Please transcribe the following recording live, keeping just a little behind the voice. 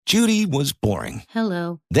Judy was boring.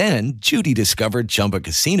 Hello. Then Judy discovered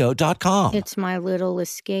ChumbaCasino.com. It's my little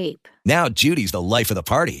escape. Now Judy's the life of the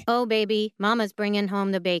party. Oh, baby, mama's bringing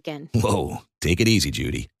home the bacon. Whoa, take it easy,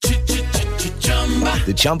 Judy.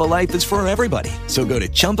 The Chumba life is for everybody. So go to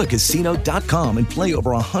ChumbaCasino.com and play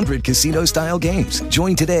over 100 casino-style games.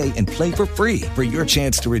 Join today and play for free for your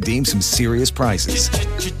chance to redeem some serious prizes.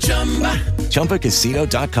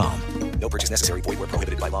 ChumbaCasino.com. No purchase necessary. Void where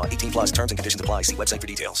prohibited by law. 18 plus terms and conditions apply. See website for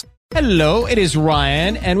details. Hello, it is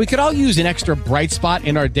Ryan, and we could all use an extra bright spot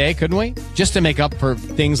in our day, couldn't we? Just to make up for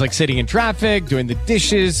things like sitting in traffic, doing the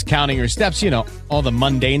dishes, counting your steps, all the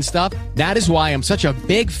mundane stuff. That is why I'm such a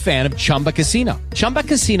big fan of Chumba Casino. Chumba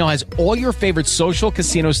Casino has all your favorite social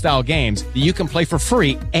casino-style games that you can play for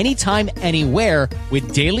free anytime, anywhere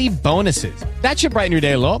with daily bonuses. That should brighten your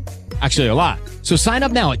day a little. Actually, a lot. So sign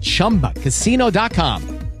up now at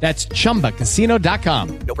ChumbaCasino.com. That's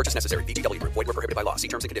ChumbaCasino.com. No purchase necessary. VGW Group. Void where prohibited by law. See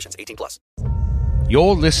terms and conditions. 18 plus.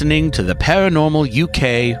 You're listening to the Paranormal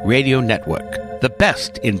UK Radio Network, the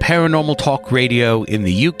best in paranormal talk radio in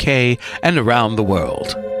the UK and around the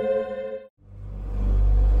world.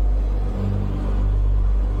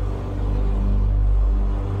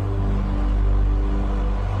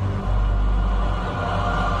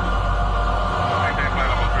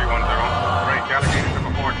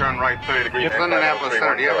 Right 30 degrees. It's Indianapolis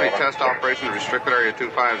Center. Do you have any test operations in restricted area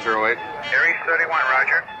 2508? Aries 31,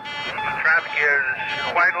 roger. Traffic is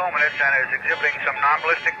quite luminous and is exhibiting some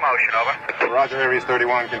non-ballistic motion, over. Roger, Aries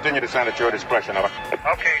 31. Continue to send at your discretion, over.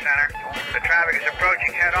 Okay, Center. The traffic is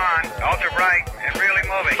approaching head-on, ultra bright, and really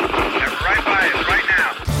moving. They're right by us right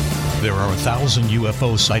now. There are 1,000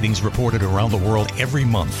 UFO sightings reported around the world every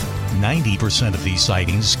month. 90% of these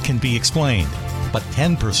sightings can be explained, but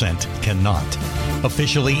 10% cannot.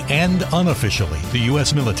 Officially and unofficially, the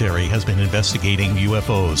U.S. military has been investigating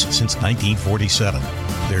UFOs since 1947.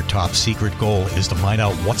 Their top secret goal is to find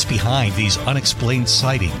out what's behind these unexplained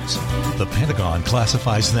sightings. The Pentagon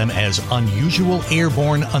classifies them as unusual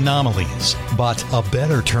airborne anomalies, but a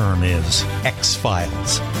better term is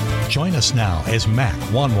X-Files. Join us now as Mack,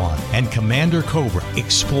 Wanwan, and Commander Cobra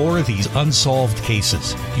explore these unsolved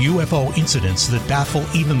cases, UFO incidents that baffle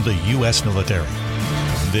even the U.S. military.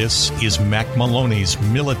 This is Mack Maloney's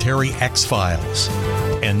Military X-Files.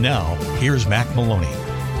 And now, here's Mack Maloney.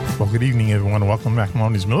 Well, good evening, everyone. Welcome to Mack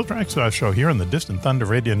Maloney's Military X-Files show here on the Distant Thunder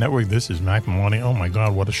Radio Network. This is Mack Maloney. Oh, my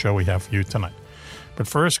God, what a show we have for you tonight. But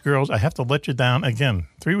first, girls, I have to let you down again.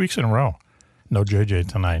 3 weeks in a row. No JJ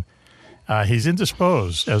tonight. He's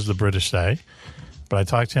indisposed, as the British say. But I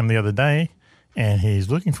talked to him the other day, and he's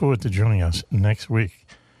looking forward to joining us next week.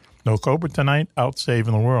 No Cobra tonight, out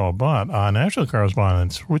saving the world. But our national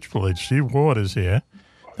correspondent, Switchblade Steve Ward, is here,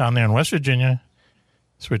 down there in West Virginia.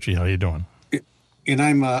 Switchy, how you doing? And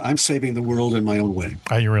I'm saving the world in my own way.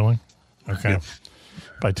 Are you really? Okay. Yeah.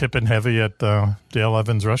 By tipping heavy at Dale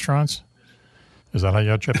Evans restaurants? Is that how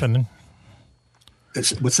you're chipping in?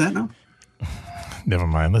 What's that now? Never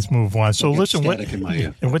mind. Let's move on. So listen,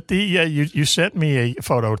 you sent me a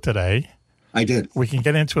photo today. I did. We can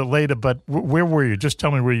get into it later, but where were you? Just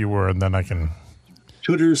tell me where you were, and then I can...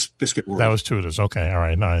 Tudor's Biscuit World. That was Tudor's. Okay, all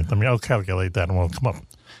right. I'll calculate that, and we'll come up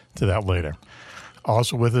to that later.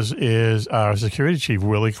 Also with us is our security chief,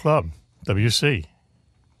 Willie Clubb, WC.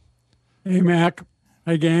 Hey, Mac.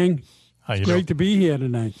 Hi, gang. How you doing? Great to be here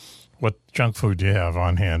tonight. What junk food do you have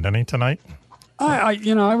on hand? Any tonight? I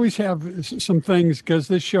always have some things because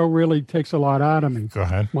this show really takes a lot out of me. Go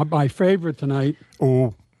ahead. My favorite tonight.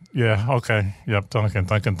 Oh, yeah, okay. Yep,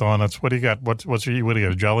 Dunkin' Donuts. What do you got? What do you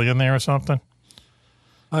got, a jelly in there or something?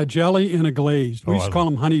 A jelly and a glazed. We used to call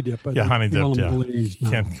them honey dip. But honey dip, yeah. Glazed, no.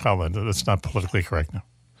 Can't call it. It's not politically correct now.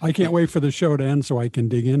 I can't wait for the show to end so I can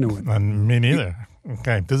dig into it. And me neither.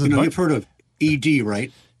 Okay. You've heard of ED,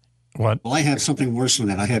 right? What? Well, I have something worse than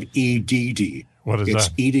that. I have EDD. What is that? It's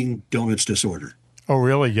eating donuts disorder. Oh,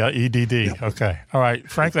 really? Yeah, EDD. Yep. Okay. All right.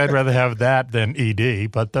 Frankly, I'd rather have that than ED,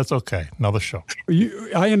 but that's okay. Another show.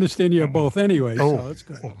 I understand you have both anyway, so that's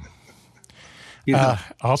good.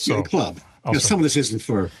 Also, club. Some of this isn't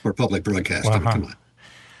for public broadcast. Come on.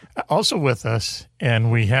 Also with us, and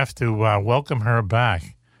we have to welcome her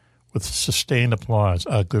back with sustained applause.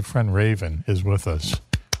 Our good friend Raven is with us.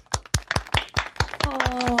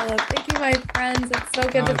 Thank you, my friends. It's so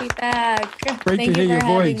good to be back. Great Thank to you hear for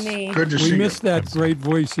your having voice. me. Good to see you. We missed that great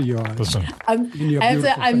voice of yours. Listen,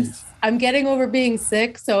 I'm getting over being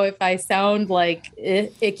sick, so if I sound like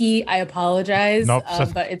icky, I apologize. Nope.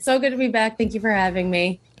 But it's so good to be back. Thank you for having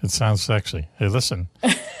me. It sounds sexy. Hey, listen,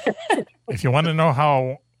 if you want to know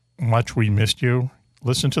how much we missed you,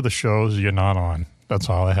 listen to the shows you're not on. That's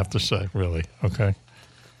all I have to say, really. Okay?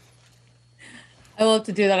 I love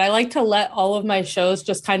to do that. I like to let all of my shows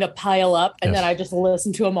just kind of pile up, and then I just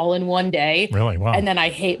listen to them all in one day. Really? Wow. And then I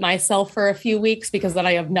hate myself for a few weeks because then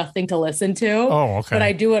I have nothing to listen to. Oh, okay. But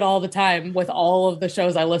I do it all the time with all of the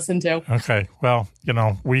shows I listen to. Okay. Well,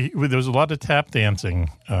 we there was a lot of tap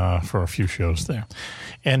dancing for a few shows there.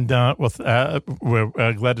 And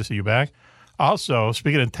we're glad to see you back. Also,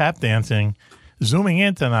 speaking of tap dancing, zooming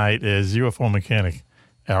in tonight is UFO mechanic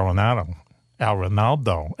Al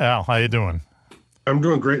Renaldo. Al, how you doing? I'm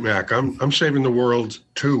doing great, Mac. I'm saving the world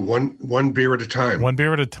too, one beer at a time. One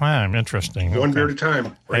beer at a time. Interesting. One beer at a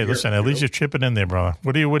time. Right, hey, listen. At least you're chipping in there, brother.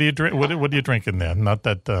 What do you drink? What are you drinking there? Not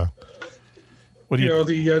that. What do you?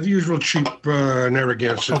 The usual cheap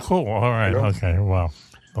Narragansett. Oh, cool. All right. Okay. Well,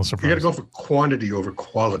 no surprise. You got to go for quantity over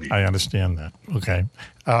quality. I understand that. Okay.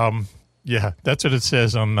 Yeah, that's what it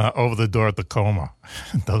says on over the door at the Coma,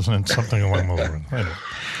 doesn't it? Something along those lines. Anyway.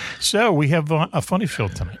 So we have a funny show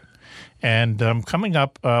tonight. And coming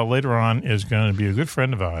up later on is going to be a good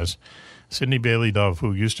friend of ours, Sydney Bailey Dove,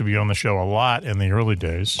 who used to be on the show a lot in the early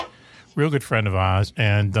days. Real good friend of ours.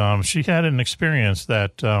 And she had an experience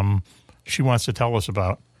that she wants to tell us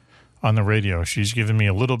about on the radio. She's given me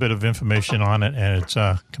a little bit of information on it, and it's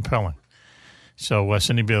compelling. So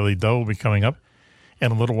Sydney Bailey Dove will be coming up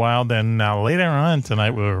in a little while. Then later on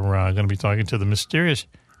tonight, we're going to be talking to the mysterious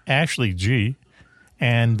Ashley G.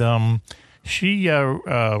 And she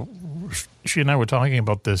and I were talking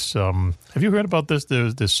about this. Have you heard about this?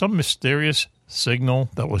 There's some mysterious signal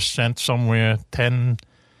that was sent somewhere 10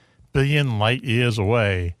 billion light years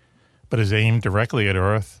away, but is aimed directly at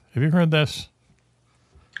Earth. Have you heard this?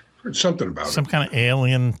 Heard something about some kind of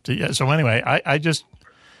alien. So anyway, I just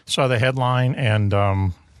saw the headline, and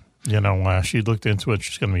she looked into it.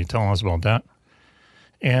 She's going to be telling us about that.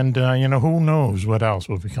 And who knows what else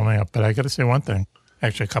will be coming up? But I got to say one thing.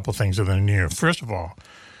 Actually, a couple things in the near. First of all,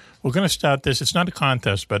 we're going to start this. It's not a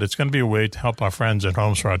contest, but it's going to be a way to help our friends at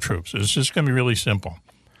Homes for Our Troops. It's just going to be really simple.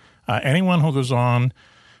 Anyone who goes on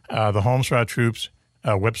the Homes for Our Troops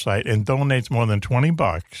website and donates more than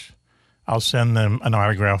 $20, I'll send them an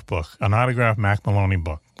autographed book, an autographed Mack Maloney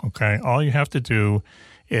book. Okay, all you have to do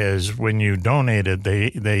is when you donate it, they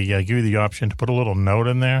give you the option to put a little note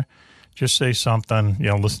in there. Just say something,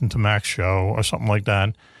 listen to Mack's show or something like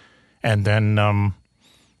that, and then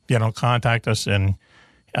contact us, and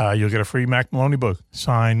you'll get a free Mack Maloney book,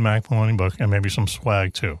 signed Mack Maloney book, and maybe some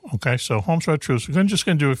swag too. Okay, so Homes for Our Troops, we're just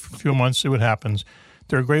going to do it for a few months, see what happens.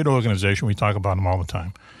 They're a great organization. We talk about them all the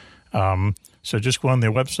time. So just go on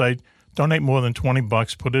their website, donate more than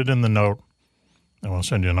 $20, put it in the note, and we'll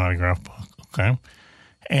send you an autograph book. Okay,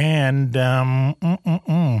 and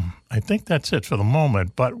I think that's it for the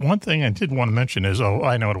moment. But one thing I did want to mention is,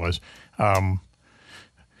 I know what it was.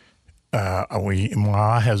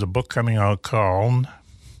 Ma has a book coming out called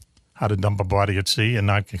How to Dump a Body at Sea and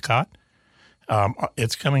Not Get Caught.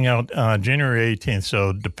 It's coming out January 18th,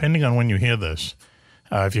 so depending on when you hear this,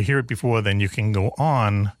 if you hear it before, then you can go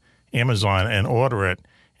on Amazon and order it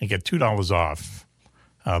and get $2 off.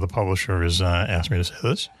 The publisher has asked me to say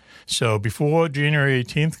this. So before January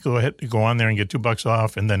 18th, go on there and get $2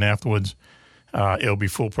 off, and then afterwards it'll be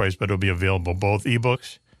full price, but it'll be available, both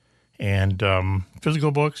ebooks and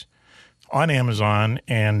physical books, on Amazon,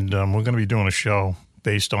 and we're going to be doing a show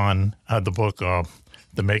based on the book,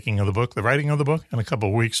 the making of the book, the writing of the book. In a couple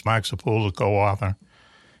of weeks, Mark Sapul, the co-author,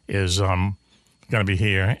 is going to be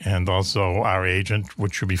here, and also our agent,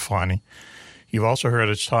 which should be funny. You've also heard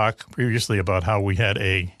us talk previously about how we had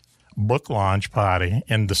a book launch party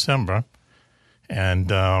in December, and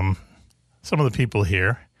some of the people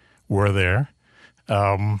here were there.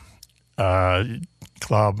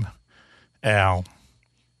 Club, Al,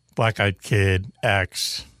 Black Eyed Kid,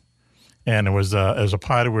 X, and it was a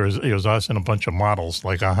party where it was us and a bunch of models,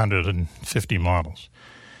 like 150 models.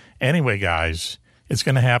 Anyway, guys, it's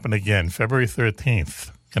going to happen again, February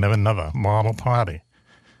 13th. Going to have another model party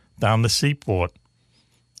down the Seaport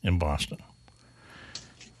in Boston.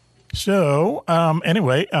 So,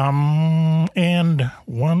 anyway, and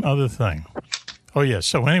one other thing. Oh, yes.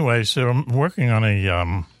 So, anyway, I'm working on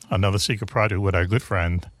another secret project with our good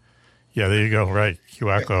friend. Yeah, there you go. Right.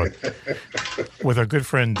 QR code. With our good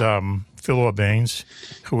friend, Phil Orbanes,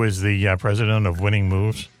 who is the president of Winning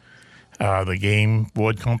Moves, the game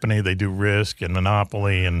board company. They do Risk and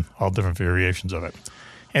Monopoly and all different variations of it.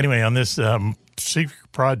 Anyway, on this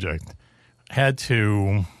secret project, had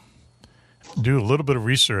to do a little bit of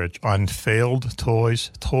research on failed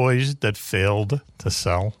toys that failed to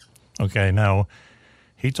sell. Okay, now,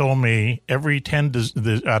 he told me every 10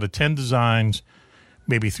 out of 10 designs,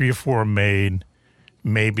 maybe 3 or 4 are made,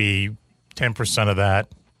 maybe 10% of that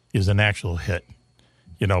is an actual hit.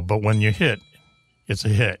 But when you hit, it's a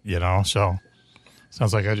hit, So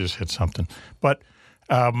sounds like I just hit something. But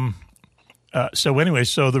so anyway,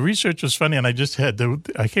 so the research was funny, and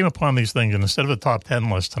I came upon these things, and instead of a top 10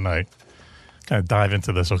 list tonight, kind of dive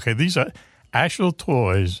into this. Okay, these are actual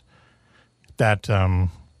toys that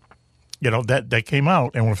that came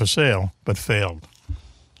out and were for sale but failed.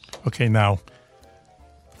 Okay, now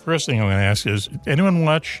first thing I'm going to ask is, anyone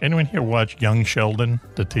here watch Young Sheldon,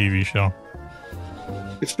 the TV show?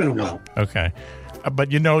 It's been a while. Okay,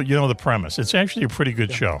 but you know the premise. It's actually a pretty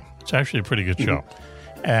good show.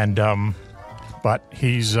 And but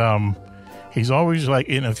he's always, like,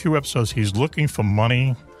 in a few episodes, he's looking for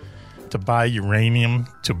money to buy uranium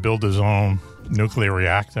to build his own nuclear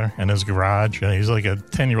reactor in his garage, and he's like a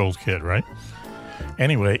 10-year-old kid, right?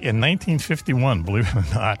 Anyway, in 1951, believe it or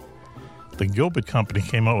not, the Gilbert Company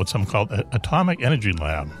came out with something called Atomic Energy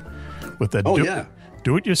Lab, with a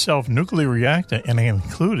do-it-yourself nuclear reactor, and they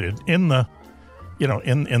included in the,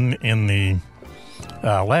 in the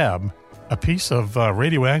lab a piece of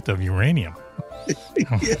radioactive uranium.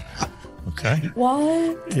 Okay.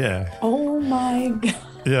 What? Yeah. Oh my God.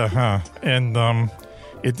 Yeah, huh? And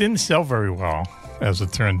it didn't sell very well, as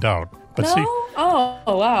it turned out. But no?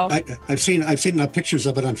 Oh, wow. I've seen pictures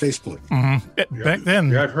of it on Facebook. Mm-hmm. Back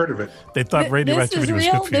then, I've heard of it. They thought radioactivity was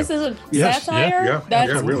good for you. This is a satire?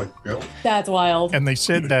 Yeah, really. Yeah. That's wild. And they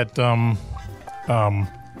said that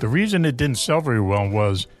the reason it didn't sell very well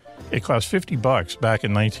was it cost $50 back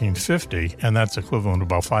in 1950, and that's equivalent to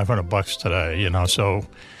about $500 today. So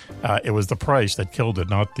it was the price that killed it,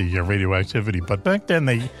 not the radioactivity. But back then,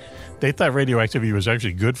 they thought radioactivity was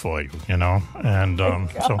actually good for you, and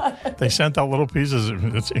so they sent out little pieces.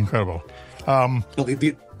 It's incredible. Well,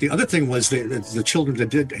 the other thing was the children that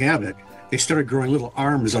did have it, they started growing little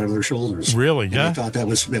arms out of their shoulders. Really? Yeah. I thought that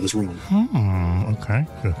was wrong. Okay.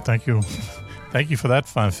 Good. Thank you for that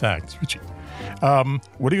fun fact.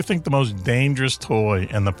 What do you think the most dangerous toy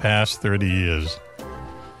in the past 30 years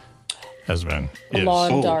has been? The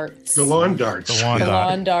lawn darts. The lawn darts. The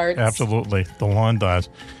lawn darts. Absolutely. The lawn darts.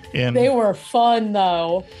 And they were fun,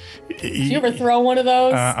 though. Did you ever throw one of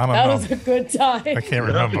those? I don't know. That was a good time. I can't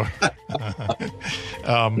remember.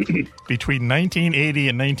 Between 1980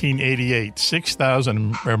 and 1988,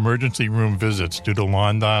 6,000 emergency room visits due to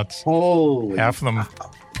lawn darts. Holy. Half of them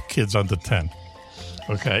kids under 10.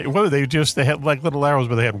 Okay. Well, they had like little arrows,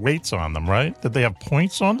 but they had weights on them, right? Did they have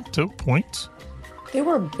points on them too? Points? They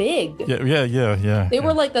were big. Yeah. They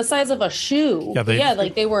were like the size of a shoe.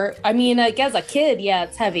 Like they were. I mean, like as a kid,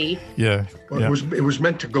 it's heavy. Yeah. Well, it was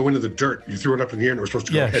meant to go into the dirt. You threw it up in the air, and it was supposed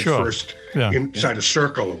to go head first inside a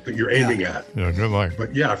circle that you're aiming at. Yeah, good luck.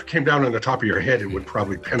 But if it came down on the top of your head, it would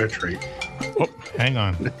probably penetrate. Oh, hang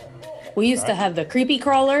on. We used to have the creepy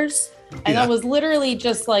crawlers, and that was literally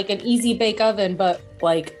just like an easy bake oven, but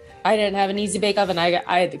like. I didn't have an easy bake oven. I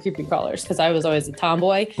had the creepy crawlers because I was always a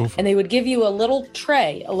tomboy. Oof. And they would give you a little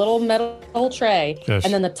tray, a little metal tray, and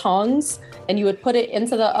then the tongs, and you would put it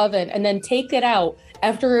into the oven and then take it out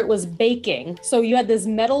after it was baking. So you had this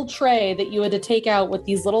metal tray that you had to take out with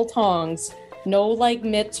these little tongs, no like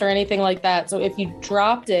mitts or anything like that. So if you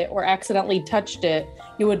dropped it or accidentally touched it,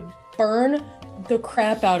 you would burn the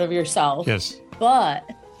crap out of yourself. Yes. But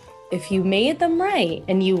if you made them right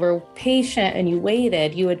and you were patient and you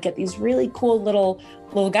waited, you would get these really cool little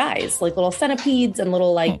guys, like little centipedes and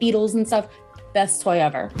little like beetles and stuff. Best toy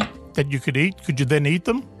ever. That you could eat? Could you then eat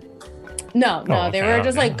them? No, they were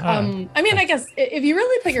just like, I mean, I guess if you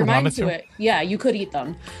really put your mind to it, you could eat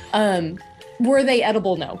them. Were they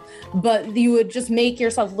edible? No. But you would just make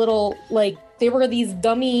yourself little, like, they were these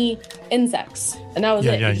dummy insects. And that was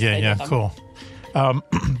it. Yeah, cool.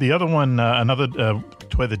 The other one, another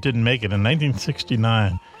toy that didn't make it in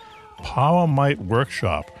 1969, Power Mite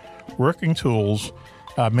Workshop, working tools,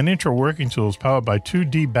 miniature working tools powered by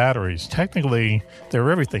 2D batteries. Technically, they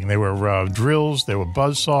were everything. They were drills, they were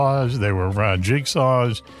buzz saws, they were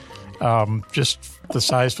jigsaws, just the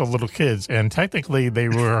size for little kids. And technically, they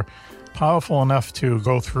were powerful enough to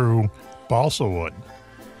go through balsa wood.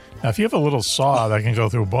 Now, if you have a little saw that can go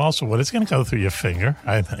through balsa wood, it's going to go through your finger,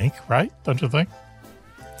 I think, right? Don't you think?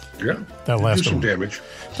 Yeah. That lasted some damage.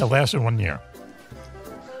 That lasted 1 year.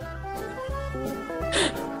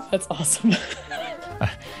 That's awesome.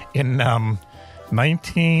 In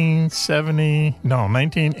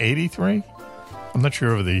 1983, I'm not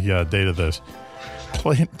sure of the date of this,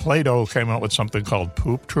 Play-Doh came out with something called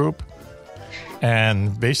Poop Troop.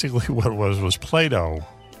 And basically what it was Play-Doh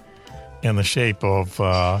in the shape of,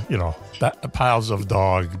 piles of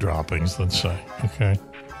dog droppings, let's say. Okay.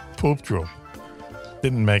 Poop Troop.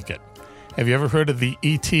 Didn't make it. Have you ever heard of the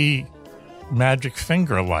E.T. Magic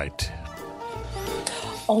Finger Light?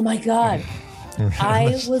 Oh, my God.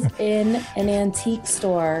 I was in an antique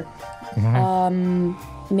store,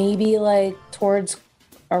 maybe like towards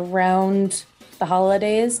around the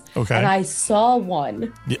holidays. Okay. And I saw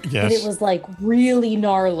one. Yes. And it was like really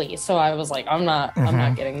gnarly. So I was like, I'm not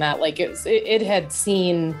getting that. Like it had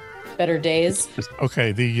seen better days.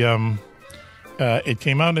 Okay. It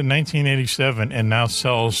came out in 1987 and now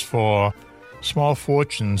sells for small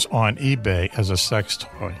fortunes on eBay as a sex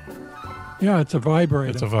toy. Yeah, it's a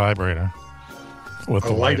vibrator. It's a vibrator. With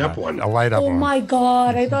a light-up one. A light-up one. Oh, my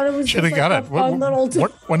God. I thought it was Should have got it.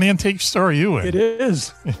 What antique store are you in? It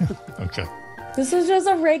is. Okay. This is just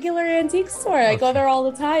a regular antique store. I go there all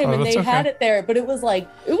the time, and they had it there, but it was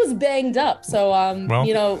banged up. So,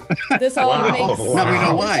 this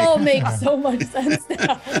all makes so much sense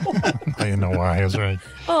now. Now you know why. That's right.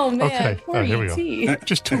 Oh man, okay. Poor Here we go. I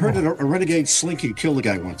heard that a renegade slinky killed a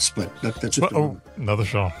guy once, but that's it. Another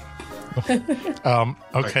show.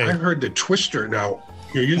 Okay. I heard that Twister. Now,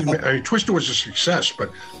 Twister was a success,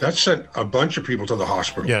 but that sent a bunch of people to the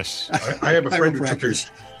hospital. Yes. I have a friend who took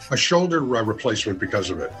a shoulder replacement because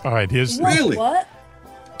of it. All right. Here's what?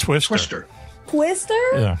 Twister.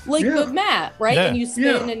 Yeah. Like the mat, right? Yeah. And you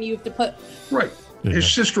spin and you have to put. Right.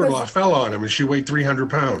 His sister-in-law fell on him, and she weighed 300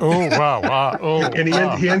 pounds. Oh, wow. Oh,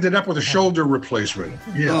 and he ended up with a shoulder replacement.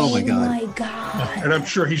 Yes. Oh, my God. Oh, my God. And I'm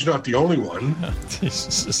sure he's not the only one.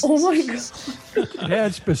 Oh, my God. It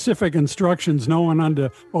had specific instructions. No one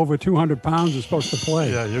under over 200 pounds is supposed to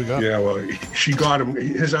play. Yeah, you got it. Yeah, well, she got him.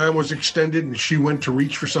 His arm was extended, and she went to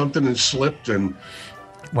reach for something and slipped, and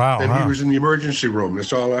then he was in the emergency room.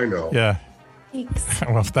 That's all I know. Yeah.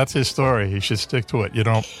 Well, if that's his story, he should stick to it. You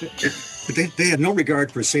don't... But they had no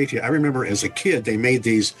regard for safety. I remember as a kid, they made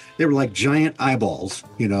these. They were like giant eyeballs,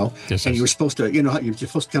 Yes, and you were supposed to, you're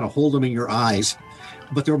supposed to kind of hold them in your eyes,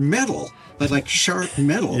 but they're metal, but like sharp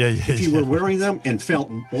metal. Yeah, if you were wearing them and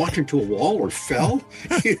walked into a wall or fell,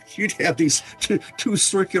 you'd have these two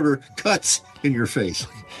circular cuts in your face.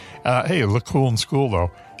 Hey, you look cool in school,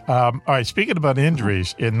 though. All right, speaking about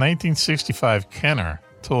injuries, in 1965, Kenner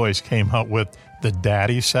Toys came out with the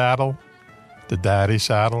Daddy Saddle. The Daddy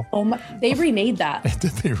Saddle. Oh my! They remade that.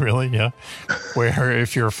 Did they really? Yeah. Where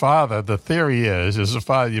if your father, the theory is a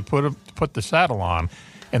father, you put the saddle on,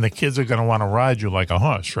 and the kids are going to want to ride you like a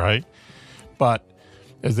horse, right? But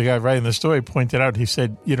as the guy writing the story pointed out, he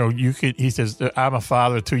said, you could. He says, I'm a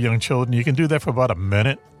father of 2 young children. You can do that for about a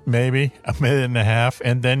minute, maybe a minute and a half,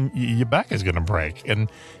 and then your back is going to break. And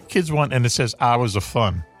kids want, and it says hours of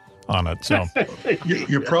fun on it. So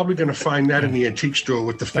you're probably going to find that in the antique store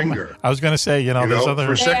with the finger. I was going to say, there's other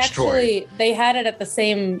for sex toy. They had it at the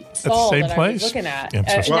same stall same that place? I was looking at.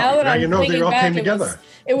 Now that I'm thinking they all back, came together.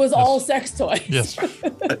 It was all sex toys. Yes,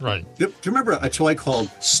 right. Do you remember a toy called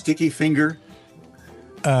Sticky Finger?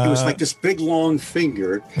 It was like this big long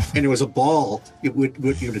finger, and there was a ball you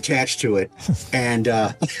would attach to it. And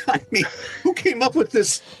I mean, who came up with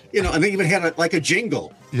this? And they even had a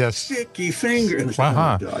jingle. Yes, Sticky Finger. And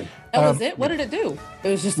That was it. What did it do? It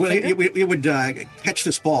was just. Well, it would catch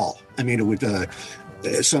this ball. I mean, it would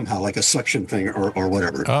somehow like a suction thing or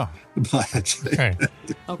whatever. Oh, but okay.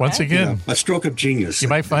 Once again, a stroke of genius. You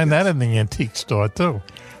might find that in the antique store too,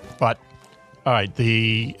 but. All right,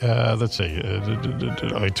 let's see,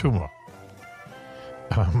 two more.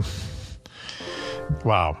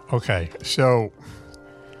 Wow. Okay. So,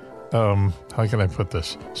 how can I put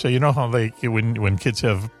this? So how when kids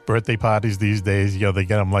have birthday parties these days, they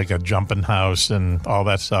get them like a jumping house and all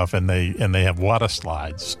that stuff, and they have water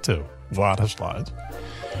slides too. Water slides.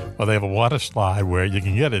 Well, they have a water slide where you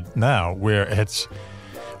can get it now, where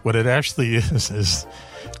what it actually is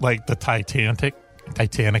like the Titanic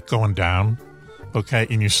going down. Okay,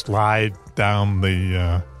 and you slide down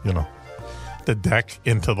the deck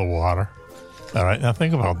into the water. All right, now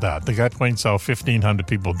think about that. The guy points out 1,500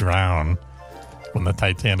 people drowned when the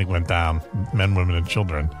Titanic went down, men, women, and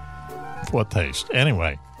children. Poor taste.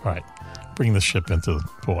 Anyway, all right, bring the ship into the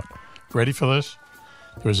port. Ready for this?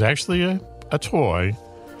 There was actually a toy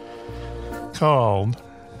called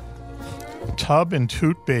Tub and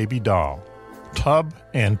Toot Baby Doll. Tub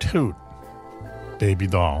and Toot Baby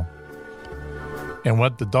Doll. And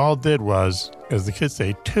what the doll did was, as the kids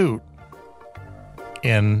say, toot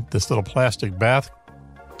in this little plastic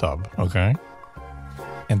bathtub, okay,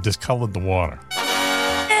 and discolored the water.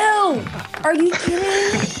 Ew! Are you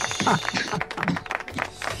kidding?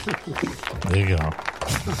 There you go.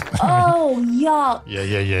 Oh, yuck.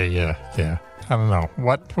 Yeah. I don't know.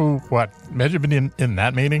 What? Measurement in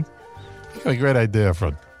that meeting? I got a great idea for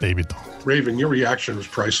a baby doll. Raven, your reaction was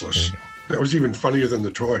priceless. That was even funnier than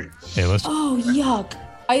the toy. Hey, listen. Oh, yuck.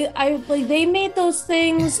 I like they made those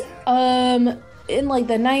things in like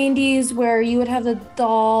the 90s where you would have the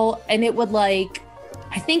doll and it would like,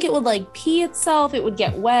 I think it would like pee itself. It would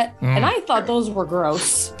get wet. And I thought those were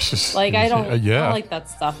gross. Like, I don't like that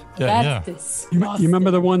stuff. That's disgusting. You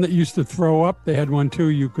remember the one that used to throw up? They had one too.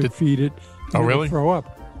 You could feed it. Oh, really? Throw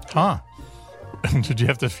up. Huh. Did you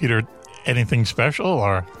have to feed her anything special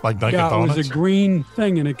or like Dunkin' Donuts? It was a green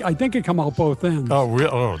thing, and I think it come out both ends. Oh,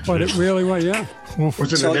 really? Oh, geez. But it really was, yeah.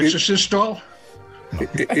 Was it an exorcist doll?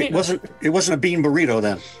 It wasn't a bean burrito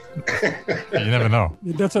then. You never know.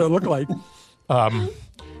 That's what it looked like.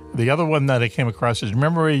 The other one that I came across is,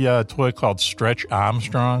 remember a toy called Stretch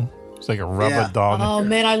Armstrong? It's like a rubber doll. Oh,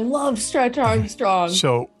 man, I love Stretch Armstrong.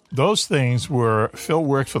 So those things were, Phil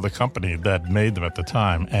worked for the company that made them at the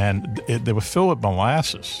time, and they were filled with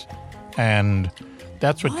molasses. And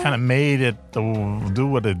that's what kind of made it do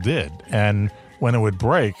what it did. And when it would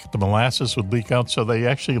break, the molasses would leak out, so they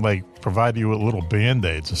actually like provide you with little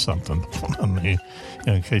Band-Aids or something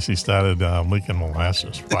in case he started leaking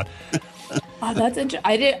molasses. But oh, that's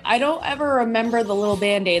interesting. I don't ever remember the little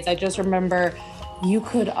Band-Aids. I just remember you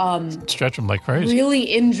could stretch them like crazy. Really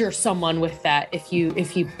injure someone with that if you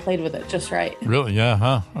played with it just right. Really? Yeah,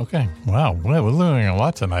 huh? Okay. Wow. Well, we're learning a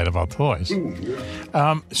lot tonight about toys.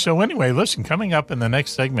 So anyway, listen, coming up in the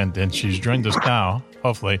next segment, and she's joined us now,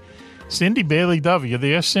 hopefully, Cindy Bailey Dove. You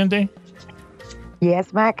there, Cindy?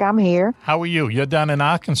 Yes, Mac, I'm here. How are you? You're down in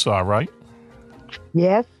Arkansas, right?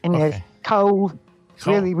 Yes, and it's cold.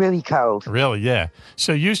 Really, really cold. Really, yeah.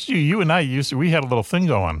 So you and I we had a little thing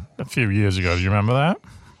going a few years ago. Do you remember that?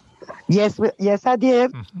 Yes, I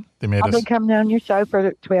did. Mm-hmm. I've been coming on your show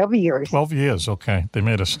for 12 years. 12 years, okay. They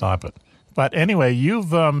made us stop it. But anyway, you've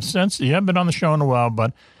since you haven't been on the show in a while,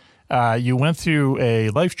 but you went through a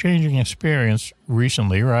life-changing experience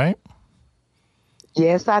recently, right?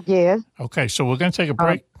 Yes, I did. Okay, so we're going to take a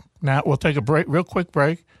break. Now we'll take a real quick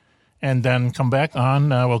break. And then come back on.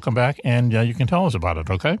 We'll come back, and you can tell us about it,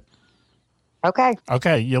 okay? Okay.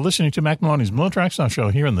 Okay, you're listening to Mack Maloney's Middle Track Sound Show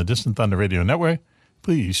here on the Distant Thunder Radio Network.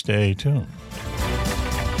 Please stay tuned.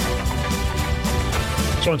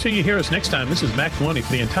 So until you hear us next time, this is Mack Maloney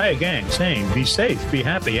for the entire gang saying be safe, be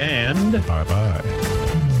happy, and bye-bye.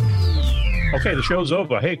 Okay, the show's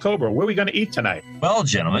over. Hey, Cobra, where are we going to eat tonight? Well,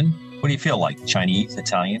 gentlemen, what do you feel like? Chinese,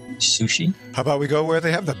 Italian, sushi? How about we go where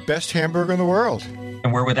they have the best hamburger in the world?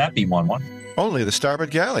 And where would that be, One? Only the Starboard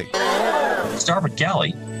Galley. Starboard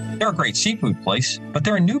Galley? They're a great seafood place, but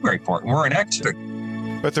they're in Newburyport, and we're in Exeter.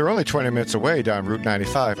 But they're only 20 minutes away down Route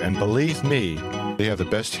 95, and believe me, they have the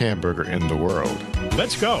best hamburger in the world.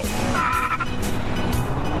 Let's go.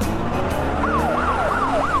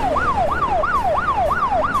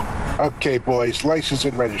 Okay, boys, license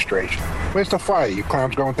and registration. Where's the fire? You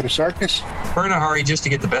clowns going to the circus? We're in a hurry just to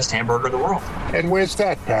get the best hamburger in the world. And where's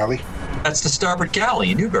that, Pally? That's the Starboard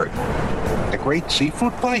Galley in Newburyport. A great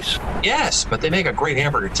seafood place? Yes, but they make a great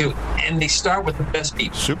hamburger, too. And they start with the best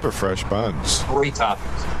beef. Super fresh buns. Great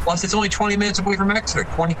toppings. Plus, it's only 20 minutes away from Exeter,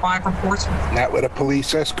 25 from Portsmouth. Not with a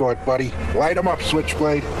police escort, buddy. Light them up,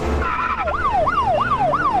 Switchblade.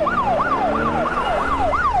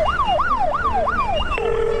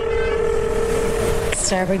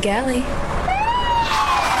 Starboard Galley.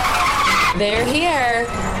 They're here.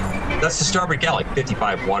 That's the Starboard Galley,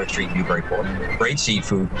 55 Water Street, Newburyport. Great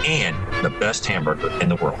seafood and the best hamburger in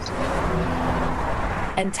the world.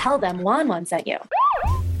 And tell them Juan sent you.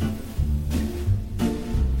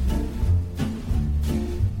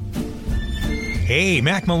 Hey,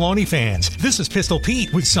 Mack Maloney fans, this is Pistol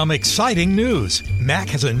Pete with some exciting news. Mack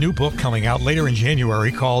has a new book coming out later in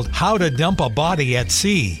January called How to Dump a Body at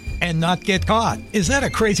Sea and Not Get Caught. Is that a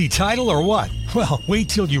crazy title or what? Well, wait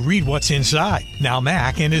till you read what's inside. Now,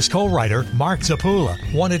 Mack and his co-writer, Mark Zapula,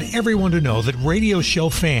 wanted everyone to know that radio show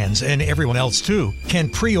fans, and everyone else too,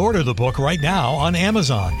 can pre-order the book right now on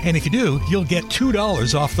Amazon. And if you do, you'll get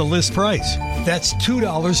 $2 off the list price. That's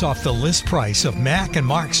 $2 off the list price of Mack and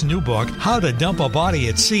Mark's new book, How to Dump a Body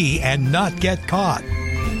at Sea and Not Get Caught.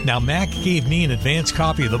 Now, Mack gave me an advance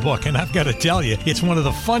copy of the book, and I've got to tell you, it's one of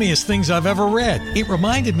the funniest things I've ever read. It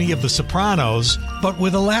reminded me of The Sopranos, but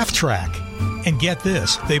with a laugh track. And get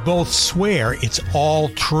this, they both swear it's all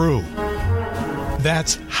true.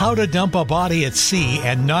 That's How to Dump a Body at Sea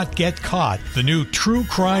and Not Get Caught, the new true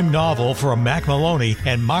crime novel from Mack Maloney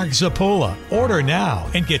and Mark Zapula. Order now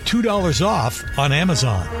and get $2 off on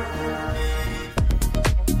Amazon.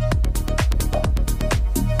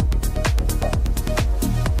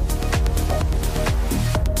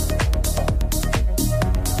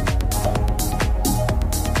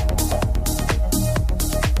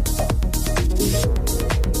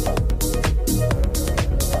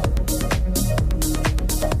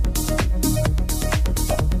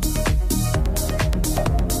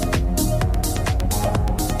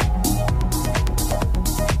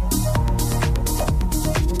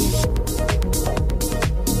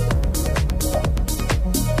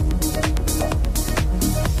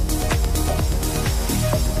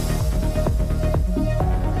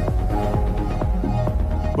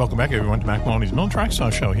 Welcome back, everyone, to Mack Maloney's Mill Track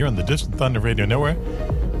Star Show here on the Distant Thunder Radio Network.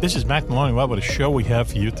 This is Mack Maloney. What a show we have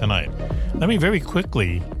for you tonight. Let me very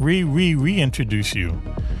quickly reintroduce you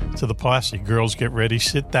to the posse. Girls, get ready,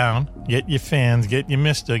 sit down, get your fans, get your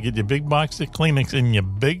mister, get your big box of Kleenex and your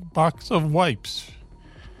big box of wipes.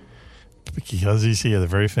 Because he's here, the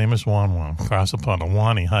very famous Juan across the pond.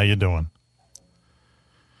 Juani, how you doing?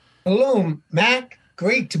 Hello, Mac.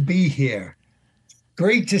 Great to be here.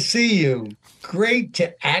 Great to see you. Great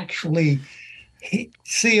to actually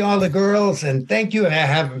see all the girls, and thank you for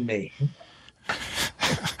having me.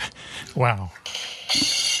 Wow.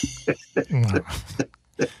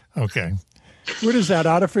 Okay. What is that,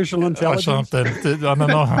 artificial intelligence? I don't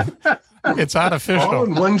know. It's artificial. All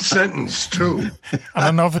in one sentence, too. I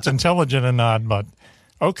don't know if it's intelligent or not, but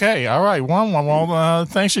okay. All right. Well,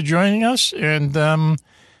 thanks for joining us. And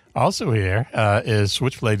also here is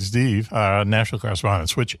Switchblade Steve, national correspondent.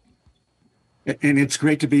 Switch. And it's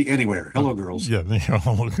great to be anywhere. Hello, girls. Yeah,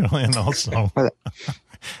 and also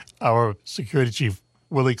our security chief,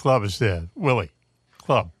 Willie Clubb, is there. Willie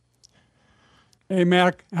Clubb. Hey,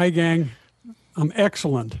 Mac. Hi, gang. I'm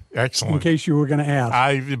excellent. Excellent. In case you were going to ask.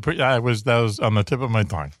 That was on the tip of my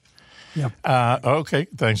tongue. Yeah. Okay.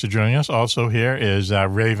 Thanks for joining us. Also here is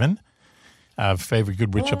Raven, favorite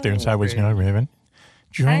good witch up there in Sideways New York. Raven.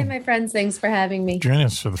 Hi, my friends. Thanks for having me. Joining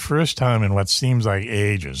us for the first time in what seems like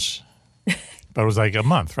ages. But it was like a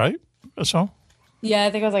month, right? Or so? Yeah, I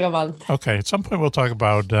think it was like a month. Okay. At some point we'll talk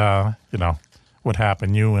about, what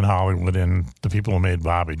happened, you in Hollywood and the people who made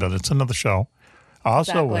Bobby. But it's another show.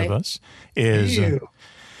 Also with us is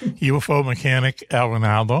UFO mechanic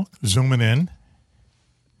Renaldo, zooming in.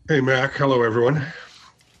 Hey, Mac. Hello, everyone.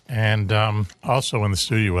 And also in the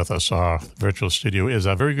studio with us, our virtual studio, is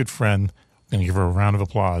our very good friend. I'm going to give her a round of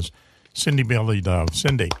applause. Cindy Bailey Dove.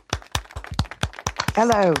 Cindy.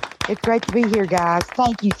 Hello. It's great to be here, guys.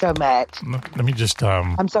 Thank you so much. Let me just...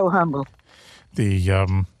 I'm so humble. Let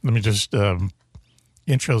me just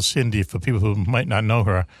intro Cindy for people who might not know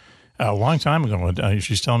her. A long time ago,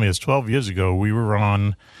 she's telling me it's 12 years ago, we were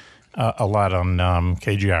on a lot on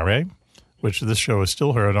KGRA, which this show is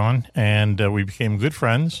still heard on, and we became good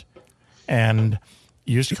friends, and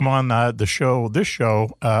used to come on this show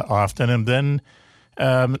often, and then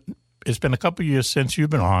it's been a couple of years since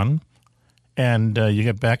you've been on, and you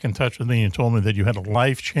get back in touch with me and told me that you had a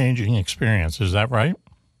life-changing experience. Is that right?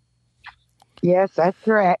 Yes, that's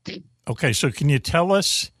correct. Okay, so can you tell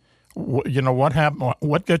us, what happened?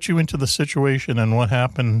 What got you into the situation, and what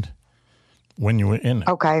happened when you were in it?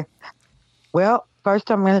 Okay. Well,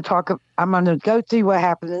 first I'm going to go through what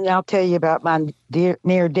happened, and I'll tell you about my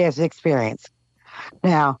near-death experience.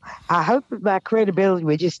 Now, I hope that my credibility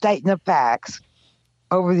with just stating the facts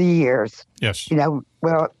over the years. Yes.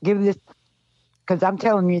 Give this, because I'm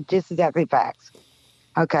telling you just exactly facts.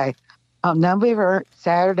 Okay. On November,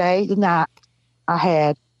 Saturday night, I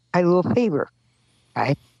had a little fever.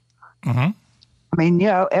 Okay. Mm-hmm. I mean,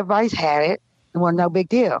 everybody's had it. It wasn't no big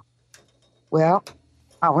deal. Well,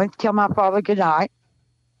 I went to tell my father good night,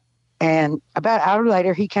 and about an hour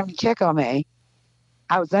later, he came to check on me.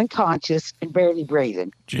 I was unconscious and barely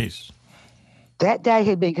breathing. Jeez. That day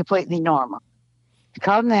had been completely normal. I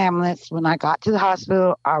called an ambulance. When I got to the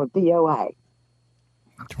hospital, I was DOA.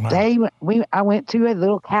 Wow. I went to a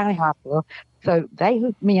little county hospital, so they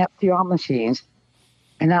hooked me up through all machines,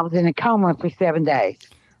 and I was in a coma for 7 days.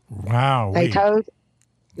 Wow. They told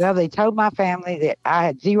my family that I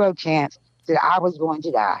had zero chance that I was going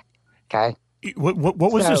to die. Okay. What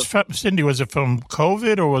was this, Cindy? Was it from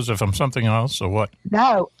COVID or was it from something else or what?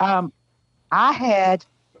 No, I had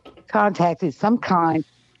contacted some kind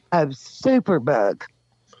of superbug.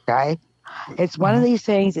 Okay. It's one of these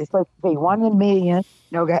things. It's supposed to be 1 in a million,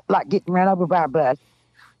 like getting run over by a bus.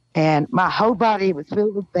 And my whole body was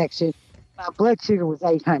filled with infection. My blood sugar was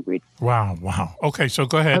 800. Wow. Okay, so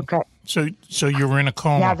go ahead. Okay. So you were in a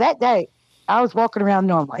coma. Now, that day, I was walking around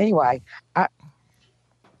normal. Anyway,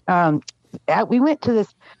 we went to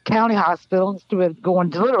this county hospital instead of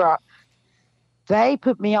going to Little Rock. They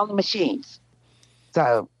put me on the machines.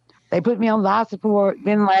 So they put me on life support,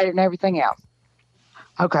 ventilator, and everything else.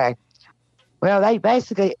 Okay. Well, I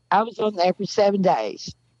was on there for 7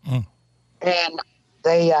 days. Mm. And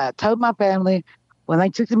they told my family when they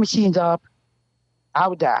took the machines off, I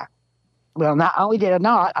would die. Well, not only did I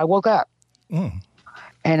not, I woke up. Mm.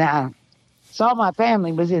 And I saw my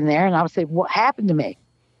family was in there, and I would say, what happened to me?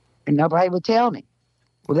 And nobody would tell me.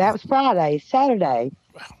 Well, that was Friday. Saturday,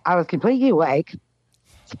 I was completely awake,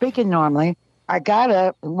 speaking normally. I got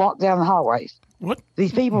up and walked down the hallways. What?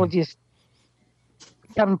 These people were just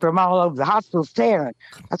coming from all over the hospital staring.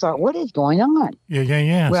 I thought, what is going on?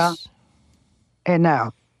 Yeah. Well, and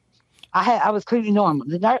I was clearly normal.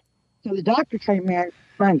 So the doctor came in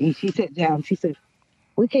Monday. She sat down. She said,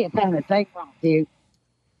 "We can't find a thing wrong with you."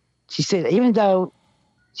 She said, even though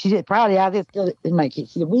she said, "Probably I just didn't make it."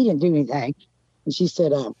 She said, "We didn't do anything." And she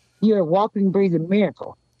said, "You're a walking, breathing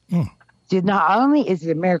miracle." She said, "Not only is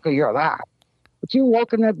it a miracle you're alive, but you're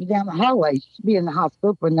walking up and down the hallway. You should be in the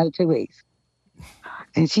hospital for another 2 weeks."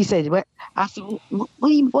 And she said, "What?" I said,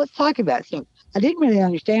 "What's talking about?" So I didn't really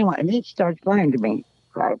understand what, and then she started explaining to me,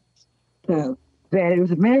 right? So that it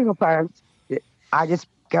was a miracle first. I just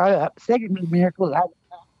got up. Second miracle, I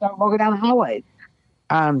started walking down the hallway.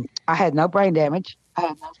 I had no brain damage. I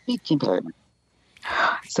had no speech impairment.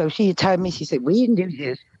 So she told me, she said, "We didn't do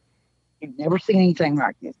this. You've never seen anything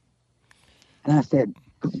like this." And I said,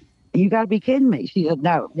 "You got to be kidding me." She said,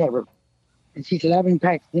 "No, never." And she said, "I've been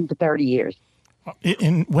practicing for 30 years."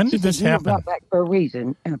 And when did this happen? You were brought back for a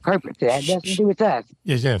reason and a purpose. That has nothing to do with us.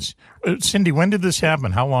 Yes. Cindy, when did this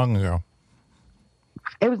happen? How long ago?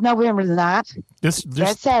 It was November the 9th.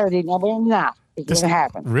 That Saturday, November the 9th, is when it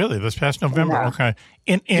happened. Really? This past November? Okay.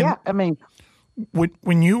 And yeah, I mean,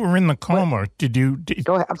 when you were in the coma,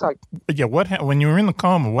 go ahead. I'm sorry. Yeah. When you were in the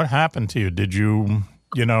coma, what happened to you? Did you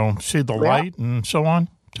see the light and so on?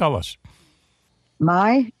 Tell us.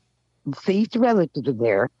 My deceased relatives were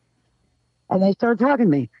there, and they started talking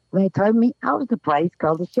to me. They told me I was a place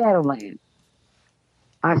called the Shadowland.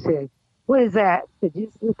 I said, "What is that?" They said,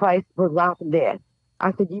 "This is a place for life and death."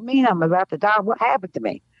 I said, "You mean I'm about to die? What happened to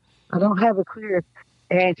me?" I don't have a clear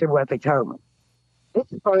answer what they told me.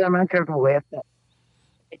 This is part I'm uncomfortable with.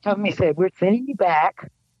 They told me, said, "We're sending you back.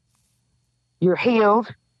 You're healed.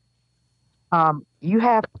 You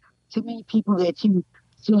have too many people that you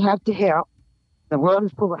still have to help. The world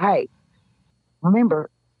is full of hate. Remember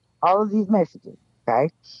all of these messages, okay?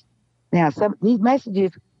 Now, some of these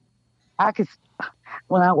messages,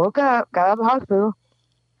 when I woke up, got out of the hospital,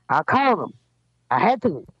 I called them. I had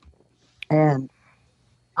to. And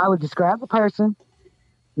I would describe the person,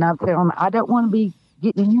 and I'd tell them, I don't want to be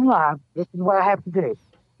getting in your life. This is what I have to do.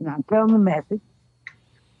 And I'd tell them the message.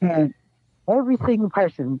 And every single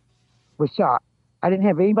person was shocked. I didn't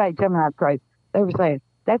have anybody tell me I was crazy. They were saying,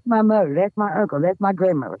 "That's my mother. That's my uncle. That's my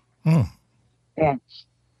grandmother." And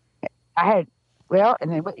I had,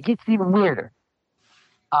 and then it gets even weirder.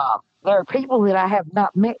 There are people that I have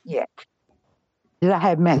not met yet that I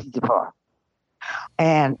have messages for.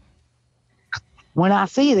 And when I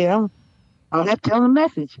see them, I'll have to tell them a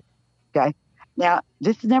message. Okay. Now,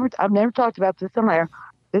 I've never talked about this on air.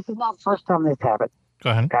 This is not the first time this happened. Go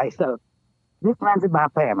ahead. Okay. So this runs in my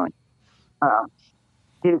family.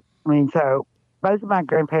 So most of my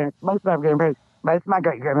great grandparents, most of my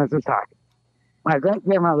great grandmothers were psychic. My great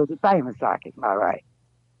grandmother was a famous psychic, by the way.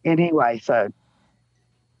 Anyway, so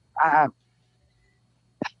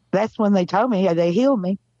that's when they told me they healed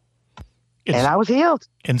me. And I was healed.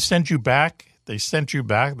 And sent you back? They sent you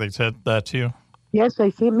back? They said that to you? Yes, they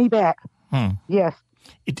sent me back. Yes.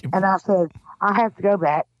 And I said, I have to go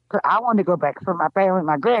back. Because I wanted to go back for my family and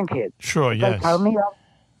my grandkids. Sure, yes. They told me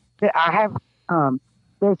that I have,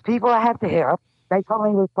 there's people I have to help. They told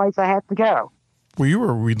me there's a place I have to go. Were you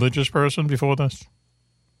a religious person before this?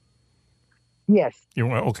 Yes. You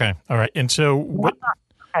were, okay. All right. And so what?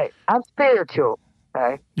 I'm spiritual.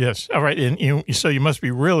 Okay. Yes. All right. And so you must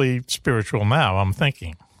be really spiritual now, I'm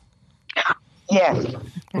thinking. Yes.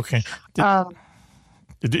 Okay.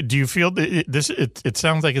 Do you feel that it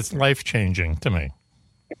sounds like it's life-changing to me?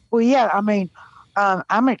 Well, yeah. I mean,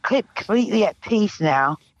 I'm completely at peace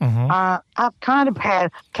now. I've kind of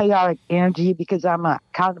had chaotic energy because I'm a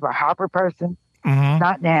kind of a hopper person.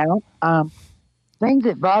 Not now. Things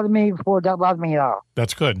that bother me before don't bother me at all.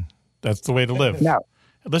 That's good. That's the way to live. No.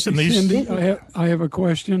 Listen, Cindy, I have a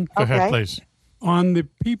question. Go ahead, please. On the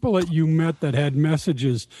people that you met that had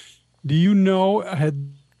messages, do you know,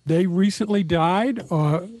 had they recently died?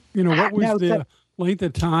 Or, what was the length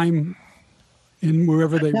of time in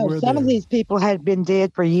wherever they were? Some of these people had been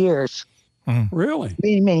dead for years. Really?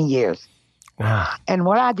 Many, many years. Wow. And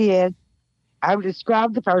what I did, I would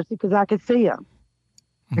describe the person because I could see them.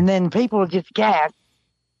 And then people would just gasp.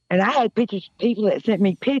 And I had people that sent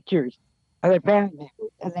me pictures of their family members,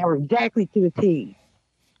 and they were exactly to a T.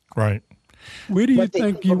 Right. Where do you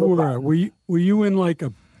think you were? Were you in like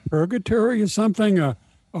a purgatory or something? A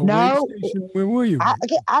no. way station? Where were you?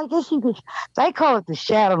 I guess you could. They call it the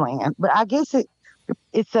Shadowland, but I guess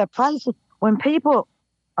it's a place when people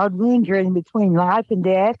are lingering between life and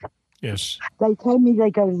death. Yes. They told me they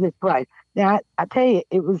go to this place. Now I tell you,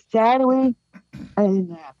 it was shadowy,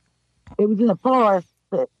 and it was in a forest.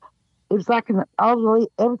 But it was like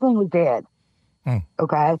everything was dead.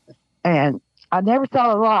 Okay, and I never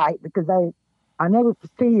saw a light because I never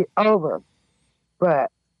proceeded over. But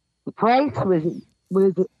the place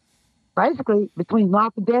was basically between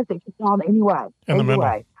life and death. They kept on anyway. In the middle.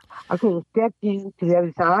 I could have stepped in to the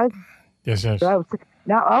other side. Yes. So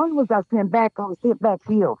not only was I sent back, I was sent back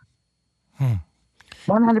healed.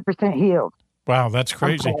 100% healed. Wow, that's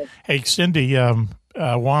crazy. Hey, Cindy,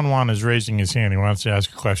 Juan is raising his hand. He wants to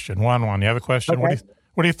ask a question. Juan, you have a question? Okay.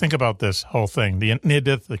 What do you think about this whole thing, the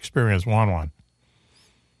near-death experience, Juan?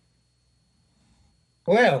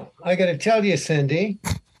 Well, I got to tell you, Cindy,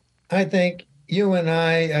 I think you and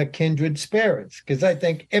I are kindred spirits because I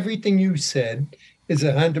think everything you said is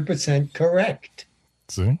 100% correct.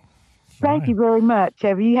 See? Thank you very much.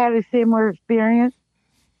 Have you had a similar experience?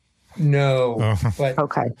 No, but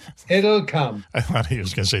it'll come. I thought he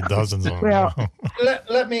was going to say dozens of them. Well,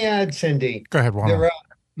 let me add, Cindy. Go ahead, Juan. There are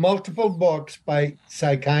multiple books by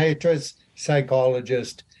psychiatrists,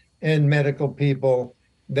 psychologists, and medical people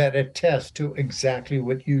that attest to exactly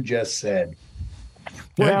what you just said.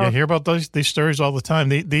 Yeah, you hear about these stories all the time.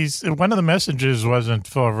 These one of the messages wasn't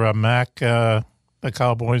for Mack, the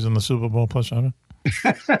Cowboys in the Super Bowl +7.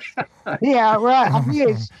 Yeah, right. I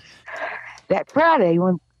mean, that Friday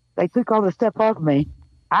when they took all the stuff off me,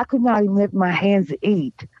 I could not even lift my hands to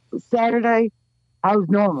eat. But Saturday, I was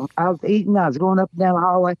normal. I was eating. I was going up and down the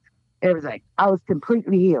hallway. Everything. I was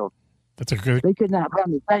completely healed. That's a good. They could not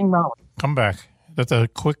find the same moment. Comeback. That's a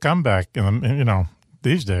quick comeback.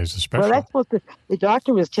 These days, especially. Well, that's what the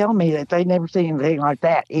doctor was telling me that they never seen anything like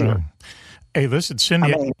that either. Hey, listen,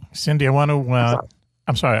 Cindy. Cindy, I want to.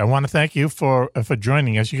 I'm sorry. I want to thank you for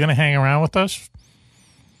joining us. You going to hang around with us?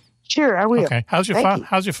 Sure, I will. Okay. How's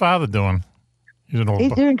your father doing?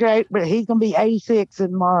 He's doing great, but he's going to be 86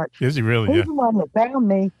 in March. Is he really? He's the one that found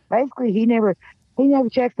me. Basically, he never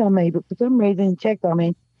checked on me, but for some reason he checked on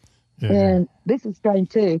me. Yeah. And this is strange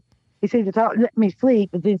too. He said to let me sleep,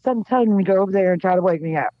 but then something told him to go over there and try to wake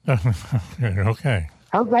me up. Okay.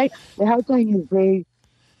 Okay. The whole thing is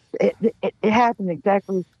it happened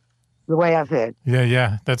exactly the way I said.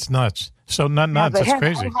 Yeah. That's nuts. So nuts. That's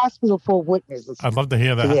crazy. They had a hospital full of witnesses. I'd love to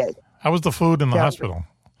hear that. Yeah. How was the food in the hospital?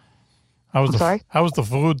 How was the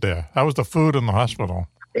food there? How was the food in the hospital?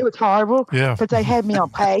 It was horrible. Yeah. But they had me on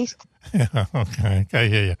paste. Yeah, okay. I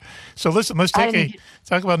hear you. So listen, let's talk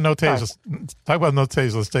about no taste. Talk about no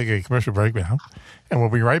taste. Let's take a commercial break now. And we'll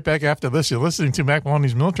be right back after this. You're listening to Mack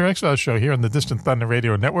Maloney's Military Exile Show here on the Distant Thunder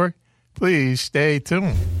Radio Network. Please stay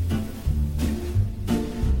tuned.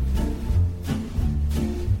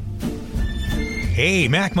 Hey,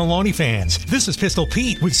 Mack Maloney fans, this is Pistol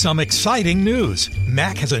Pete with some exciting news.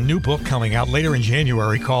 Mack has a new book coming out later in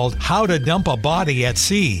January called How to Dump a Body at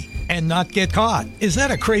Sea and Not Get Caught. Is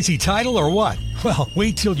that a crazy title or what? Well,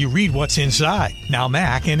 wait till you read what's inside. Now,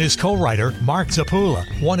 Mack and his co-writer, Mark Zapula,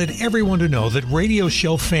 wanted everyone to know that radio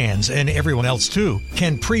show fans, and everyone else too,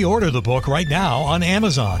 can pre-order the book right now on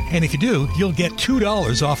Amazon. And if you do, you'll get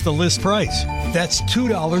 $2 off the list price. That's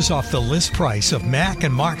 $2 off the list price of Mack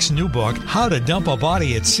and Mark's new book, How to Dump a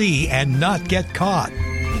Body at Sea and Not Get Caught.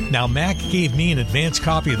 Now, Mack gave me an advance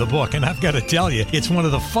copy of the book, and I've got to tell you, it's one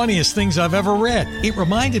of the funniest things I've ever read. It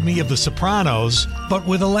reminded me of The Sopranos, but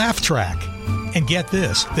with a laugh track. And get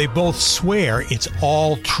this, they both swear it's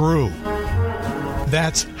all true.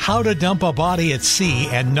 That's How to Dump a Body at Sea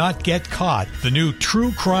and Not Get Caught, the new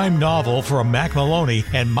true crime novel from Mack Maloney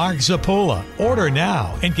and Mark Zappola. Order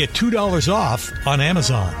now and get $2 off on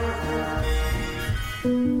Amazon.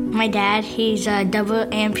 My dad, he's a double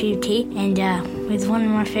amputee, and he's one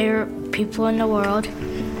of my favorite people in the world.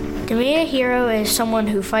 To me, a hero is someone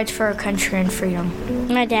who fights for our country and freedom.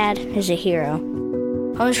 My dad is a hero.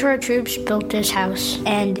 Homes for Our Troops built this house,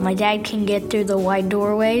 and my dad can get through the wide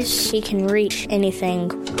doorways. He can reach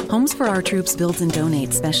anything. Homes for Our Troops builds and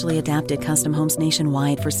donates specially adapted custom homes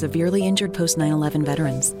nationwide for severely injured post-9/11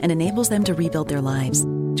 veterans and enables them to rebuild their lives.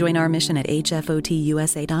 Join our mission at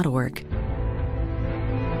hfotusa.org.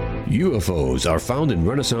 UFOs are found in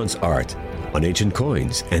Renaissance art, on ancient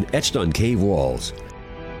coins, and etched on cave walls.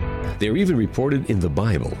 They are even reported in the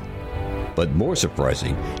Bible. But more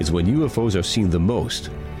surprising is when UFOs are seen the most,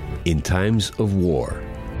 in times of war.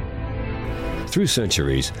 Through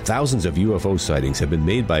centuries, thousands of UFO sightings have been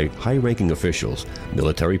made by high-ranking officials,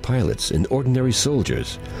 military pilots, and ordinary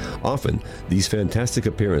soldiers. Often, these fantastic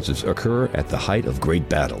appearances occur at the height of great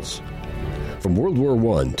battles. From World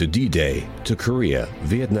War I to D-Day to Korea,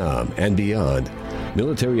 Vietnam, and beyond,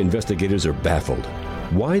 military investigators are baffled.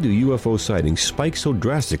 Why do UFO sightings spike so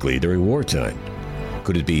drastically during wartime?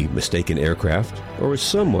 Could it be mistaken aircraft, or is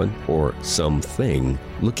someone or something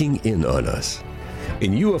looking in on us?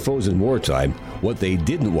 In UFOs in Wartime, What They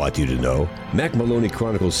Didn't Want You to Know, Mack Maloney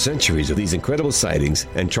chronicles centuries of these incredible sightings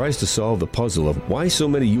and tries to solve the puzzle of why so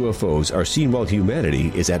many UFOs are seen while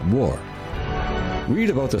humanity is at war. Read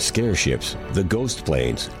about the scare ships, the ghost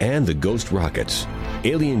planes, and the ghost rockets,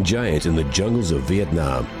 alien giants in the jungles of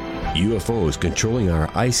Vietnam, UFOs controlling our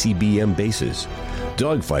ICBM bases,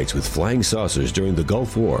 dogfights with flying saucers during the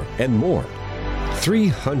Gulf War, and more.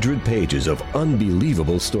 300 pages of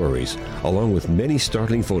unbelievable stories, along with many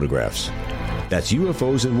startling photographs. That's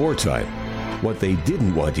UFOs in Wartime, What They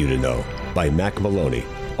Didn't Want You to Know, by Mack Maloney.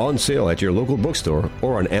 On sale at your local bookstore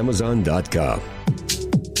or on Amazon.com.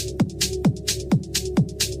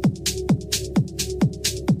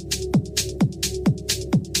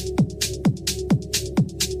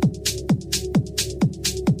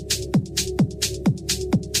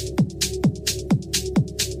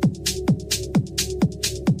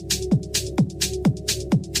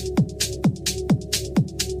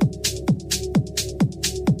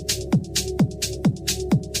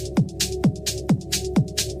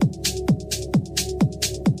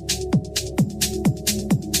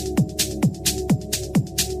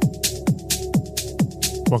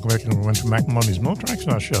 Welcome back everyone to Mack Maloney's Military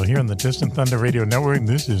Exile Show here on the Distant Thunder Radio Network.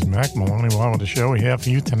 This is Mack Maloney. Well, with the show we have for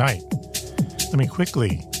you tonight. Let me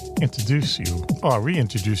quickly reintroduce you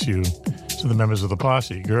to the members of the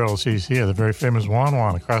posse. Girls, he's here, the very famous Wan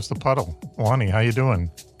Wan across the puddle. Wani, how you doing?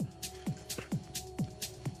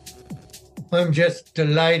 I'm just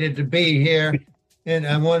delighted to be here, and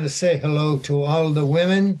I want to say hello to all the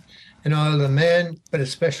women and all the men, but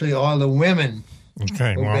especially all the women.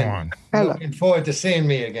 Okay, Wan. Looking forward to seeing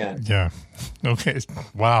me again. Yeah. Okay.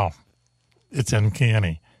 Wow. It's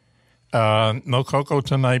uncanny. No Coco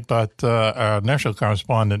tonight, but our national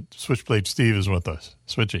correspondent, Switchblade Steve, is with us.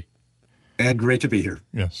 Switchy. And great to be here.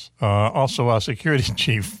 Yes. Also, our security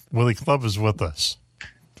chief, Willie Clubb, is with us.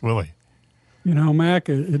 Willie. You know, Mac,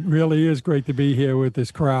 it really is great to be here with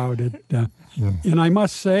this crowd. And I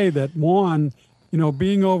must say that Juan, you know,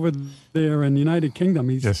 being over there in the United Kingdom,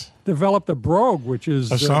 he's developed a brogue, which is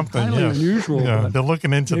something, highly unusual. Yeah, they're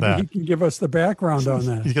looking into that. Maybe he can give us the background on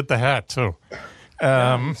that. He's got the hat, too.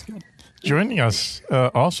 Joining us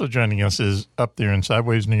is up there in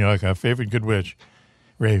Sideways, New York, our favorite good witch,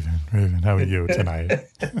 Raven. Raven, how are you tonight?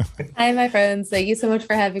 Hi, my friends. Thank you so much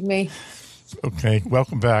for having me. Okay,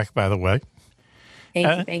 welcome back, by the way.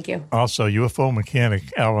 Thank you. Also, UFO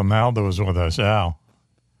mechanic Al Renaldo is with us. Al.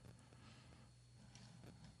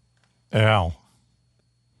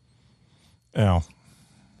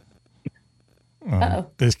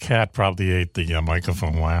 This cat probably ate the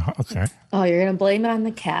microphone. Wow. Okay. Oh, you're going to blame it on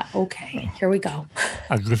the cat. Okay. Here we go.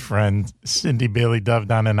 Our good friend Cindy Bailey Dove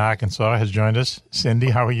down in Arkansas has joined us. Cindy,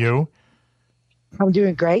 how are you? I'm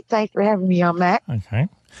doing great. Thanks for having me on, Mac. Okay.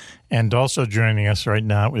 And also joining us right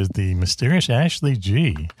now is the mysterious Ashley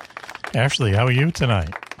G. Ashley, how are you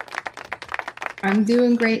tonight? I'm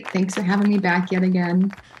doing great. Thanks for having me back yet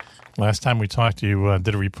again. Last time we talked, you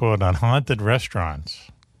did a report on haunted restaurants.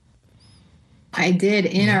 I did,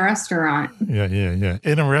 in a restaurant. Yeah.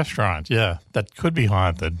 In a restaurant, yeah. That could be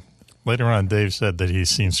haunted. Later on, Dave said that he's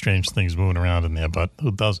seen strange things moving around in there, but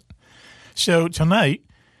who doesn't? So tonight,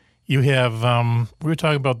 you have, we were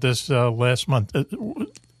talking about this last month.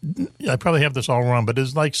 I probably have this all wrong, but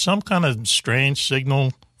it's like some kind of strange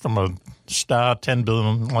signal from a star 10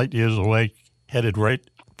 billion light years away,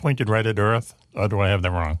 pointed right at Earth, or do I have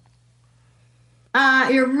that wrong?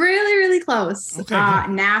 You're really, really close. Okay,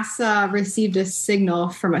 NASA received a signal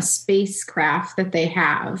from a spacecraft that they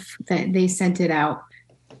have, that they sent it out.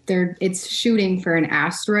 It's shooting for an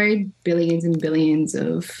asteroid billions and billions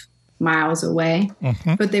of miles away,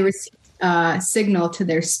 but they received a signal to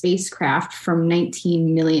their spacecraft from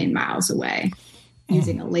 19 million miles away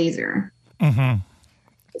using a laser.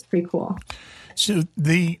 It's pretty cool. So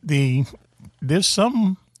there's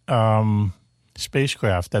some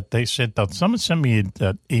spacecraft that they sent out. Someone sent me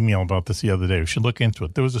that email about this the other day. We should look into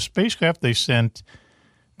it. There was a spacecraft they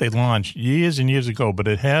launched years and years ago, but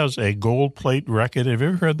it has a gold plate record. Have you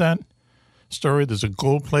ever heard that story? There's a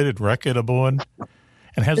gold-plated record aboard.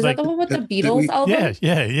 And has Is that the one with the Beatles album?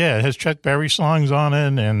 Yeah. It has Chuck Berry songs on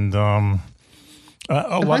it, and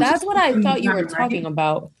that's what I thought you were talking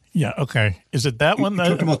about. Yeah. Okay. Is it that one? You're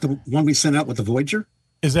talking about the one we sent out with the Voyager?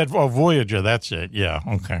 Is that Voyager? That's it. Yeah.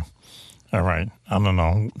 Okay. All right. I don't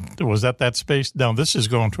know. Was that space? No, this is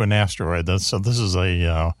going to an asteroid. So this is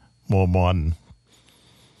a more modern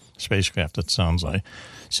spacecraft, it sounds like.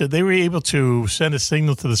 So they were able to send a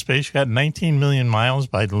signal to the spacecraft 19 million miles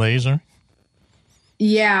by laser.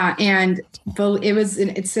 Yeah, and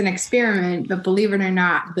it's an experiment, but believe it or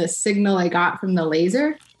not, the signal I got from the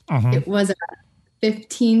laser, it was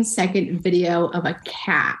 15-second video of a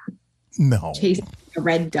cat chasing a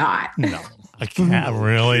red dot. No. A cat,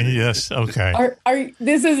 really? Yes. Okay.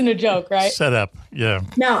 This isn't a joke, right? Set up. Yeah.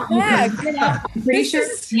 No. Yeah. I'm pretty sure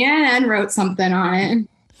CNN wrote something on it.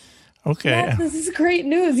 Okay. Yes, this is great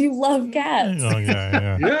news. You love cats. Oh,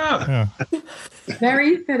 yeah.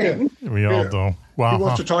 Very fitting. We all do. Wow. He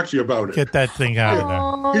wants to talk to you about it. Get that thing out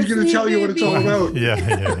of there. He's going to tell you what it's all about. Yeah.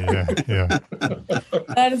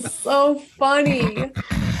 That is so funny.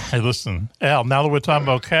 Hey, listen, Al, now that we're talking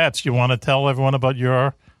about cats, you want to tell everyone about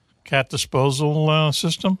your cat disposal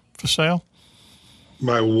system for sale?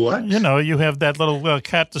 My what? You know, you have that little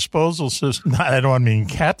cat disposal system. I don't mean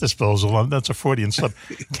cat disposal. That's a Freudian slip.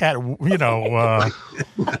 Cat, you know.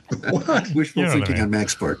 Wishful thinking on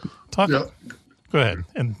Mack's part. Go ahead.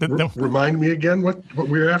 And remind me again what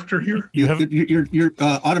we're after here. You have your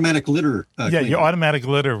automatic litter. Your automatic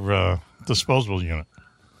litter disposal unit.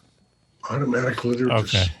 Automatic litter.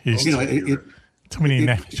 Okay. Too many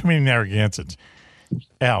Narragansetts.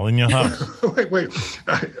 Al, in your house. Wait.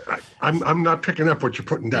 I'm not picking up what you're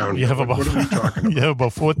putting down. You have what are we talking about? You have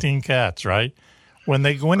about 14 cats, right? When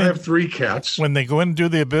they go in, I have 3 cats. When they go in and do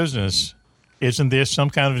their business, isn't there some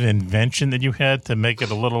kind of an invention that you had to make it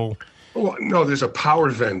a little? Well, no, there's a power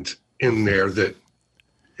vent in there that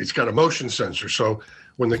it's got a motion sensor. So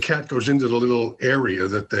when the cat goes into the little area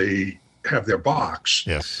that they have their box,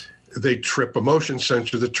 they trip a motion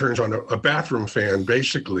sensor that turns on a bathroom fan,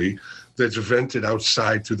 basically, that's vented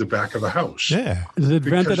outside through the back of the house. Yeah. Is it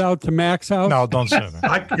vented out to Mack's house? No, don't say that.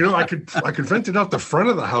 I could vent it out the front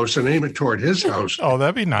of the house and aim it toward his house. Oh,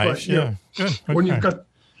 that'd be nice. But, Good. When you've got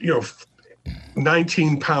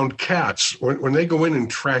 19-pound cats, when they go in and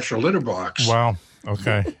trash a litter box. Wow.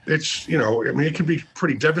 Okay. It's, it can be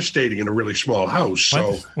pretty devastating in a really small house.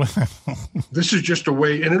 So this is just a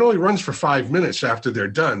way, and it only runs for 5 minutes after they're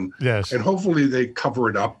done. Yes. And hopefully they cover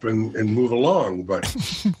it up and move along. But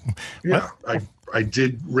I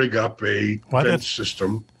did rig up a vent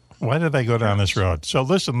system. Why did I go down this road? So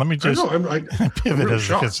listen, let me just pivot,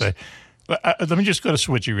 as I could say. Let me just go to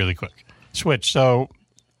Switchy really quick. Switch. So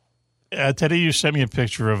Teddy, you sent me a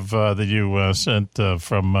picture of that you sent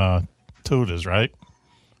from Tudors, right?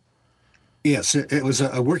 Yes, it was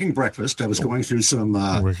a working breakfast. I was going through some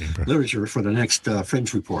literature for the next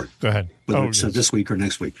Fringe report. Go ahead. Whether it's this week or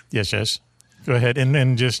next week. Yes. Go ahead.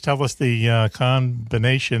 And just tell us the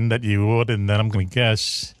combination that you ordered, and then I'm going to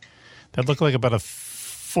guess. That looked like about a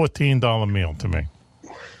 $14 meal to me.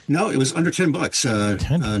 No, it was under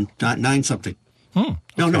 $10, not 9 something.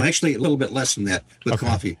 No, actually a little bit less than that with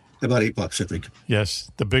coffee. About $8, I think.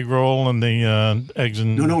 Yes, the big roll and the eggs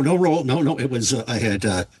and no roll. No. It was I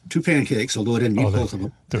had 2 pancakes, although I didn't eat both of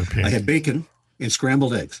them. I had bacon and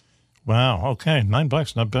scrambled eggs. Wow. Okay,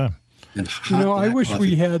 $9, not bad. And I wish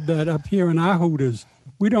we had that up here in our Hooters.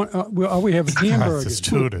 We don't. All we have is hamburgers. It's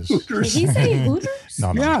Tudors. Did he say Hooters?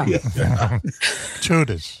 No. Yeah.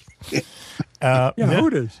 Tudors.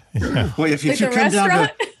 Hooters. Yeah. Well, if you come down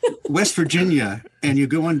to West Virginia and you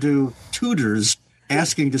go into Tudors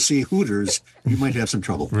asking to see Hooters, you might have some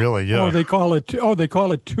trouble. Really? Yeah. Oh, they call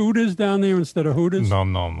it Tudors down there instead of Hooters? No.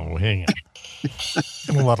 Hang on.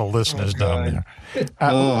 A lot of listeners down there.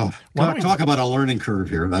 Talk about a learning curve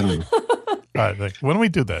here. I don't know. All right, why don't we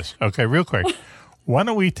do this? Okay, real quick. Why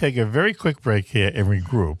don't we take a very quick break here and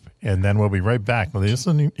regroup, and then we'll be right back.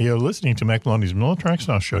 You're listening to Mack Maloney's Military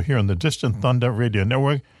Exile Show here on the Distant Thunder Radio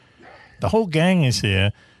Network. The whole gang is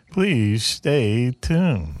here. Please stay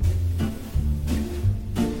tuned.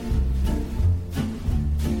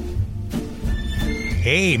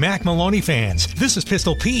 Hey, Mack Maloney fans, this is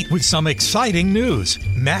Pistol Pete with some exciting news.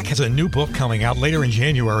 Mack has a new book coming out later in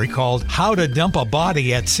January called How to Dump a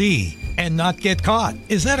Body at Sea and Not Get Caught.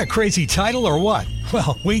 Is that a crazy title or what?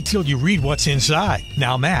 Well, wait till you read what's inside.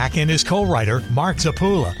 Now, Mack and his co-writer, Mark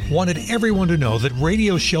Zapula, wanted everyone to know that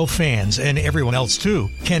radio show fans, and everyone else too,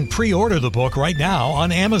 can pre-order the book right now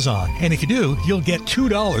on Amazon. And if you do, you'll get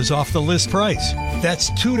 $2 off the list price.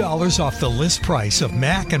 That's $2 off the list price of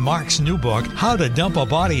Mack and Mark's new book, How to Dump a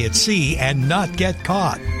Body at Sea and Not Get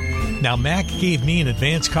Caught. Now, Mack gave me an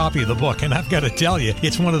advance copy of the book, and I've got to tell you,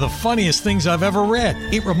 it's one of the funniest things I've ever read.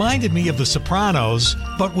 It reminded me of The Sopranos,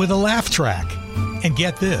 but with a laugh track. And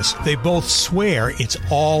get this, they both swear it's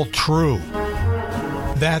all true.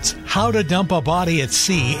 That's How to Dump a Body at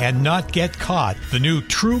Sea and Not Get Caught, the new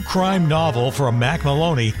true crime novel from Mack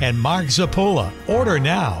Maloney and Mark Zapula. Order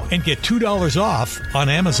now and get $2 off on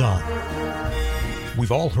Amazon.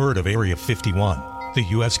 We've all heard of Area 51, the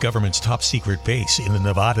U.S. government's top secret base in the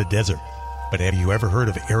Nevada desert. But have you ever heard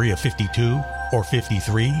of Area 52? Or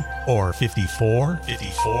 53? Or 54?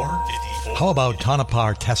 54? How about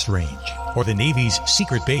Tonopah Test Range? Or the Navy's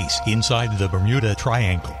secret base inside the Bermuda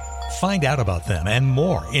Triangle? Find out about them and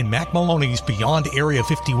more in Mack Maloney's Beyond Area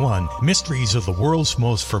 51, Mysteries of the World's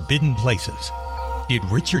Most Forbidden Places. Did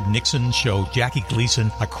Richard Nixon show Jackie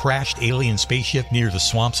Gleason a crashed alien spaceship near the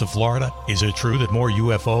swamps of Florida? Is it true that more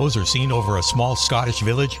UFOs are seen over a small Scottish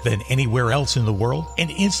village than anywhere else in the world? And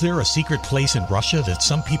is there a secret place in Russia that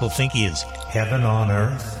some people think is heaven on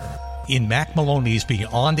earth? In Mack Maloney's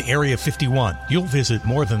Beyond Area 51, you'll visit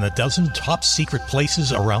more than a dozen top secret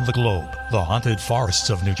places around the globe. The haunted forests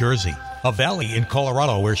of New Jersey, a valley in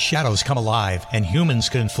Colorado where shadows come alive and humans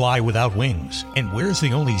can fly without wings. And where's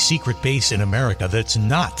the only secret base in America that's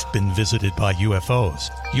not been visited by UFOs?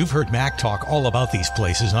 You've heard Mack talk all about these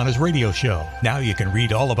places on his radio show. Now you can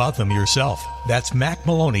read all about them yourself. That's Mack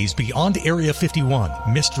Maloney's Beyond Area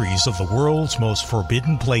 51, Mysteries of the World's Most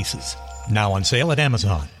Forbidden Places. Now on sale at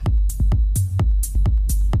Amazon.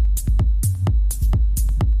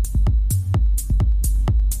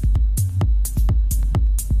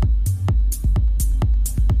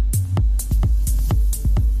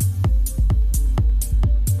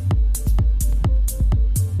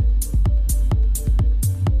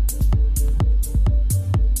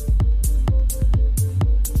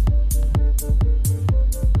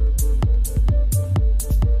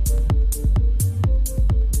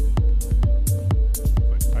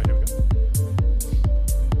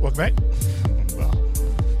 Right? Well,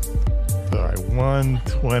 all right,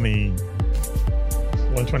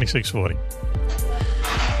 126.40.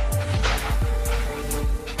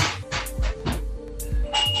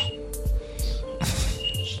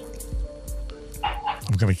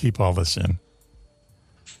 I'm going to keep all this in.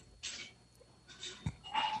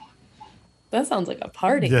 That sounds like a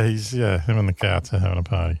party. Yeah, him and the cats are having a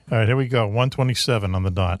party. All right, here we go. 127 on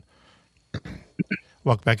the dot.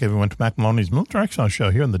 Welcome back, everyone, to Mack Maloney's Military Exile Show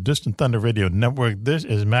here on the Distant Thunder Radio Network. This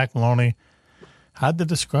is Mack Maloney. How to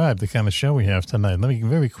describe the kind of show we have tonight? Let me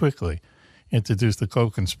very quickly introduce the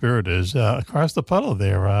co-conspirators. Across the puddle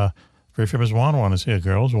there, very famous Juan is here,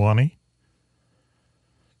 girls. Juani.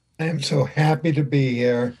 I am so happy to be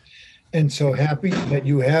here and so happy that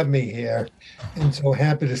you have me here and so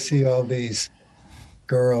happy to see all these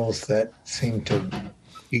girls that seem to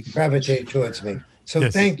gravitate towards me. So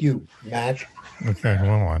Yes. Thank you, Matt. Okay, hold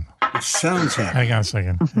on. It sounds happy. Hang on a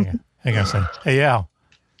second. Hang on a second. Hey, Al.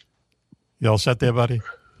 You all set there, buddy?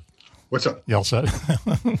 What's up? You all set?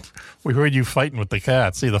 We heard you fighting with the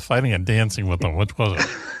cats. Either fighting and dancing with them. What was it?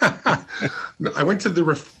 I went to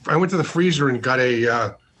the freezer and got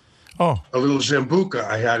a little Zambuca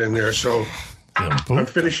I had in there. So I'm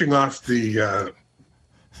finishing off the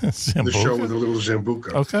show with a little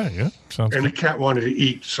Zambuca. Okay, yeah. Sounds and good. the cat wanted to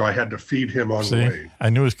eat, so I had to feed him on the way. I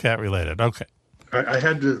knew it was cat related. Okay. I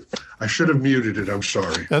had to. I should have muted it. I'm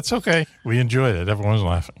sorry. That's okay. We enjoyed it. Everyone was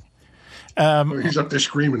laughing. He's up there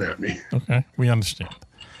screaming at me. Okay, we understand.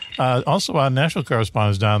 Also, our national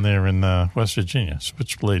correspondent is down there in West Virginia,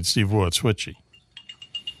 Switchblade Steve Ward, Switchy.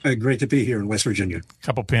 Great to be here in West Virginia.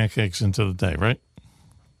 Couple pancakes into the day, right?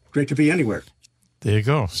 Great to be anywhere. There you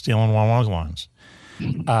go, stealing Wawa's lines.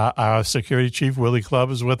 Our security chief, Willie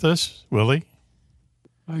Clubb, is with us. Willie?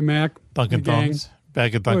 Hi, Mac. Dunkin' Donuts.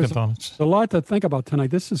 Bag of Dunkin' Donuts. There's a lot to think about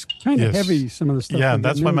tonight. This is kind of heavy, some of the stuff. Yeah, we're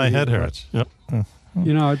that's getting why my into head here, hurts. Yep.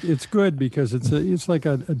 You know, it's good because it's like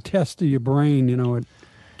a test of your brain. You know, it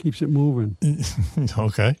keeps it moving.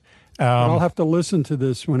 Okay. I'll have to listen to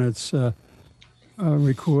this when it's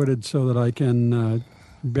recorded so that I can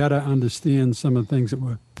better understand some of the things that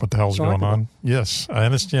we're What the hell's talking going on? about. Yes, I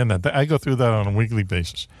understand that. I go through that on a weekly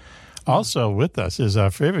basis. Also with us is our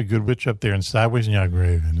favorite good witch up there in Sideways Yard,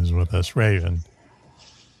 Raven, is with us. Raven.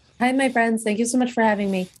 Hi, my friends. Thank you so much for having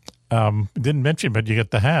me. Didn't mention, but you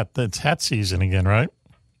got the hat. It's hat season again, right?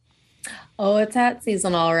 Oh, it's hat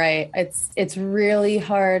season, all right. It's really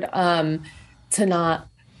hard to not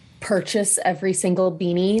purchase every single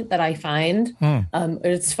beanie that I find.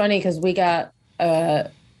 It's funny because we got,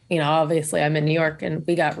 obviously I'm in New York and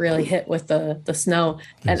we got really hit with the snow.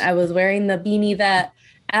 Yes. And I was wearing the beanie that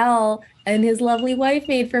Al and his lovely wife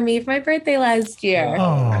made for me for my birthday last year.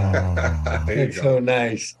 Oh, it's so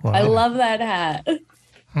nice. Wow. I love that hat.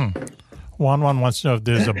 Juan wants to know if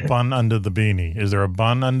there's a bun under the beanie. Is there a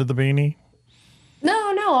bun under the beanie? No,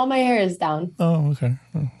 all my hair is down. Oh, okay.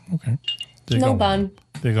 Okay. No bun.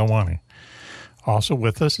 There you go, Wani. Also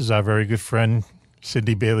with us is our very good friend,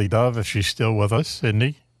 Cindy Bailey Dove, if she's still with us.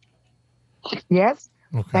 Cindy? Yes.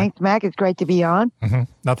 Okay. Thanks, Mac. It's great to be on. Mm-hmm.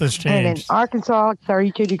 Nothing's changed. And in Arkansas,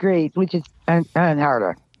 32 degrees, which is unheard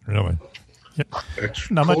of. Really? Yep. It's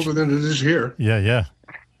colder than it is here. Yeah.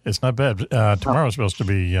 It's not bad. Tomorrow's supposed to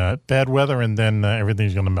be bad weather, and then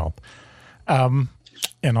everything's going to melt.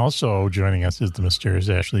 And also joining us is the mysterious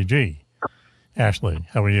Ashley G. Ashley,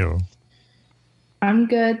 how are you? I'm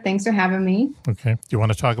good. Thanks for having me. Okay. Do you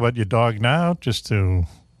want to talk about your dog now? Just to,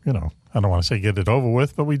 I don't want to say get it over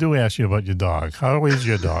with, but we do ask you about your dog. How is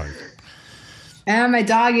your dog? My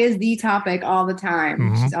dog is the topic all the time.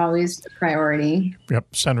 Mm-hmm. She's always a priority.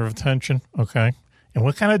 Yep, center of attention. Okay. And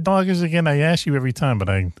what kind of dog is it again? I ask you every time, but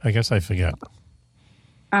I guess I forget.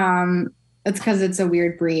 It's because it's a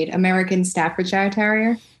weird breed. American Staffordshire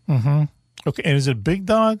Terrier. Mm-hmm. Okay. And is it a big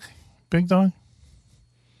dog? Big dog?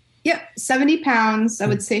 Yep, 70 pounds. I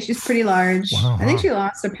would say she's pretty large. Wow. I think she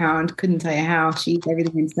lost a pound. Couldn't tell you how. She eats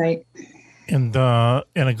everything in sight. And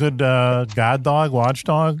a good guard dog,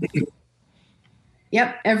 watchdog?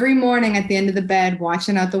 Yep, every morning at the end of the bed,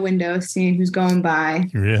 watching out the window, seeing who's going by.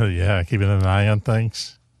 Really? Yeah, keeping an eye on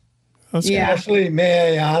things. Yeah. Ashley,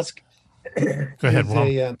 may I ask? Go ahead,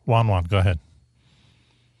 Juan. Go ahead.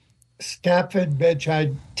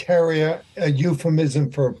 Staffordshire Terrier, a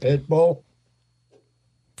euphemism for a pit bull?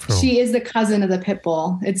 She is the cousin of the pit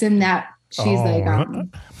bull. It's in that she's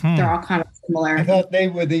they're all kind of similar. I thought they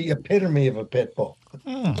were the epitome of a pit bull.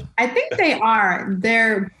 I think they are.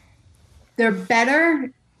 They're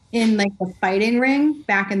better in like the fighting ring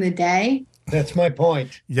back in the day. That's my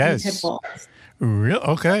point. Yes. Pit bulls. Real?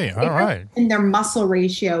 Okay. All right. And their muscle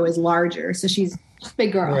ratio is larger, so she's a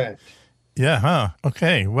big girl. Correct. Yeah. Huh.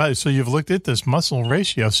 Okay. Well, so you've looked at this muscle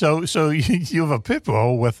ratio. So you have a pit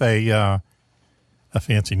bull with a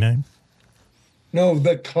fancy name. No,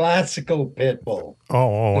 the classical pit bull.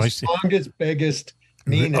 I see. The strongest, biggest,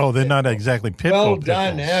 meanest. They're not exactly pit bull. Well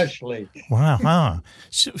done, Ashley. Wow. Huh.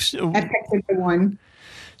 I picked a good one.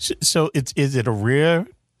 So is it a rare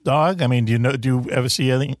dog? I mean, do you ever see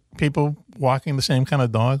any people walking the same kind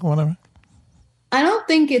of dog or whatever? I don't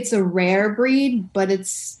think it's a rare breed, but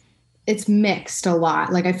it's mixed a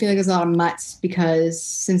lot. Like I feel like there's a lot of mutts because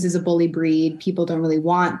since it's a bully breed, people don't really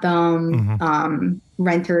want them. Mm-hmm.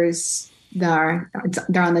 Renters, they're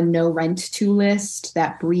on the no rent to list,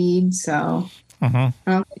 that breed. So I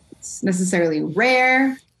don't think it's necessarily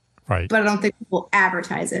rare. Right. But I don't think people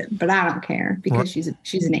advertise it. But I don't care because she's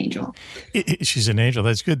an angel. She's an angel.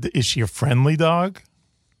 That's good. Is she a friendly dog?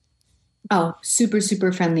 Oh, super,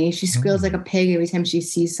 super friendly. She squeals like a pig every time she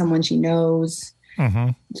sees someone she knows. Mm-hmm.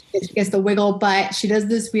 She gets the wiggle butt. She does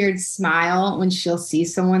this weird smile when she'll see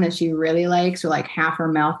someone that she really likes, or like half her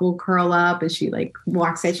mouth will curl up and she like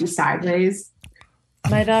walks at you sideways.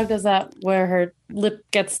 My dog does that where her lip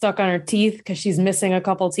gets stuck on her teeth because she's missing a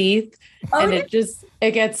couple teeth. And it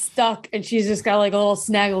gets stuck and she's just got like a little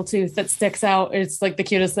snaggle tooth that sticks out. It's like the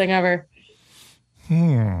cutest thing ever.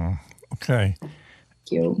 Okay.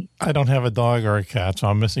 Cute. I don't have a dog or a cat, so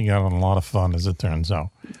I'm missing out on a lot of fun, as it turns out.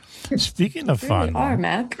 Speaking of fun, you are,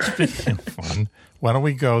 Mack. Speaking of fun, why don't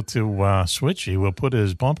we go to Switchy? We'll put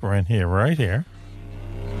his bumper in here, right here.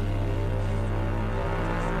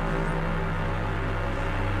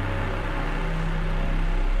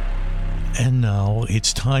 And now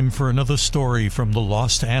it's time for another story from the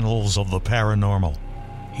lost annals of the paranormal.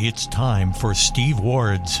 It's time for Steve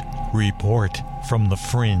Ward's Report from the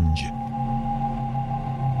Fringe.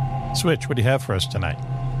 Switch, what do you have for us tonight?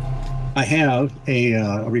 I have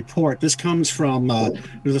a report. This comes from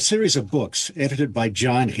there's a series of books edited by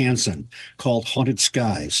John Hansen called Haunted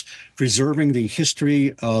Skies, Preserving the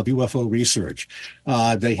History of UFO Research.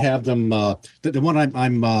 They have them. The one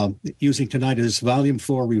I'm using tonight is Volume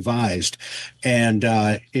 4 Revised, and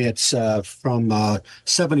it's from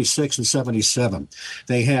 76 and 77.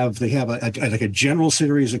 They have a general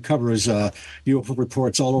series that covers UFO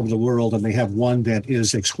reports all over the world, and they have one that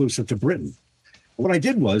is exclusive to Britain. What I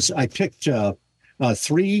did was I picked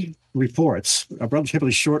 3 reports,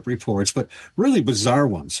 relatively short reports, but really bizarre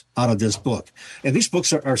ones out of this book. And these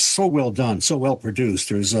books are so well done, so well produced.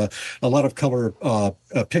 There's a lot of color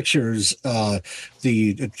pictures.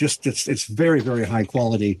 It's very, very high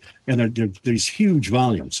quality, and they're these huge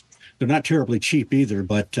volumes. They're not terribly cheap either,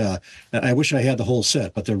 but I wish I had the whole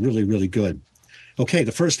set, but they're really, really good. Okay,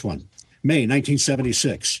 the first one, May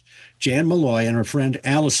 1976. Jan Malloy and her friend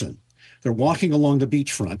Allison. They're walking along the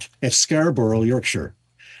beachfront at Scarborough, Yorkshire.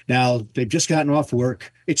 Now, they've just gotten off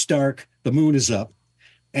work. It's dark. The moon is up.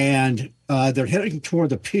 And they're heading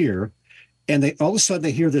toward the pier. And all of a sudden,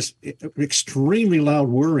 they hear this extremely loud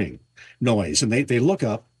whirring noise. And they look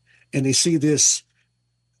up, and they see this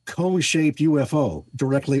cone-shaped UFO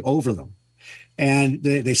directly over them. And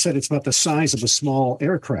they said it's about the size of a small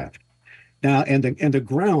aircraft. Now, and the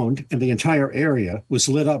ground and the entire area was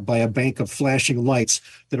lit up by a bank of flashing lights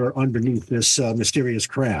that are underneath this mysterious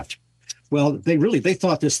craft. Well, they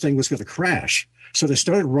thought this thing was going to crash. So they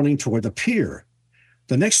started running toward the pier.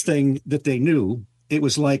 The next thing that they knew, it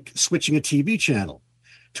was like switching a TV channel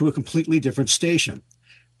to a completely different station.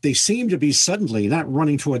 They seemed to be suddenly not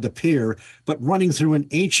running toward the pier, but running through an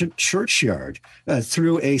ancient churchyard,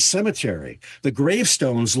 through a cemetery. The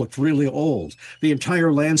gravestones looked really old. The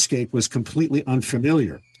entire landscape was completely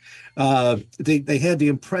unfamiliar. They had the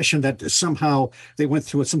impression that somehow they went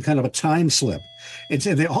through some kind of a time slip. And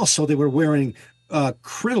they were wearing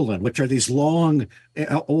crinoline, which are these long,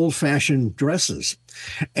 old-fashioned dresses.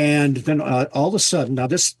 And then all of a sudden, now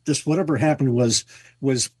this whatever happened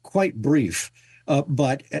was quite brief.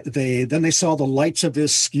 But they saw the lights of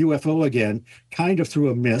this UFO again, kind of through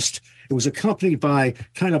a mist. It was accompanied by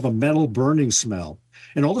kind of a metal burning smell.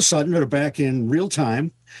 And all of a sudden, they're back in real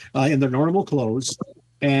time, in their normal clothes,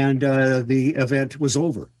 and the event was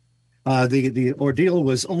over. The ordeal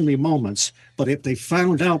was only moments, but if they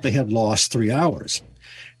found out, they had lost 3 hours.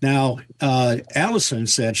 Now, Allison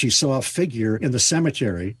said she saw a figure in the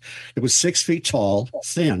cemetery. It was 6 feet tall,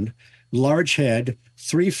 thin, large head,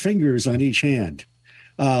 3 fingers on each hand.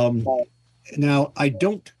 Now, I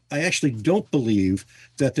actually don't believe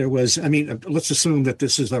that there was, let's assume that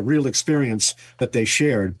this is a real experience that they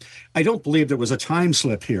shared. I don't believe there was a time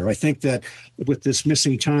slip here. I think that with this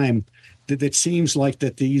missing time, that it seems like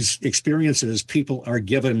that these experiences, people are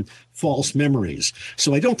given false memories.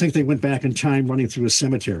 So I don't think they went back in time running through a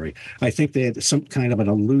cemetery. I think they had some kind of an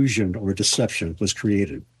illusion or deception was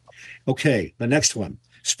created. Okay, the next one.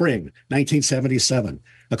 Spring, 1977,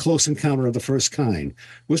 a close encounter of the first kind.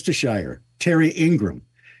 Worcestershire, Terry Ingram.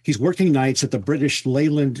 He's working nights at the British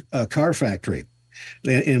Leyland car factory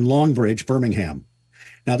in Longbridge, Birmingham.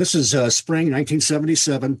 Now, this is spring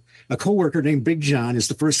 1977. A coworker named Big John is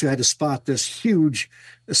the first guy to spot this huge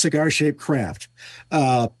cigar-shaped craft.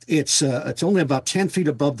 It's only about 10 feet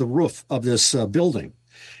above the roof of this building.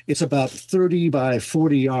 It's about 30 by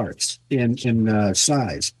 40 yards in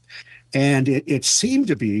size. And it seemed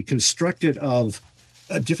to be constructed of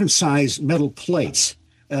different size metal plates,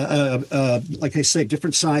 like I say,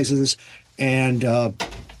 different sizes. And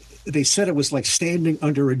they said it was like standing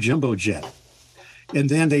under a jumbo jet. And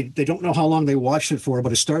then they don't know how long they watched it for,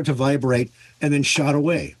 but it started to vibrate and then shot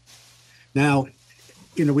away. Now,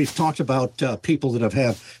 we've talked about people that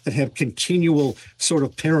have continual sort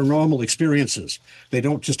of paranormal experiences. They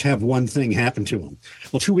don't just have one thing happen to them.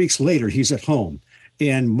 Well, 2 weeks later, he's at home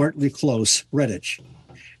in Martley Close, Redditch.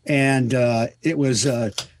 And it was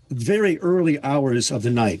very early hours of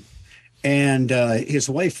the night. And his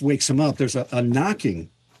wife wakes him up. There's a knocking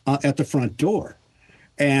at the front door.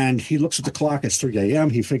 And he looks at the clock. It's 3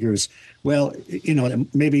 a.m. He figures, well,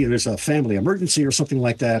 maybe there's a family emergency or something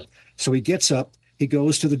like that. So he gets up, he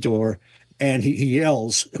goes to the door, and he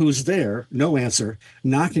yells, "Who's there?" No answer.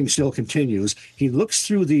 Knocking still continues. He looks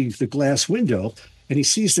through the glass window, and he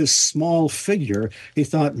sees this small figure. He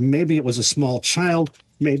thought maybe it was a small child,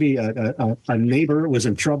 maybe a neighbor was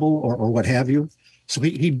in trouble or what have you. So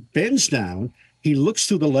he bends down, he looks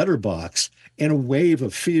through the letterbox, and a wave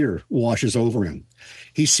of fear washes over him.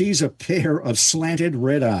 He sees a pair of slanted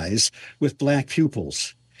red eyes with black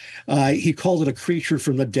pupils. He called it a creature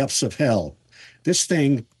from the depths of hell. This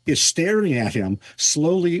thing is staring at him,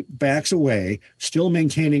 slowly backs away, still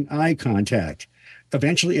maintaining eye contact.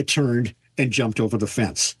 Eventually it turned and jumped over the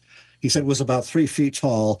fence. He said it was about 3 feet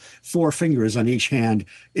tall, 4 fingers on each hand.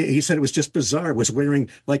 He said it was just bizarre. It was wearing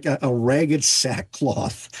like a ragged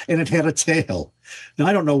sackcloth, and it had a tail. Now,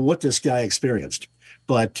 I don't know what this guy experienced,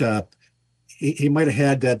 but he might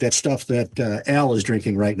have had that stuff that Al is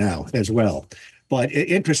drinking right now as well. But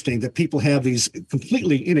interesting that people have these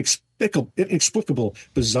completely inexplicable,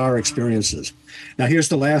 bizarre experiences. Now, here's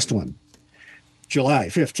the last one. July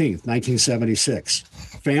 15th, 1976.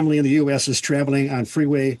 Family in the U.S. is traveling on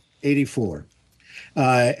Freeway 84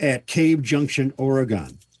 at Cave Junction,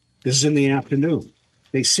 Oregon. This is in the afternoon.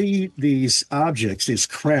 They see these objects, these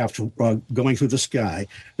craft going through the sky.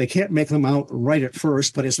 They can't make them out right at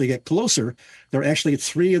first, but as they get closer, there are actually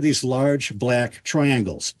 3 of these large black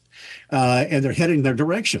triangles, and they're heading their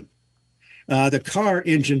direction. The car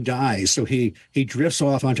engine dies, so he drifts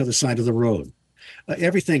off onto the side of the road.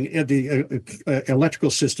 Everything, the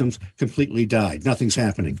electrical systems completely died. Nothing's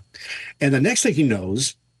happening. And the next thing he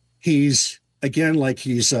knows, he's again like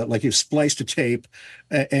you've spliced a tape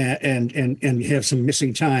and have some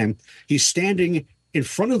missing time. He's standing in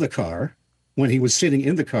front of the car when he was sitting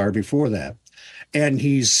in the car before that, and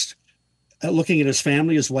he's looking at his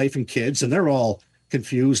family, his wife and kids, and they're all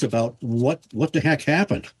confused about what the heck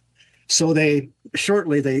happened. So they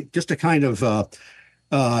just to kind of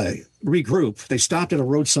regroup, they stopped at a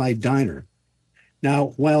roadside diner.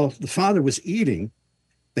 Now, while the father was eating,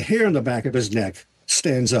 the hair on the back of his neck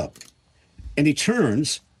stands up. And he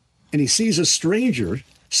turns and he sees a stranger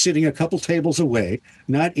sitting a couple tables away,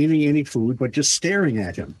 not eating any food, but just staring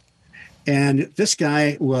at him. And this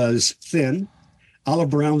guy was thin,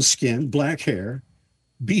 olive brown skin, black hair,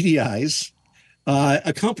 beady eyes,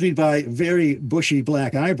 accompanied by very bushy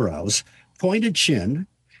black eyebrows, pointed chin,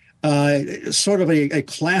 sort of a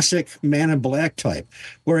classic man in black type,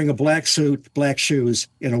 wearing a black suit, black shoes,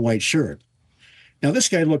 and a white shirt. Now, this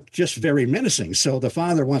guy looked just very menacing, so the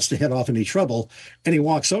father wants to head off any trouble, and he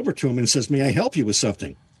walks over to him and says, "May I help you with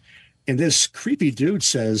something?" And this creepy dude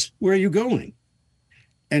says, "Where are you going?"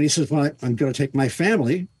 And he says, "Well, I'm going to take my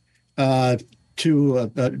family down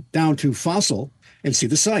to Fossil and see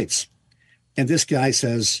the sights." And this guy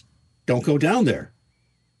says, "Don't go down there.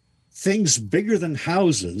 Things bigger than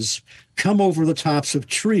houses come over the tops of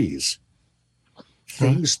trees."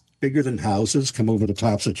 Things bigger than houses come over the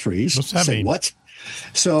tops of trees. What's that mean? What?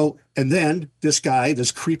 So, and then this guy,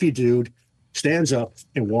 this creepy dude, stands up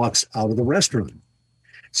and walks out of the restaurant.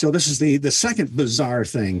 So this is the second bizarre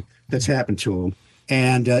thing that's happened to him.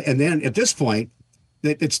 And then at this point,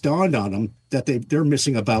 it's dawned on them that they're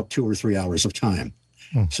missing about 2 or 3 hours of time.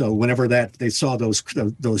 So whenever they saw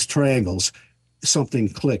those triangles, something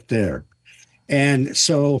clicked there. And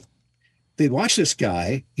so they watch this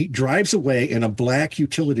guy. He drives away in a black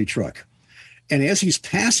utility truck. And as he's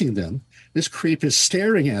passing them, this creep is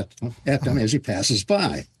staring at them as he passes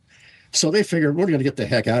by. So they figure, we're going to get the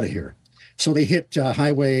heck out of here. So they hit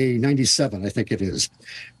Highway 97, I think it is.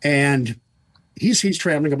 And he's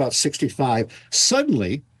traveling about 65.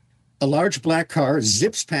 Suddenly, a large black car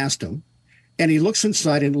zips past him, and he looks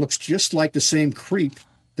inside and it looks just like the same creep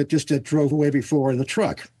that just drove away before in the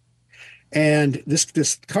truck. And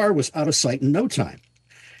this car was out of sight in no time.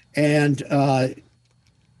 And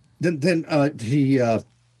then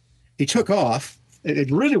he took off and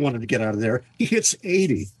really wanted to get out of there. He hits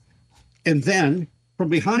 80. And then from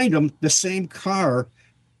behind him, the same car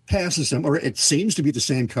passes him, or it seems to be the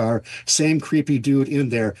same car, same creepy dude in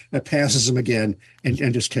there that passes him again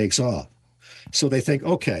and just takes off. So they think,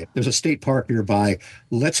 okay, there's a state park nearby.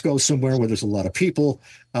 Let's go somewhere where there's a lot of people.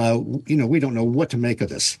 We don't know what to make of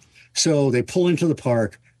this. So they pull into the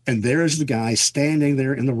park, and there's the guy standing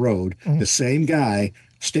there in the road, the same guy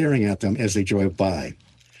staring at them as they drove by.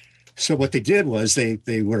 So what they did was they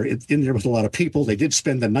were in there with a lot of people. They did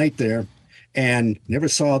spend the night there and never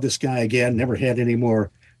saw this guy again, never had any more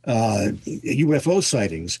UFO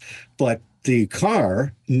sightings. But the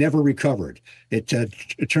car never recovered. It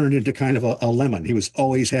turned into kind of a lemon. He was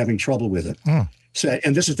always having trouble with it. So,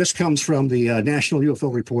 and this comes from the National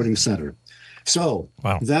UFO Reporting Center. So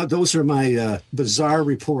those are my bizarre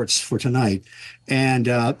reports for tonight. And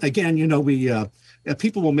again,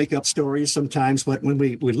 people will make up stories sometimes, but when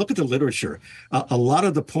we look at the literature, a lot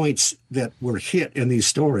of the points that were hit in these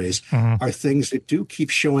stories are things that do keep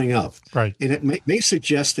showing up. Right. And it may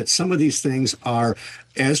suggest that some of these things are,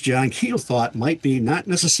 as John Keel thought, might be not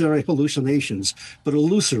necessarily hallucinations, but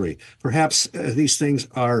illusory. Perhaps these things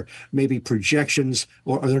are maybe projections,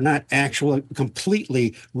 or they're not actual,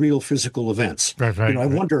 completely real physical events. Right. I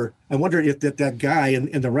wonder if that guy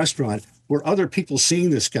in the restaurant, were other people seeing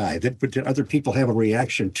this guy? Did other people have a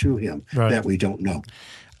reaction to him that we don't know?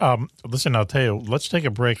 Listen, I'll tell you, let's take a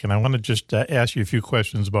break, and I want to just ask you a few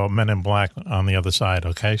questions about Men in Black on the other side,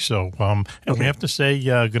 okay? So, we have to say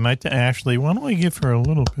goodnight to Ashley. Why don't we give her a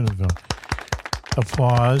little bit of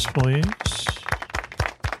applause, please?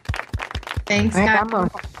 Thanks, Scott.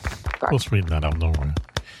 We'll sweeten that up, don't worry.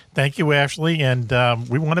 Thank you, Ashley, and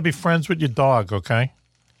we want to be friends with your dog, okay?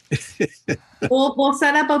 We'll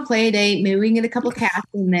set up a play date. Maybe we can get a couple cats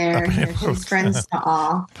in there. She's friends to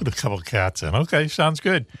all. Put a couple cats in. Okay, sounds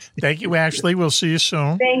good. Thank you, Ashley. We'll see you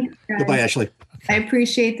soon. Thanks, guys. Goodbye, Ashley. Okay. I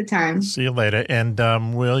appreciate the time. See you later. And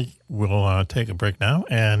we'll take a break now.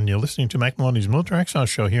 And you're listening to Mack Maloney's Military Exile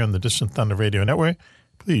Show here on the Distant Thunder Radio Network.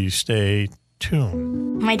 Please stay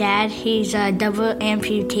tuned. My dad, he's a double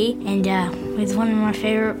amputee, and he's one of my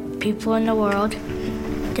favorite people in the world.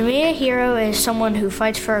 To me, a hero is someone who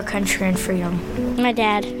fights for our country and freedom. My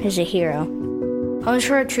dad is a hero. Homes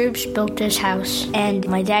for Our Troops built this house, and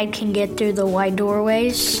my dad can get through the wide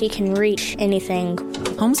doorways. He can reach anything.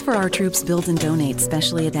 Homes for Our Troops build and donate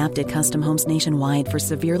specially adapted custom homes nationwide for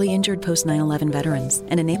severely injured post 9/11 veterans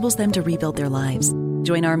and enables them to rebuild their lives.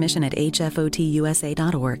 Join our mission at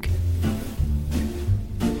hfotusa.org.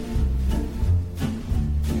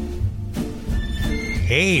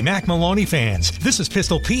 Hey, Mack Maloney fans, this is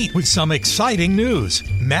Pistol Pete with some exciting news.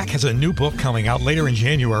 Mack has a new book coming out later in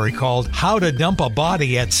January called How to Dump a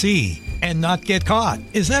Body at Sea. and not get caught.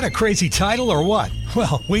 Is that a crazy title or what?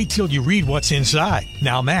 Well, wait till you read what's inside.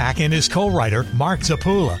 Now, Mack and his co-writer, Mark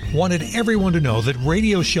Zapula, wanted everyone to know that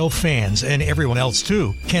radio show fans, and everyone else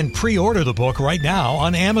too, can pre-order the book right now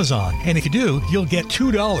on Amazon. And if you do, you'll get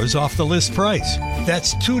 $2 off the list price.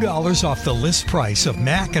 That's $2 off the list price of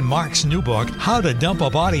Mack and Mark's new book, How to Dump a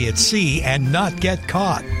Body at Sea and Not Get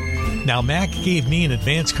Caught. Now, Mack gave me an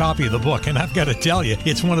advance copy of the book, and I've got to tell you,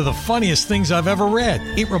 it's one of the funniest things I've ever read.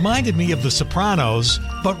 It reminded me of The Sopranos,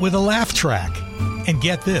 but with a laugh track. And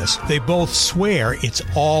get this, they both swear it's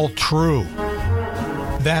all true.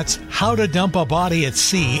 That's How to Dump a Body at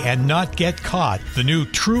Sea and Not Get Caught, the new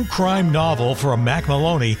true crime novel from Mack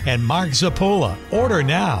Maloney and Mark Zapula. Order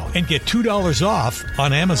now and get $2 off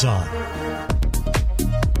on Amazon.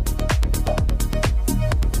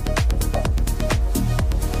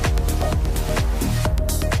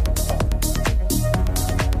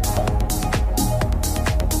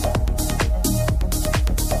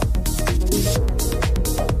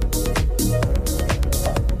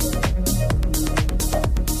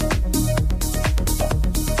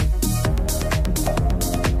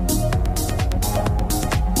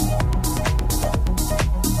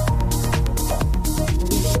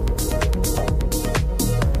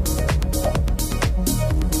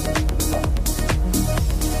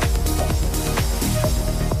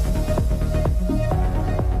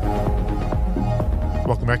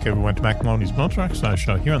 Everyone to Mack Maloney's Military Exercise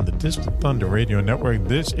Show here on the Distant Thunder Radio Network.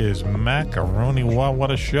 This is Macaroni. Wow, what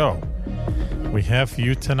a show we have for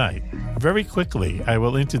you tonight. Very quickly, I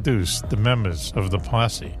will introduce the members of the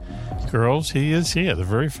posse. Girls, he is here, the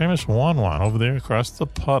very famous Wan over there across the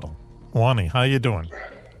puddle. Wani, how you doing?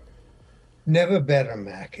 Never better,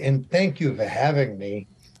 Mac. And thank you for having me.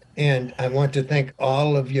 And I want to thank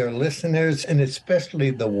all of your listeners and especially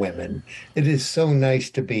the women. It is so nice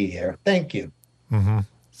to be here. Thank you. Mm-hmm.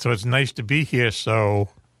 So it's nice to be here, so...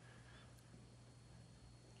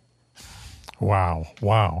 Wow.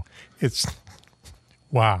 It's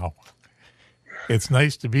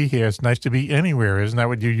nice to be here. It's nice to be anywhere. Isn't that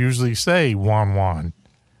what you usually say, Wan?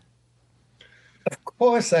 Of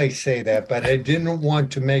course I say that, but I didn't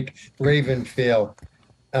want to make Raven feel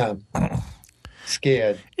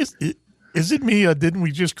scared. Is it me, or didn't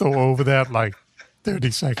we just go over that like 30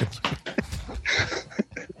 seconds?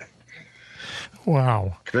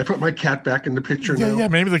 Wow. Can I put my cat back in the picture now? Yeah,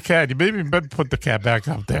 maybe the cat. You maybe better put the cat back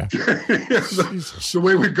up there. The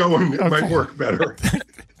way we're going, it might work better.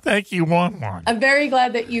 Thank you, Wan. I'm very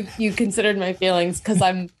glad that you considered my feelings, because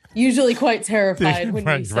I'm usually quite terrified when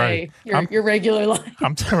you say your regular life.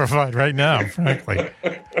 I'm terrified right now, frankly.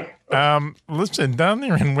 Listen, down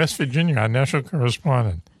there in West Virginia, our national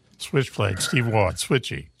correspondent, Switchblade, Steve Ward,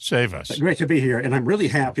 Switchy, save us. Great to be here, and I'm really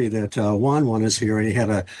happy that Wan is here, and he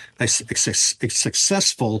had a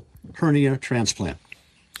successful hernia transplant.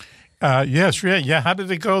 Yes. How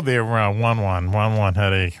did it go there, Wan? Wan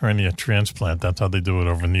had a hernia transplant. That's how they do it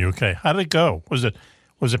over in the UK. How did it go? Was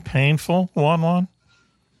it painful, Wan?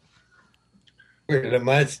 Well, I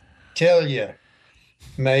must tell you,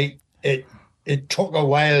 mate, it took a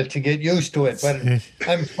while to get used to it, but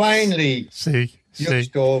I'm finally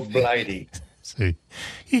used to old Blighty. See,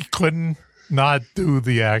 he couldn't not do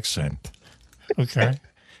the accent. Okay,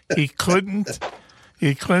 he couldn't.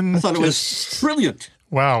 I thought it was brilliant.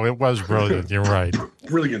 Wow, it was brilliant. You're right.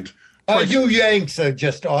 Brilliant. You Yanks are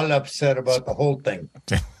just all upset about the whole thing.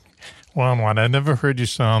 Wan, I never heard you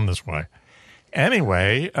sound this way.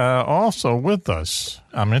 Anyway, also with us,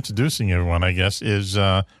 I'm introducing everyone, I guess, is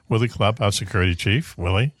Willie Clubb, our security chief.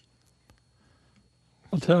 Willie?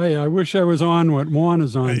 I'll tell you, I wish I was on what Juan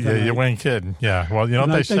is on tonight. Yeah, you ain't kidding. Yeah, well, you know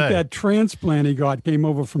and what they say. I think that transplant he got came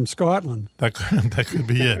over from Scotland. That could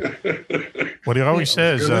be it. What he always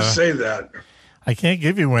says. I was going to say that. I can't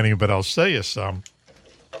give you any, but I'll say you some.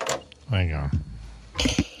 Hang on.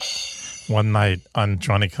 One night on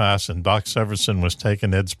Johnny Carson, Doc Severson was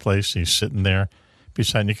taking Ed's place. He's sitting there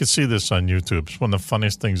beside. You can see this on YouTube. It's one of the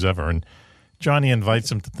funniest things ever. And Johnny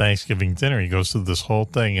invites him to Thanksgiving dinner. He goes through this whole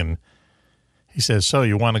thing, and he says, "So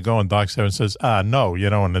you want to go?" And Doc Severson says, "No."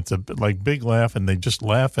 And it's a big laugh, and they just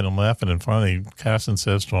laughing. And finally, Carson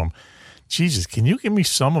says to him, "Jesus, can you give me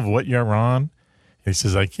some of what you're on?" He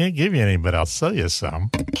says, "I can't give you any, but I'll sell you some."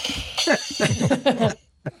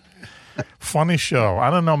 Funny show. I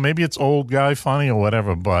don't know. Maybe it's old guy funny or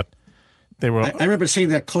whatever, but they were. I remember seeing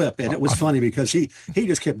that clip, and it was funny because he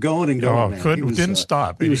just kept going and going. Didn't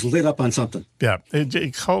stop. He was lit up on something. Yeah,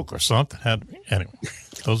 Coke or something. Anyway,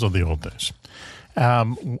 those are the old days.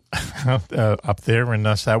 Up there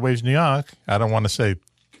in Sideways, New York, I don't want to say,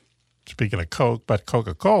 speaking of Coke, but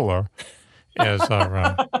Coca-Cola is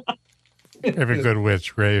our Very good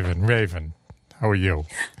witch, Raven. Raven, how are you?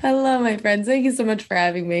 Hello, my friends. Thank you so much for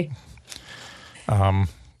having me.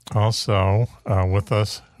 Also with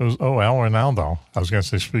us, Al Renaldo. I was going to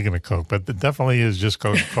say, speaking of Coke, but it definitely is just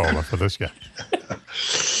Coca-Cola for this guy.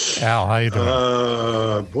 Al, how you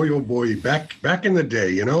doing? Boy, oh boy, back in the day,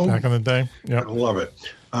 you know? Back in the day? Yeah. I love it.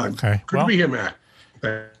 Okay. Good to be here, Mac.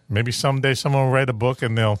 Maybe someday someone will write a book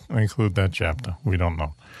and they'll include that chapter. We don't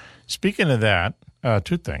know. Speaking of that,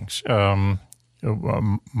 two things. Mark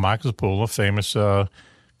Zapula, famous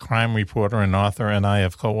crime reporter and author, and I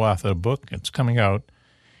have co-authored a book. It's coming out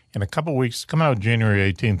in a couple weeks. It's coming out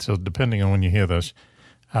January 18th, so depending on when you hear this.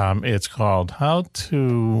 It's called How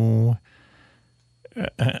to...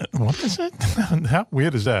 what is it? How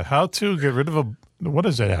weird is that? How to get rid of a... What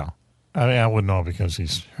is it, Al? I mean, I wouldn't know because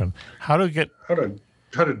he's... How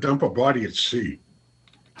to dump a body at sea.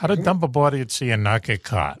 How to dump a body at sea and not get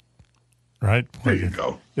caught. Right? There you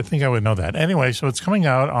go. You think I would know that. Anyway, so it's coming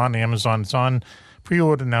out on Amazon. It's on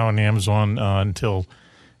pre-order now on Amazon until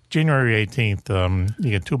January 18th. You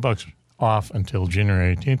get $2 off until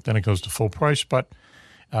January 18th. Then it goes to full price. But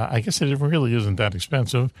I guess it really isn't that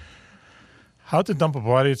expensive. How to dump a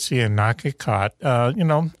body at sea and not get caught.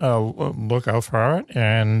 Look out for it.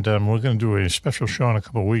 And we're going to do a special show in a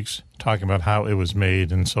couple of weeks talking about how it was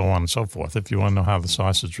made and so on and so forth, if you want to know how the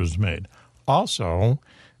sausage was made. Also,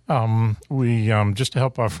 we just to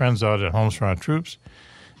help our friends out at Homes for Our Troops,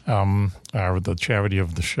 the charity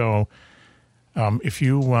of the show, if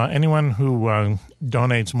you anyone who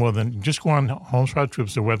donates more than, just go on Homes for Our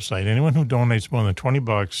Troops, the website, anyone who donates more than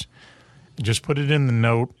 $20, just put it in the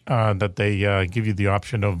note that they give you the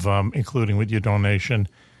option of including with your donation,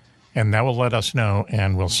 and that will let us know,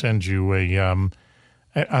 and we'll send you an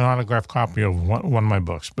autographed copy of one of my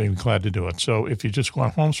books. Be glad to do it. So if you just go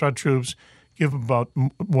on Homes for Our Troops, give about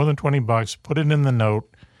more than $20, put it in the note,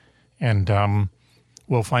 and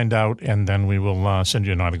we'll find out, and then we will send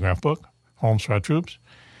you an autographed book, Homes for Our Troops.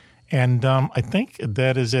 And I think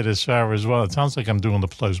that is it as far as, well, it sounds like I'm doing the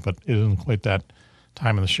plugs, but it isn't quite that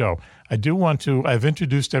time of the show. I do want to, I've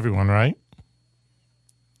introduced everyone, right?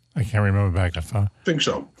 I can't remember back that far. I think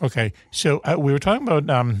so. Okay, so we were talking about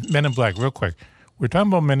Men in Black, real quick. We were talking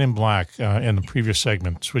about Men in Black in the previous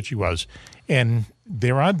segment, Switchy was, and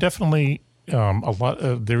there are definitely...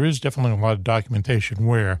 there is definitely a lot of documentation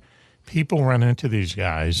where people run into these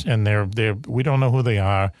guys and we don't know who they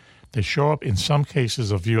are. They show up in some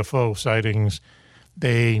cases of UFO sightings.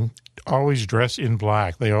 They always dress in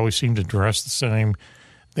black. They always seem to dress the same.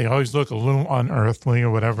 They always look a little unearthly or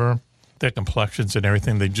whatever. Their complexions and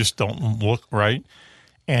everything, they just don't look right.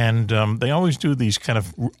 And they always do these kind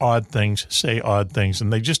of odd things, say odd things,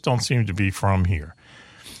 and they just don't seem to be from here.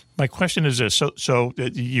 My question is this: so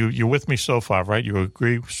you're with me so far, right? You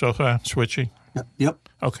agree so far, Switchy? Yep.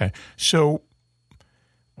 Okay. So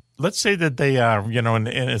let's say that they are, and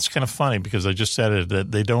it's kind of funny because I just said it,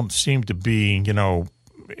 that they don't seem to be,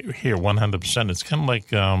 here 100%. It's kind of like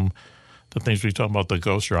the things we talk about, the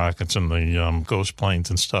ghost rockets and the ghost planes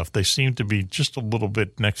and stuff. They seem to be just a little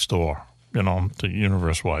bit next door, to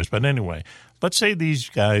universe-wise. But anyway, let's say these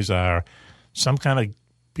guys are some kind of,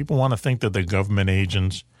 people want to think that they're government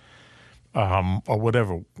agents, or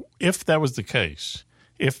whatever. If that was the case,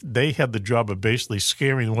 if they had the job of basically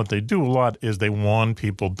scaring, what they do a lot is they warn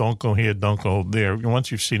people, don't go here, don't go there. Once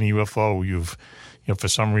you've seen a UFO, for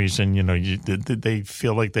some reason, they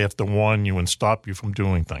feel like they have to warn you and stop you from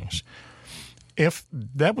doing things. If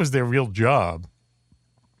that was their real job,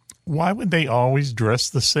 why would they always dress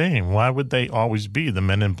the same? Why would they always be the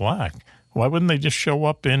Men in Black? Why wouldn't they just show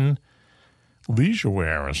up in leisure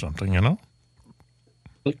wear or something,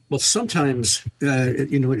 Well, sometimes,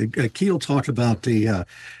 Keel talked about the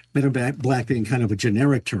Men in Black being kind of a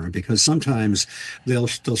generic term because sometimes they'll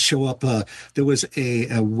show up. There was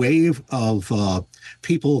a wave of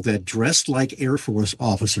people that dressed like Air Force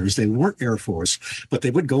officers. They weren't Air Force, but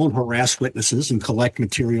they would go and harass witnesses and collect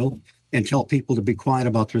material and tell people to be quiet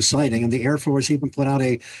about their sighting. And the Air Force even put out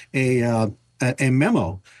a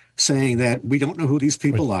memo saying that we don't know who these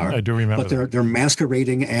people are. I do remember, but they're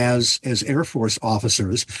masquerading as Air Force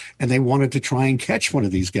officers, and they wanted to try and catch one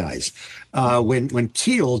of these guys. When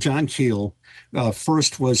John Keel,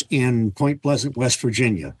 first was in Point Pleasant, West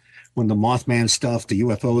Virginia, when the Mothman stuff, the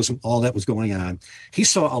UFOs, and all that was going on, he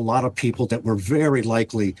saw a lot of people that were very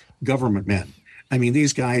likely government men. I mean,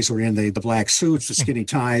 these guys were in the black suits, the skinny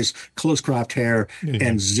ties, close-cropped hair,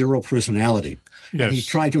 and zero personality. Yes. And he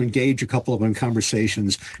tried to engage a couple of them in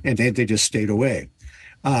conversations, and they just stayed away.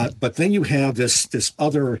 But then you have this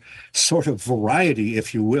other sort of variety,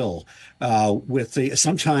 if you will, with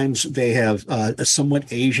sometimes they have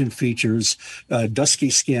somewhat Asian features, dusky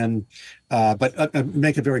skin, but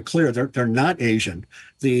make it very clear they're not Asian.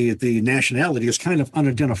 The nationality is kind of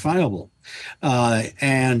unidentifiable,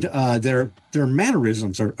 and their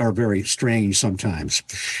mannerisms are very strange sometimes,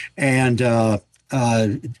 and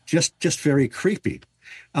just very creepy.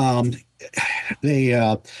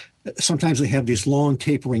 Sometimes they have these long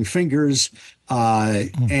tapering fingers.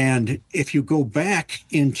 And if you go back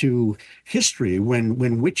into history,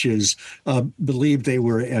 when witches believed they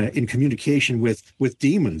were in communication with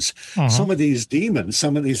demons, some of these demons,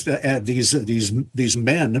 these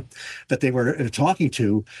men that they were talking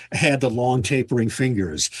to had the long tapering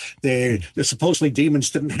fingers. They supposedly demons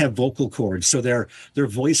didn't have vocal cords, so their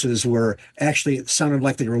voices were actually sounded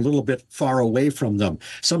like they were a little bit far away from them.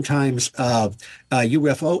 Sometimes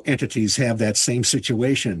UFO entities have that same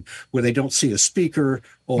situation where they don't see a speaker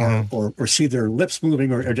or see their lips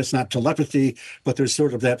moving or just not telepathy, but there's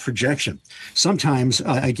sort of that projection. Sometimes,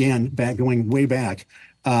 again, going way back,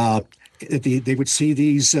 they would see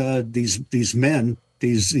these men,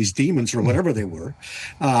 these demons or whatever they were,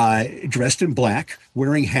 dressed in black,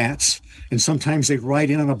 wearing hats, and sometimes they ride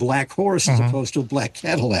in on a black horse as opposed to a black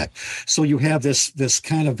Cadillac. So you have this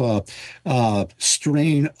kind of a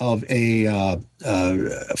strain of a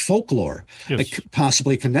folklore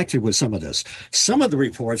possibly connected with some of this. Some of the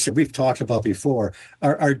reports that we've talked about before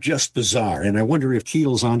are just bizarre, and I wonder if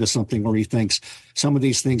Keel's onto something where he thinks some of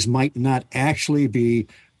these things might not actually be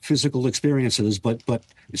physical experiences, but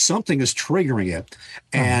something is triggering it.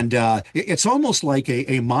 And it's almost like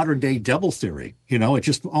a modern day devil theory. It's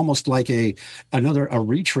just almost like a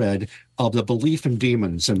retread of the belief in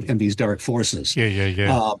demons and these dark forces.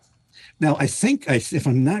 Now, I think, if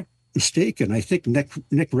I'm not mistaken, I think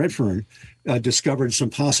Nick Redfern discovered some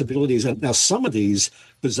possibilities. Now, some of these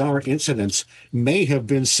bizarre incidents may have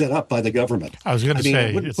been set up by the government. I was going to say,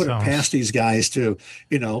 I wouldn't put it past these guys to,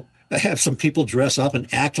 have some people dress up and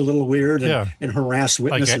act a little weird and harass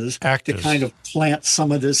witnesses to kind of plant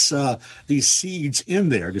some of these seeds in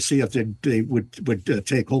there to see if they would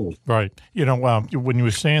take hold. Right. When you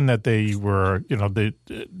were saying that they were, the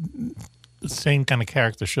same kind of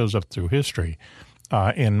character shows up through history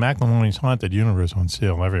in Mack Maloney's Haunted Universe on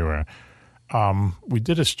sale everywhere. We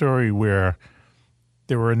did a story where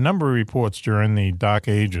there were a number of reports during the Dark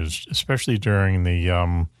Ages, especially during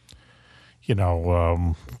the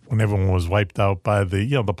when everyone was wiped out by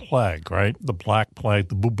the plague, right? The Black Plague,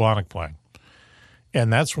 the bubonic plague.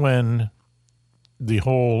 And that's when the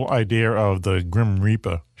whole idea of the Grim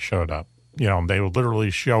Reaper showed up. They would literally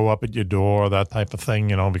show up at your door, that type of thing,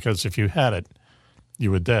 because if you had it,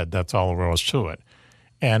 you were dead. That's all there was to it.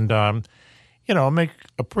 And, make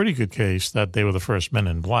a pretty good case that they were the first men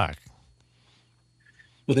in black.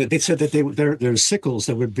 Well, they said that there's sickles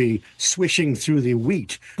that would be swishing through the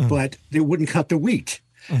wheat, but they wouldn't cut the wheat.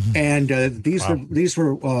 And these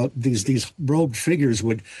robed figures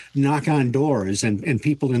would knock on doors, and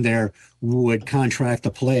people in there would contract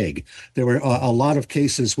the plague. There were a lot of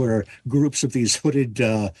cases where groups of these hooded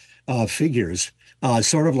figures,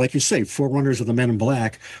 sort of like you say, forerunners of the Men in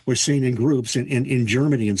Black, were seen in groups in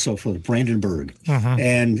Germany and so forth, Brandenburg.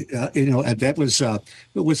 And, that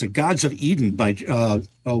was it Gods of Eden by,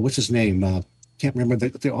 what's his name? Can't remember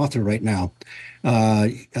the author right now.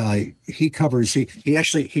 He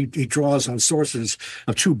draws on sources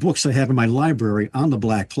of two books I have in my library on the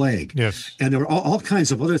Black Plague. Yes. And there were all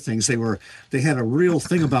kinds of other things. They had a real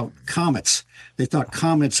thing about comets. They thought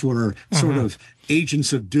comets were sort of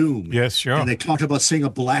agents of doom. Yes, sure. And they talked about seeing a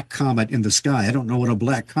black comet in the sky. I don't know what a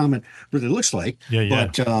black comet really looks like.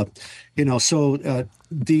 But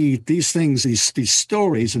these things, these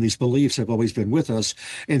stories and these beliefs have always been with us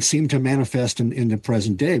and seem to manifest in the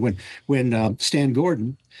present day. When Stan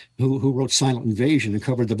Gordon, who wrote Silent Invasion and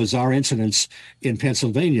covered the bizarre incidents in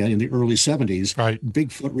Pennsylvania in the early 70s,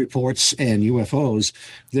 Bigfoot reports and UFOs,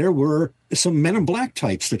 there were some Men in Black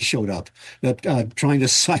types that showed up that trying to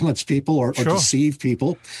silence people or deceive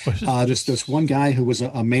people. There's one guy who was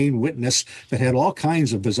a main witness that had all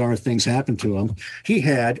kinds of bizarre things happen to him. He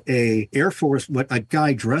had a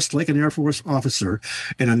guy dressed like an Air Force officer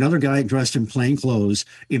and another guy dressed in plain clothes,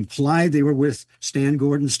 implied they were with Stan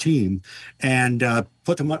Gordon's team, and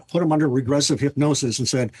put them under regressive hypnosis and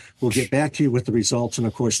said, we'll get back to you with the results. And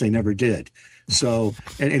of course, they never did. So,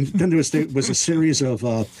 and then there was a series of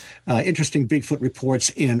interesting Bigfoot reports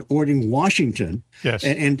in Ording, Washington, yes,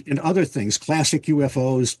 and other things, classic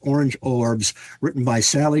UFOs, orange orbs, written by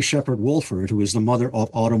Sally Shepard Wolford, who is the mother of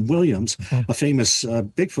Autumn Williams, a famous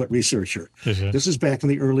Bigfoot researcher. This is back in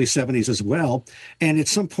the early 70s as well. And at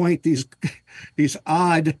some point, these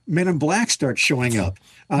odd men in black start showing up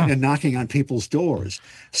and knocking on people's doors.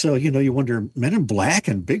 So, you wonder, men in black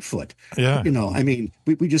and Bigfoot. Yeah. I mean,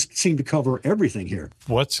 we just seem to cover everything here.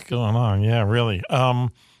 What's going on? Yeah, really.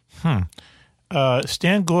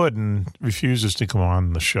 Stan Gordon refuses to come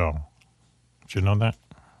on the show. Did you know that?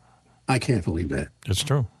 I can't believe that. It's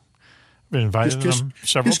true. I've been invited him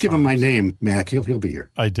several times. Just give him my name, Mack. He'll be here.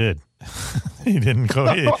 I did. He didn't go.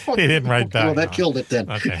 He didn't write back. Well, that killed it then.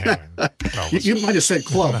 Okay. You might have said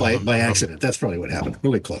club by accident. That's probably what happened.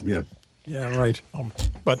 Really club, yeah. Yeah, right.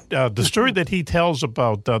 But the story that he tells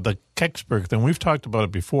about the Kecksburg thing, we've talked about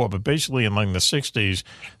it before, but basically in like the 60s,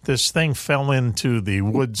 this thing fell into the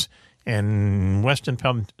woods in western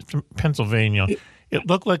Pennsylvania. It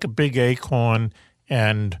looked like a big acorn,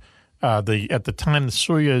 and at the time, the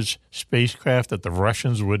Soyuz spacecraft that the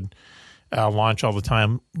Russians would launch all the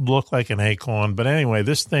time looked like an acorn. But anyway,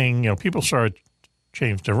 this thing, people saw it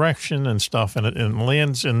change direction and stuff, and it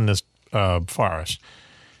lands in this forest.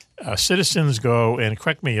 Citizens go, and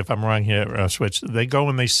correct me if I'm wrong here, Switch, they go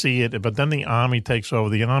and they see it, but then the Army takes over.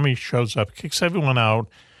 The Army shows up, kicks everyone out,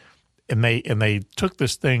 and they took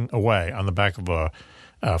this thing away on the back of a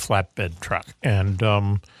flatbed truck. And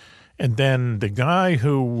then the guy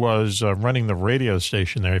who was running the radio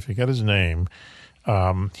station there, I forget his name,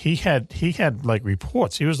 he had like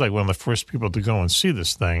reports. He was like one of the first people to go and see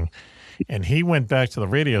this thing. And he went back to the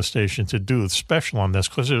radio station to do the special on this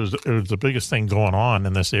because it was the biggest thing going on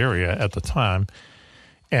in this area at the time.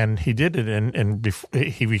 And he did it, and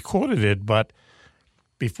he recorded it, but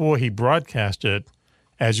before he broadcast it,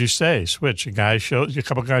 as you say, Switch, a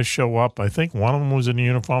couple guys show up. I think one of them was in a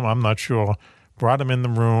uniform. I'm not sure. Brought him in the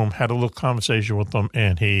room, had a little conversation with them,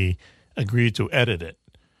 and he agreed to edit it.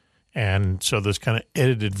 And so this kind of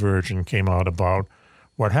edited version came out about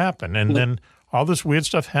what happened. And then all this weird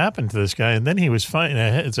stuff happened to this guy, and then he was fine.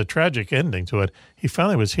 It's a tragic ending to it. He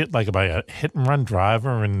finally was hit like by a hit-and-run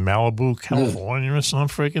driver in Malibu, California, or some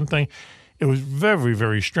freaking thing. It was very,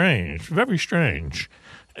 very strange. Very strange.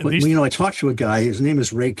 I talked to a guy. His name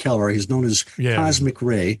is Ray Keller. He's known as Cosmic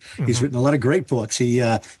Ray. He's written a lot of great books. He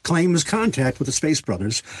claims contact with the Space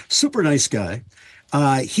Brothers. Super nice guy.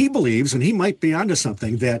 He believes, and he might be onto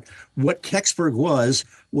something, that what Kecksburg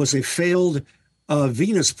was a failed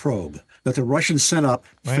Venus probe that the Russians sent up,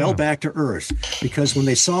 fell back to Earth, because when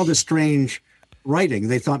they saw the strange writing,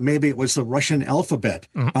 they thought maybe it was the Russian alphabet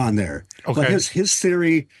on there. Okay. But his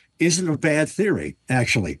theory isn't a bad theory,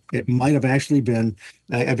 actually. It might have actually been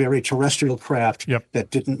a very terrestrial craft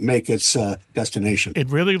that didn't make its destination.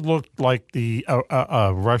 It really looked like the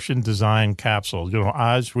Russian design capsule.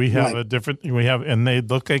 Ours, we have and they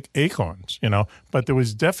look like acorns, but there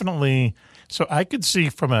was definitely. So I could see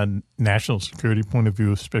from a national security point of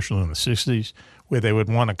view, especially in the 60s, where they would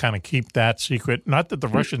want to kind of keep that secret. Not that the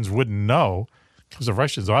Russians wouldn't know, because the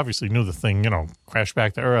Russians obviously knew the thing, crashed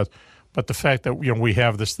back to Earth. But the fact that, we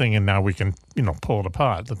have this thing and now we can, pull it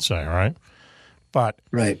apart, let's say, right? But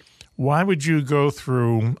why would you go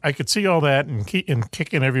through – I could see all that and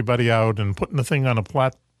kicking everybody out and putting the thing on a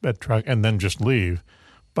flatbed truck and then just leave.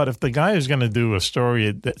 But if the guy is going to do a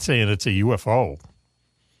story saying it's a UFO –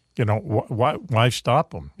 why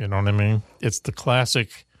stop them? You know what I mean? It's the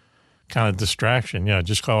classic kind of distraction. Yeah,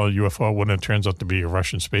 just call it a UFO when it turns out to be a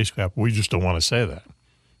Russian spacecraft. We just don't want to say that.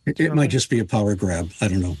 It might just be a power grab. I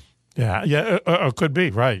don't know. Yeah, it could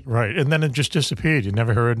be. Right. And then it just disappeared. You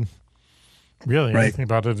never heard really anything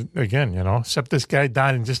about it again, except this guy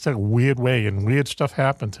died in just a weird way and weird stuff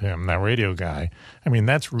happened to him, that radio guy. I mean,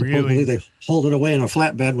 that's really... They hold it away in a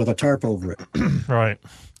flatbed with a tarp over it. Right.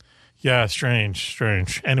 Yeah,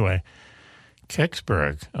 strange. Anyway,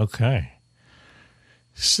 Kecksburg. Okay.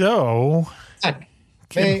 So,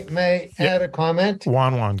 may I add a comment?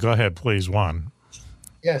 Juan, go ahead, please, Juan.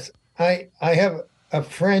 Yes, I have a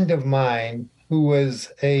friend of mine who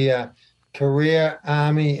was a career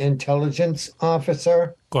Army intelligence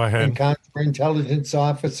officer. Go ahead. And counterintelligence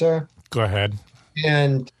officer. Go ahead.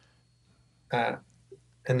 And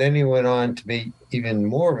then he went on to be even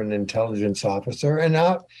more of an intelligence officer. And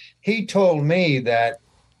he told me that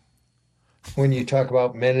when you talk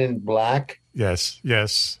about Men in Black, yes,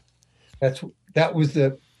 that was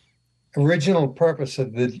the original purpose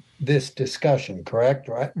of this discussion. Correct,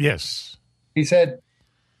 right? Yes. He said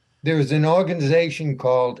there was an organization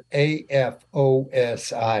called AFOSI,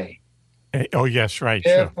 Oh, yes, right.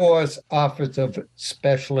 Air Sure. Force Office of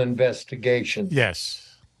Special Investigations.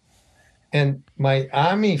 Yes. And my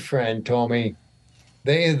Army friend told me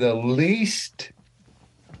they are the least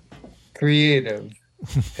creative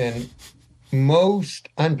and most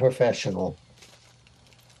unprofessional.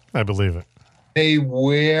 I believe it. They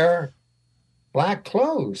wear black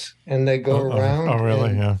clothes and they go around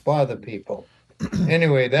and bother people.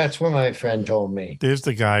 Anyway, that's what my friend told me. There's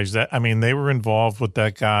the guys that, they were involved with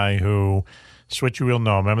that guy who, Switch You Will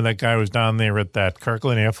Know. Remember that guy who was down there at that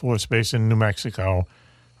Kirkland Air Force Base in New Mexico?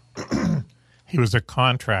 He was a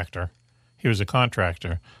contractor.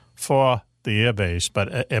 For the air base,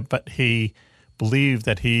 but he believed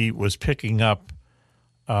that he was picking up.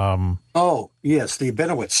 Yes, the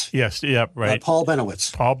Benowitz. Yes, right. Paul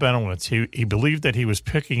Benowitz. He believed that he was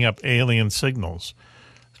picking up alien signals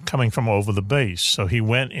coming from over the base. So he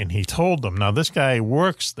went and he told them. Now this guy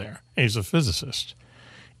works there. He's a physicist,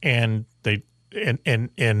 and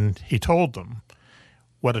he told them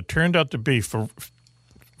what it turned out to be for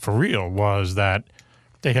real was that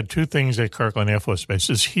they had two things at Kirkland Air Force Base,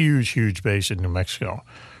 this huge base in New Mexico.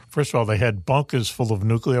 First of all, they had bunkers full of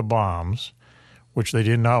nuclear bombs, which they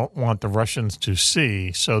did not want the Russians to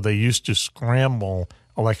see, so they used to scramble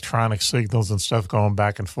electronic signals and stuff going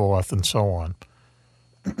back and forth and so on.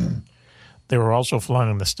 They were also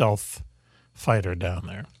flying the stealth fighter down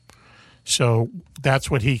there. So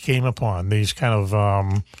that's what he came upon, these kind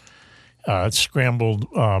of scrambled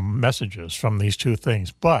messages from these two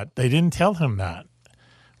things. But they didn't tell him that.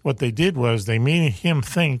 What they did was they made him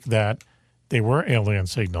think that they were alien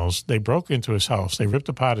signals. They broke into his house. They ripped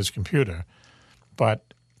apart his computer.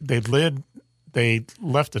 But they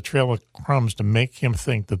left a trail of crumbs to make him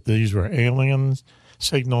think that these were aliens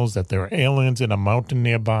signals, that there were aliens in a mountain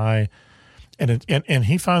nearby. And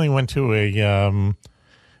he finally went to a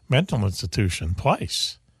mental institution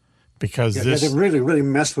twice because they really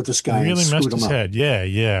messed with this guy. Really messed his up. head.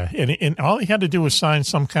 Yeah. And all he had to do was sign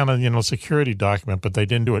some kind of security document, but they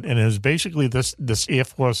didn't do it. And it was basically this Air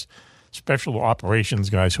Force special operations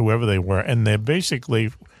guys, whoever they were, and they're basically,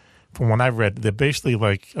 from what I've read, they're basically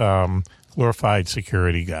like glorified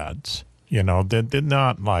security guards. They're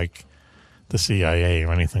not like the CIA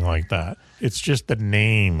or anything like that. It's just the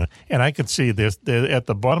name. And I could see this at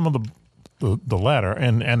the bottom of the letter,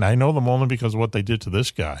 and I know them only because of what they did to this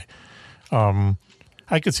guy.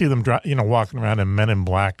 I could see them, walking around in Men in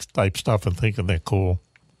Black type stuff and thinking they're cool.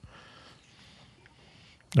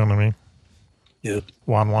 You know what I mean? Yeah.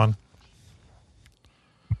 Wan.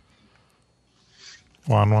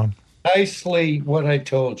 Nicely what I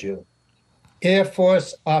told you. Air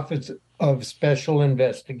Force Office of Special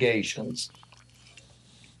Investigations.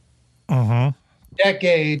 Mm-hmm.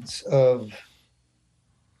 Decades of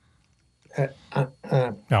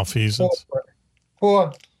malfeasance.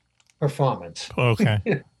 Poor performance.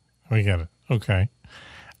 Okay. We get it. Okay.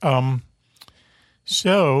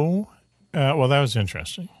 So, that was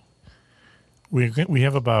interesting. We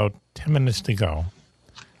have about 10 minutes to go.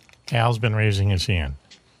 Al's been raising his hand.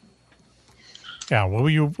 Al, what were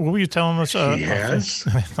you telling us? Yes.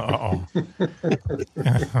 Uh-oh.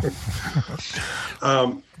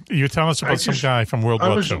 You were telling us about some guy from World War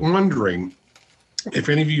II. I was wondering if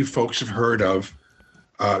any of you folks have heard of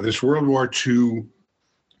this World War II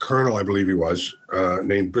colonel, I believe he was,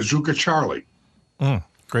 named Bazooka Charlie.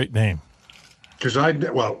 Great name. Because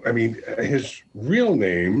his real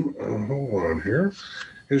name, hold on here.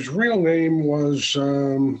 His real name was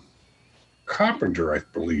Carpenter, I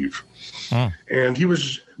believe. And he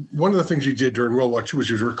was, one of the things he did during World War II was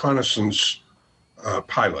he was a reconnaissance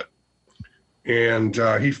pilot. And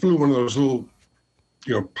he flew one of those little,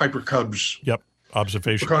 Piper Cubs. Yep,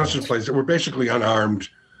 observation reconnaissance planes that were basically unarmed,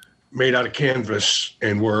 made out of canvas,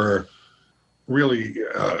 and were really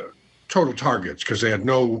total targets because they had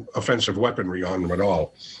no offensive weaponry on them at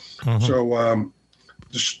all. Mm-hmm. So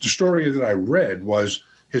the story that I read was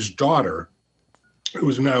his daughter, who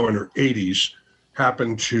was now in her 80s,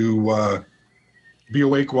 happened to be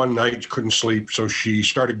awake one night, couldn't sleep, so she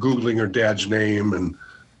started Googling her dad's name and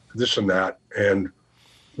this and that. And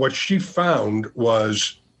what she found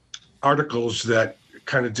was articles that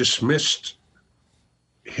kind of dismissed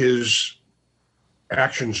his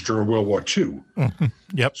actions during World War II. Mm-hmm.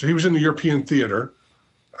 Yep. So he was in the European theater,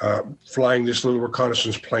 flying this little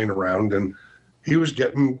reconnaissance plane around, and he was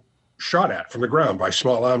getting shot at from the ground by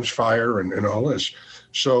small arms fire and all this.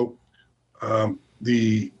 So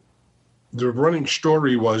the running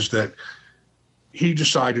story was that he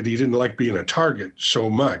decided he didn't like being a target so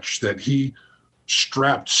much that he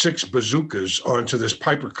strapped 6 bazookas onto this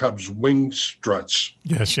Piper Cub's wing struts.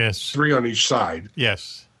 Yes. 3 on each side.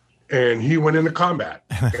 Yes. and he went into combat,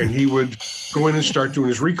 and he would go in and start doing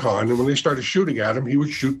his recon. And when they started shooting at him, he would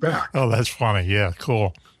shoot back. Oh, that's funny. Yeah,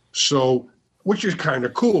 cool. So, which is kind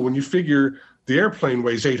of cool when you figure the airplane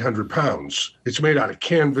weighs 800 pounds. It's made out of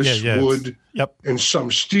canvas, wood, and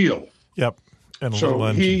some steel. Yep. And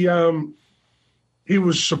so he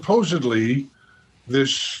was supposedly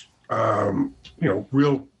this,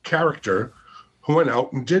 real character who went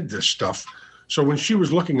out and did this stuff. So when she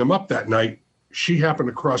was looking him up that night, she happened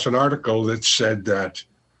across an article that said that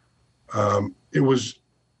it was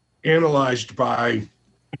analyzed by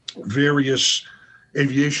various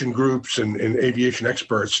aviation groups and aviation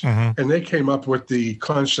experts, and they came up with the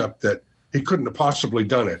concept that he couldn't have possibly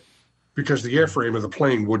done it because the airframe of the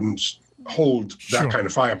plane wouldn't hold that kind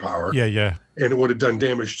of firepower. Yeah, yeah. And it would have done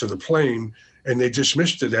damage to the plane, and they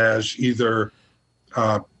dismissed it as either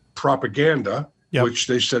propaganda, which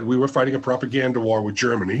they said we were fighting a propaganda war with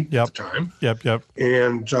Germany at the time. Yep.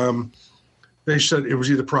 And they said it was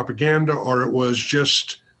either propaganda or it was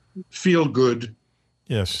just feel good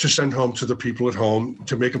to send home to the people at home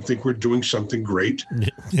to make them think we're doing something great.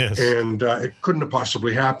 Yes. And it couldn't have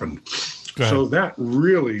possibly happened. So that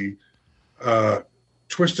really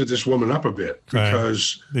twisted this woman up a bit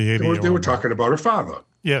because they were talking about her father.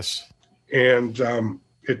 Yes. And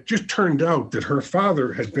it just turned out that her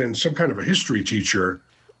father had been some kind of a history teacher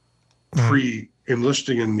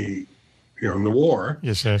pre-enlisting in the war.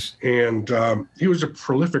 Yes. And he was a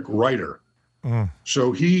prolific writer.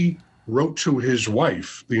 So he wrote to his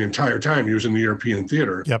wife the entire time he was in the European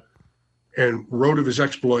theater. Yep. And wrote of his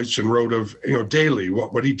exploits and wrote of, daily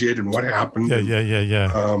what he did and what happened.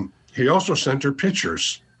 Yeah. He also sent her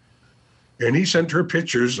pictures. And he sent her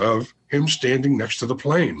pictures of him standing next to the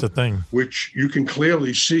plane. The thing. Which you can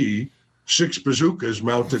clearly see 6 bazookas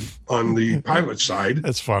mounted on the pilot's side.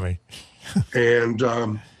 That's funny. And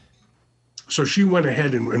so she went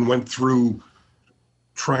ahead and went through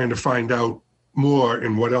trying to find out more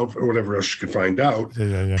and whatever else she could find out.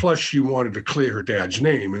 Yeah. Plus, she wanted to clear her dad's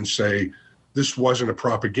name and say, this wasn't a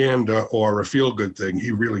propaganda or a feel-good thing.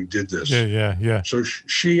 He really did this. Yeah. So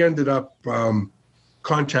she ended up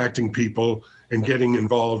contacting people and getting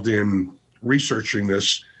involved in researching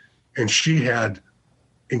this. And she had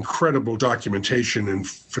incredible documentation and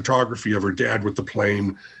photography of her dad with the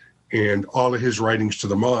plane and all of his writings to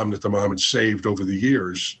the mom that the mom had saved over the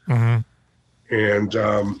years. And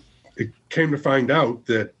it came to find out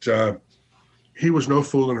that he was no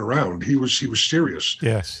fooling around. He was serious.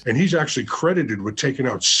 Yes. And he's actually credited with taking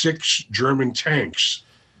out 6 German tanks.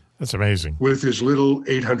 That's amazing. With his little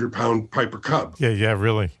 800-pound Piper Cub. Yeah,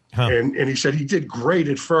 really. Huh. And he said he did great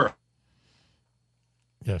at first.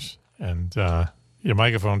 Yes. And your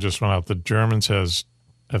microphone just went out. The Germans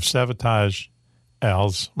have sabotaged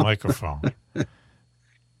Al's microphone.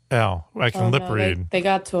 Al, I can lip read. They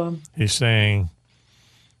got to him. He's saying...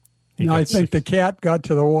 I think the cat got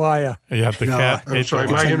to the wire. Yeah, the cat. I'm sorry,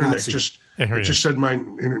 my internet just said my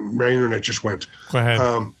internet just went. Go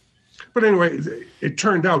ahead. But anyway, it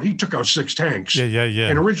turned out he took out 6 tanks. Yeah.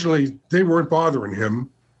 And originally they weren't bothering him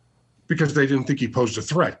because they didn't think he posed a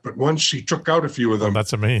threat. But once he took out a few of them,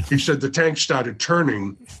 that's amazing. He said the tanks started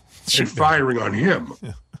turning and firing on him.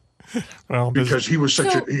 Well, because he was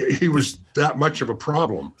he was that much of a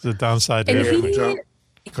problem. The downside to everything.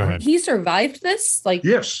 Go ahead. He survived this?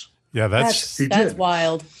 Yes. Yeah, that's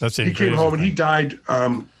wild. He came home and he died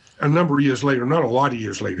a number of years later, not a lot of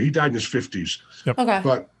years later. He died in his 50s. Yep. Okay.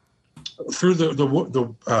 But through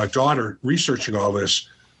the daughter researching all this,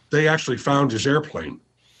 they actually found his airplane.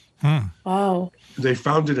 Wow. They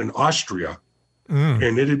found it in Austria,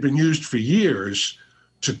 and it had been used for years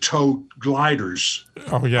to tow gliders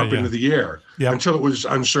up into the air until it was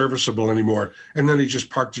unserviceable anymore. And then he just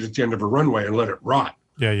parked it at the end of a runway and let it rot.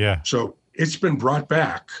 Yeah. So it's been brought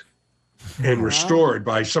back and restored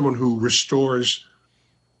by someone who restores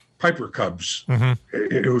Piper Cubs.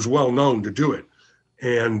 It was well known to do it.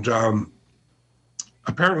 And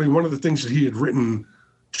apparently one of the things that he had written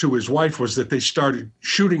to his wife was that they started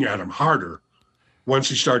shooting at him harder once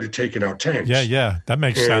he started taking out tanks. Yeah, that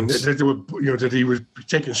makes sense. That, that he was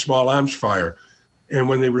taking small arms fire. And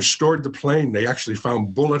when they restored the plane, they actually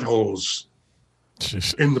found bullet holes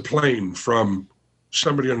in the plane from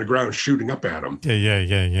somebody on the ground shooting up at him.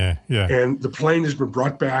 Yeah. And the plane has been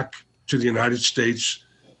brought back to the United States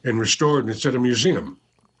and restored, and it's at a museum.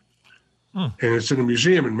 And it's in a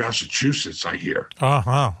museum in Massachusetts, I hear. Oh,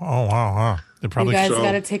 wow. You guys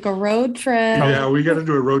got to take a road trip. Yeah, we got to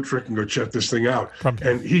do a road trip and go check this thing out.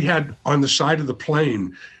 And he had, on the side of the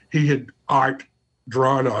plane, he had art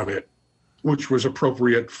drawn on it, which was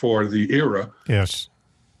appropriate for the era. Yes.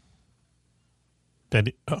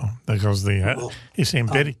 Betty. Oh, there goes the. He's saying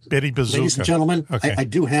Betty Bazooka. Ladies and gentlemen, Okay. I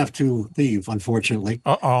do have to leave, unfortunately.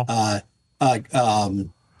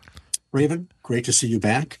 Raven, great to see you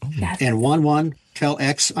back. Yes. And 1-1, tell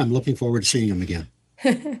X I'm looking forward to seeing him again.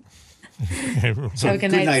 Have a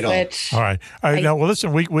good night, Switch. All right. Now, well,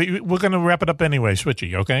 listen, we're going to wrap it up anyway,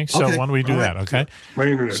 Switchy, okay? So Okay. why don't we do All that, right. okay? My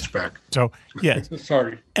internet's back. So, yeah.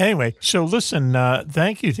 Sorry. Anyway, so listen,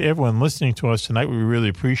 thank you to everyone listening to us tonight. We really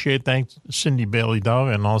appreciate it. Thanks, Cindy Bailey Dove,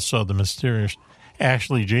 and also the mysterious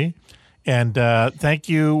Ashley G. And thank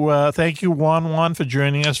you, Juan, for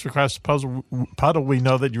joining us for Across the Puddle. We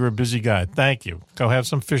know that you're a busy guy. Thank you. Go have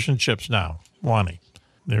some fish and chips now, Juanie.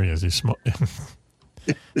 There he is. He's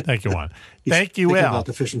Thank you, Juan. Thank you, thinking Al. about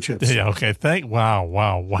the fish and chips. Yeah, okay.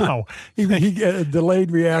 Wow. he got a delayed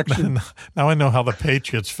reaction. Now I know how the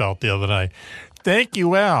Patriots felt the other night. Thank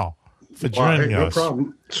you, Al, for joining us. No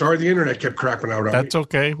problem. Sorry the internet kept crapping out on me. That's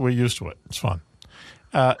okay. We're used to it. It's fun.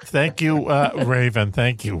 Thank you, Raven.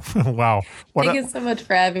 Thank you. Wow. Thank you so much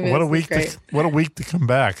for having me. What a This was week! great. What a week to come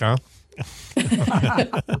back, huh?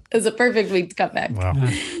 It's a perfect week to come back.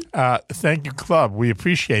 Wow. Thank you, Club. We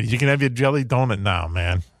appreciate it. You can have your jelly donut now,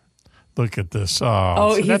 man. Look at this.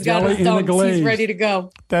 Oh, he's got his dunks. He's ready to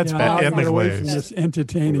go. That's bad. I'll get away from this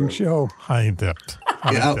entertaining show. High dipped.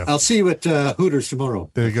 I'll see you at Hooters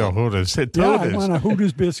tomorrow. There you go, Hooters. Hey, Yeah, I Tooters. want a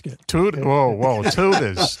Hooters biscuit. Whoa,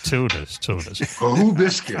 Tooters. Who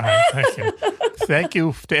biscuit? Thank you. Thank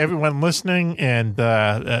you to everyone listening. And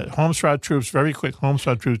Homestrat Troops, very quick,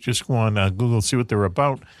 Homestrat Troops, just go on Google, see what they're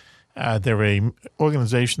about. They're an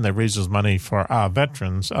organization that raises money for our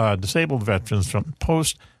veterans, disabled veterans from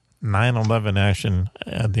post-9/11 action,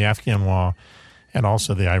 the Afghan war, and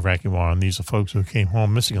also the Iraqi war. And these are folks who came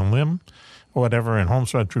home missing a limb or whatever, and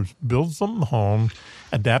Homestrat Troops builds them a home,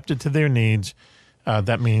 adapted to their needs.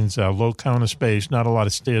 That means low counter space, not a lot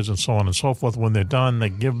of stairs, and so on and so forth. When they're done, they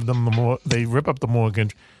give them they rip up the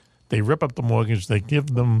mortgage. They give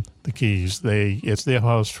them the keys. It's their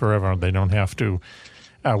house forever. They don't have to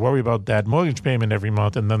worry about that mortgage payment every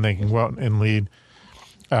month, and then they can go out and lead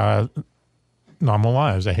normal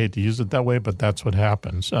lives. I hate to use it that way, but that's what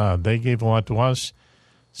happens. They gave a lot to us,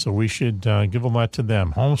 so we should give a lot to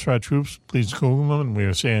them. Homestrat Troops, please Google them. And we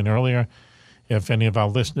were saying earlier, if any of our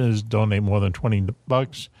listeners donate more than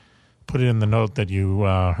 $20, put it in the note that you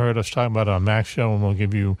heard us talking about on Mack's show, and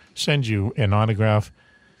we'll send you an autograph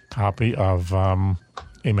copy of a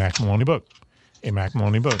Mack Maloney book. A Mack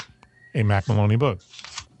Maloney book. A Mack Maloney book.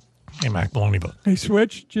 A Mack Maloney book. Hey,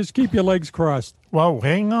 Switch, just keep your legs crossed. Whoa,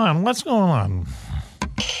 hang on. What's going on?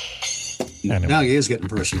 Anyway. Now he is getting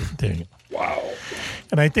personal. Wow.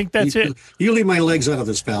 And I think that's it. You leave my legs out of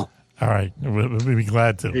this, pal. All right. We'll be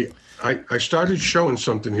glad to. Hey, I started showing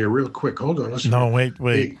something here real quick. Hold on. No, wait.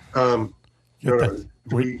 Hey, can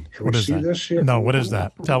we see this here? No, what is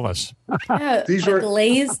that? Tell us. These are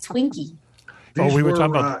glazed Twinkie. We were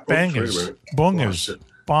talking about bangers, bongers,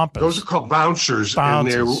 bumpers. Those are called bouncers, and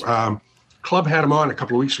their club had them on a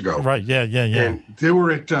couple of weeks ago. Right, yeah. And they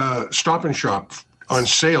were at Stop and Shop on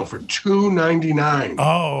sale for $2.99.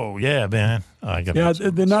 Oh, yeah, man.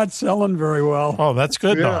 They're not selling very well. Oh, that's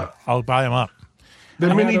good, though. I'll buy them up.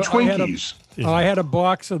 They're mini Twinkies. I had a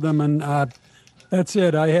box of them, and that's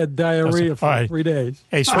it. I had diarrhea for 3 days.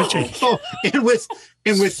 Hey, Switchy.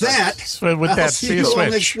 And with that, I'll see you all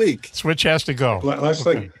next week. Switch has to go. Last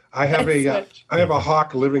thing, I have a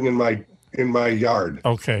hawk living in my yard.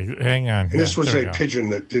 Okay, hang on. And this was a pigeon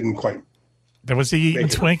that didn't quite. Was he eating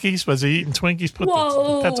Twinkies? Was he eating Twinkies?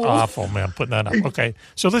 Whoa. That's awful, man, putting that up. Okay,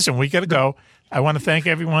 so listen, we got to go. I want to thank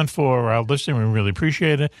everyone for listening. We really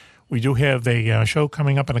appreciate it. We do have a show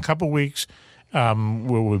coming up in a couple weeks where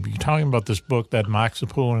we'll be talking about this book that Mark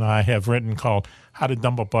Zapul and I have written called How to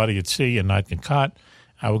Dump a Body at Sea and Not Get Caught.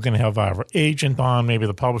 We're going to have our agent on, maybe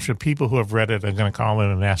the publisher. People who have read it are going to call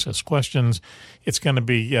in and ask us questions. It's going to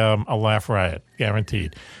be a laugh riot,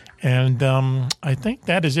 guaranteed. And I think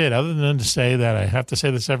that is it, other than to say that I have to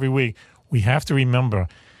say this every week. We have to remember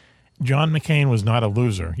John McCain was not a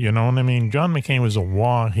loser. You know what I mean? John McCain was a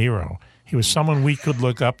war hero. He was someone we could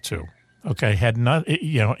look up to. Okay,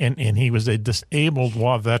 and he was a disabled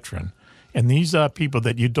war veteran. And these are people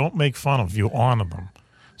that you don't make fun of, you honor them.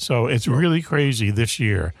 So it's really crazy this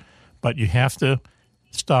year, but you have to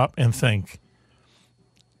stop and think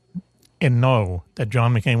and know that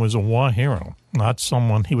John McCain was a war hero, not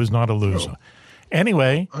someone, he was not a loser.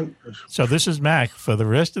 Anyway, so this is Mack for the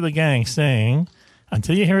rest of the gang saying,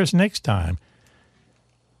 until you hear us next time,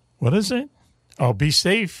 what is it? Oh, be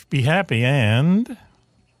safe, be happy, and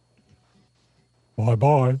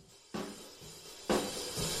bye-bye.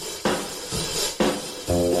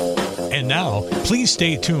 And Now, please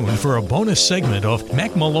stay tuned for a bonus segment of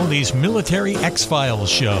Mack Maloney's Military X-Files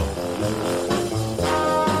show.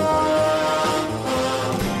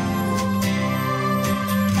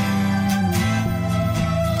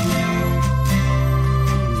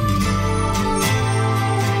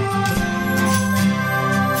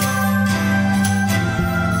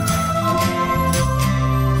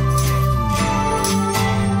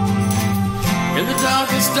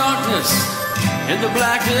 In the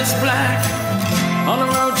blackest black, on the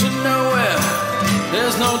road to nowhere,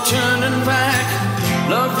 there's no turning back.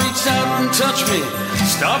 Love reached out and touched me,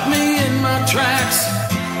 stopped me in my tracks.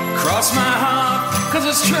 Cross my heart, 'cause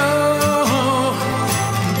it's true.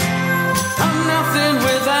 I'm nothing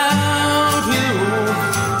without you.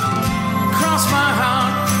 Cross my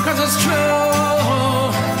heart, 'cause it's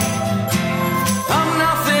true. I'm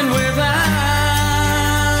nothing without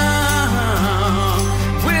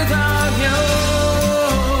you.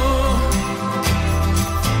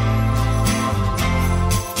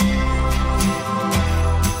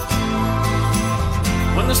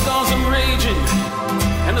 When the storms are raging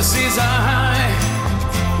and the seas are high,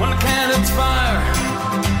 when the cannons fire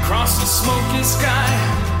across the smoky sky,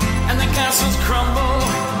 and the castles crumble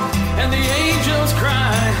and the angels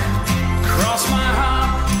cry, cross my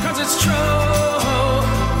heart, 'cause it's true.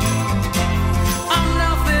 I'm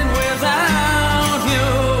nothing without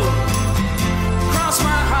you. Cross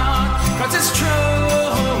my heart, 'cause it's true.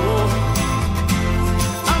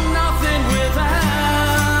 I'm nothing without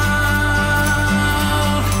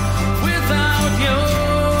you.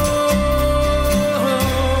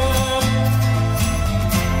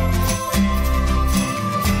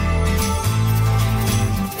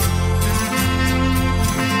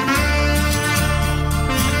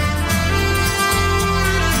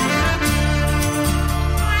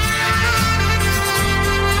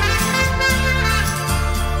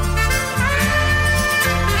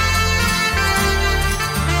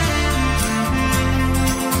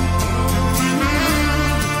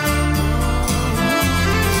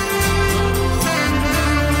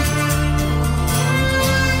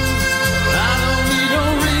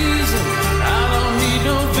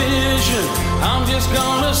 I'm just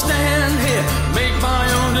gonna stand here, make my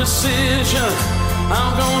own decision.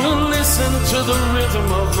 I'm gonna listen to the rhythm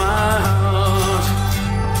of my heart.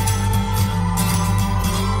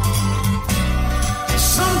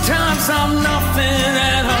 Sometimes I'm nothing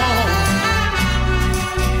at all.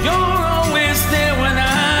 You're always there when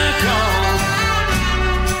I call.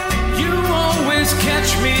 You always catch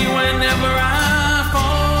me whenever I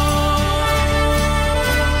fall.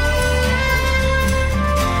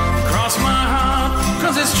 Cross my heart,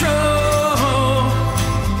 'cause it's true.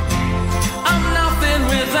 I'm nothing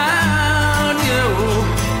without you.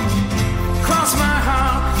 Cross my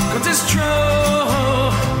heart, 'cause it's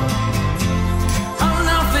true. I'm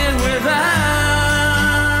nothing without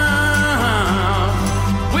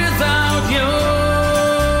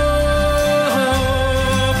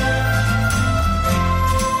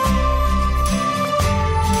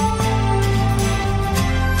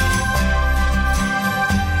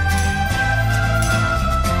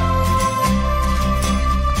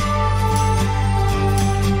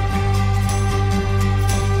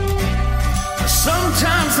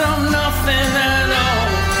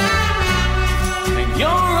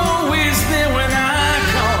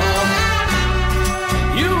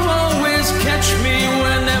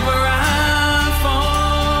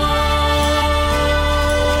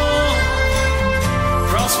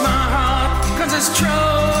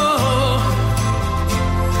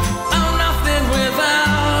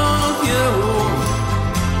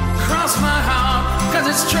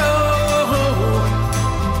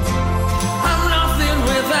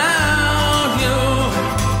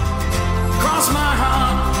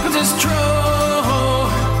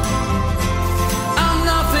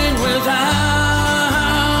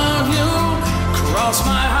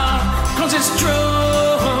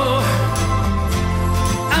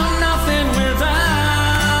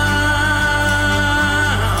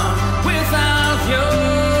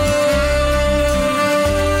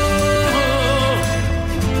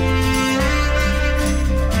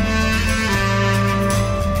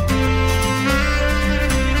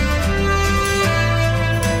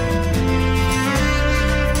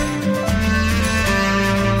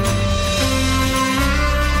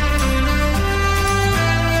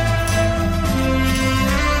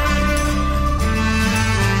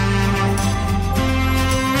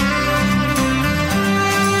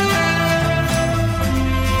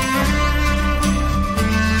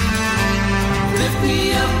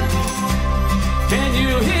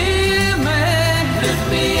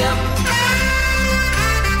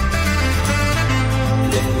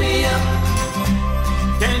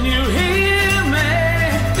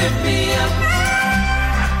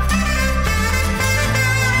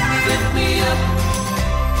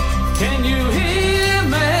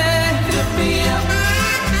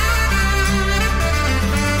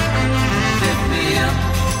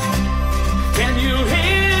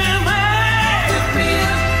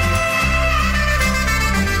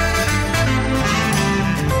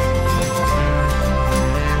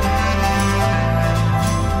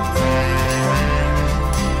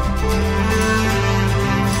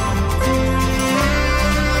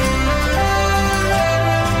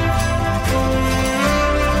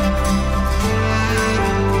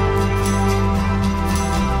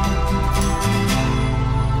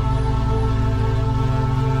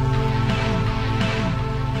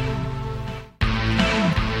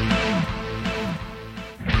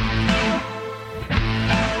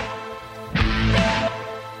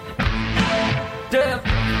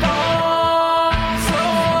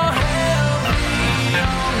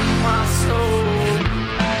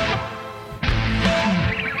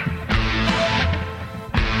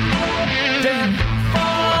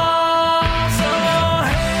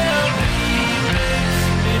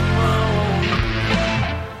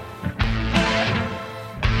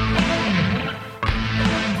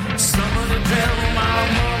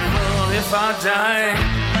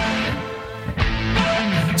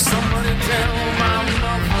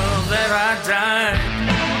die.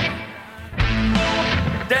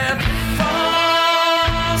 Death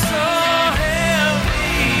falls so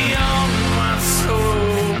heavy on my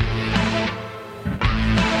soul.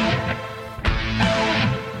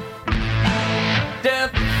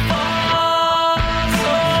 Death falls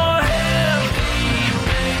so heavy,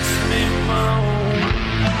 makes me moan.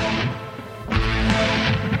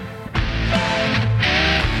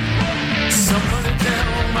 Somebody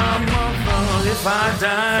tell my mother if I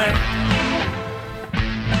die.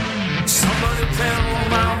 Somebody tell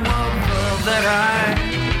my mother that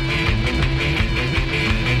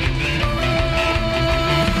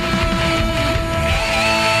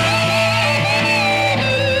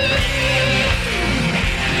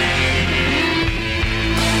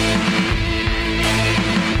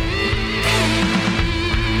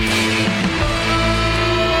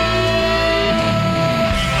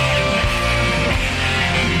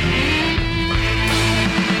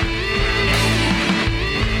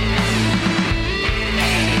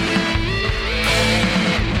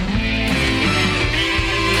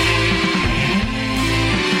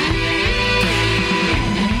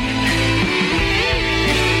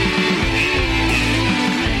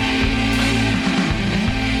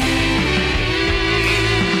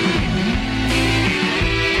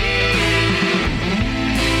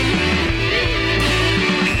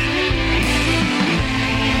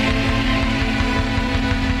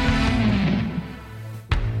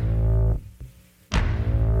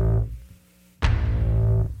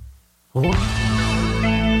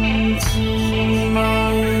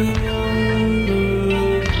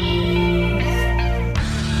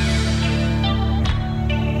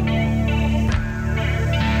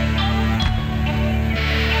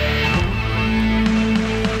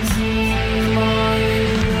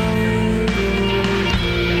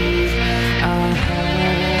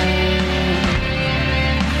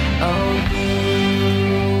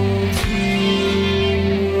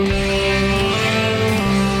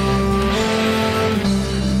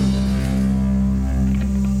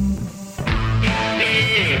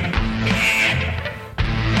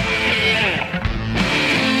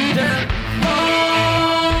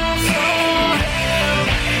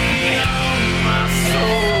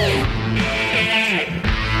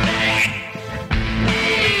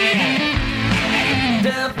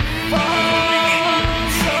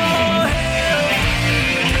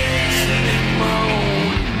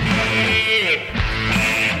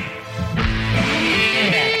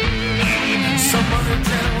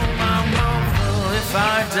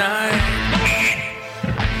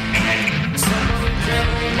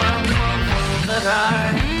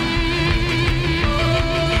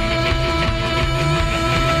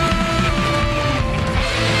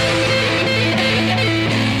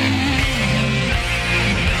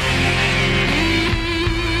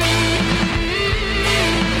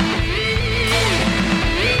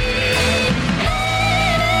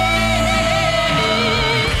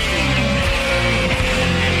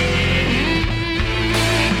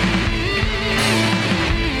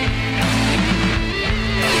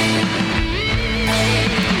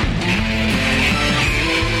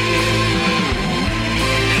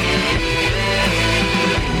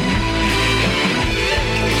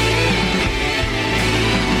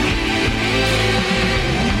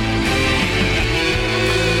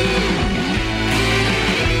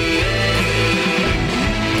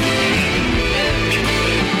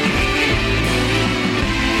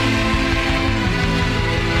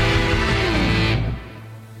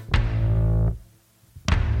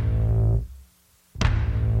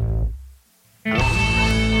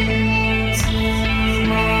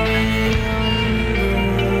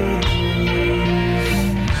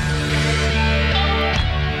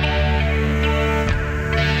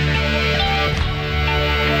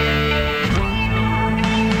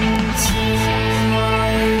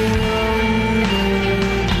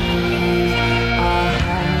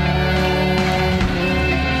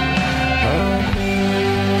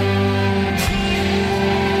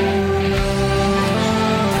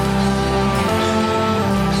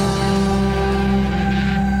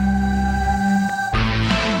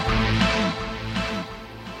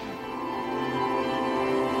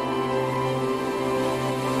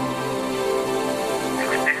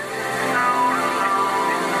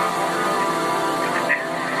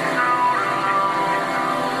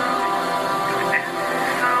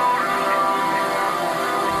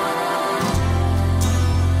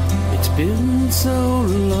been so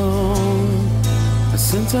long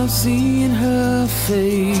since I've seen her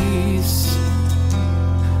face.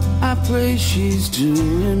 I pray she's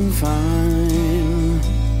doing fine.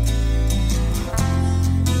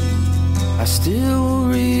 I still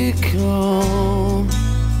recall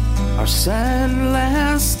our sad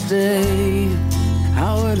last day,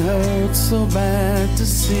 how it hurt so bad to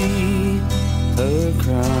see her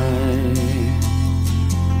cry.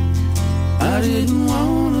 I didn't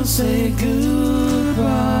want to say goodbye.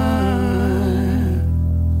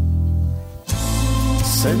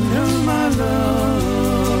 Send her my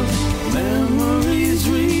love, memories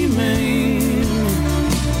remain.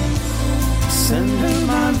 Send her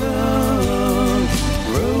my love,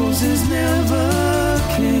 roses never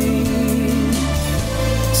came.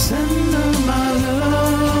 Send her my love.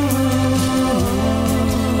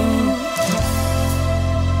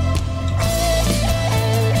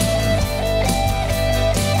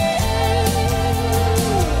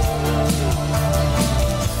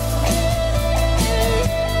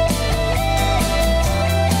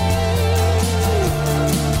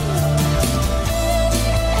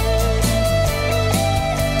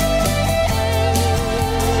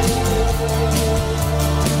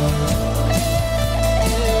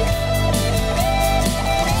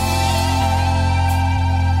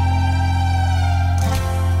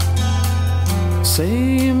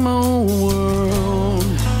 Same old world,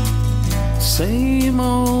 same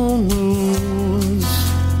old moons,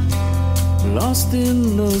 lost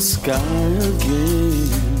in the sky again.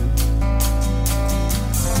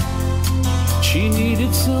 She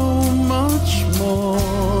needed so much more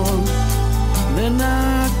than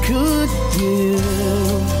I could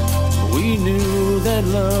give. We knew that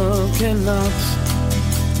love cannot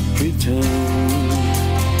pretend.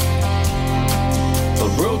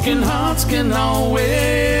 But broken hearts can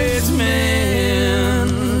always mend.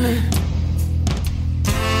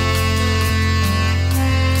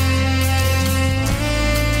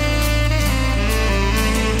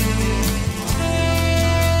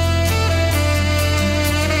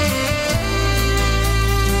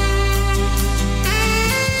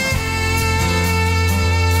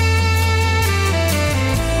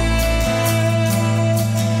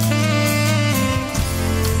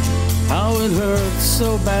 How it hurts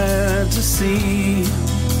so bad to see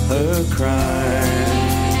her cry.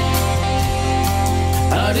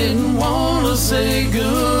 I didn't want to say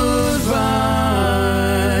goodbye.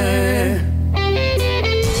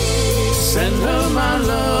 Send her my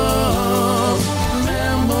love,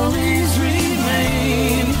 memories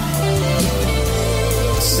remain.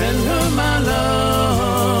 Send her my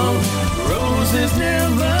love, roses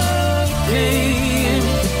never came.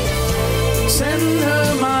 Send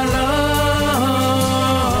her my love.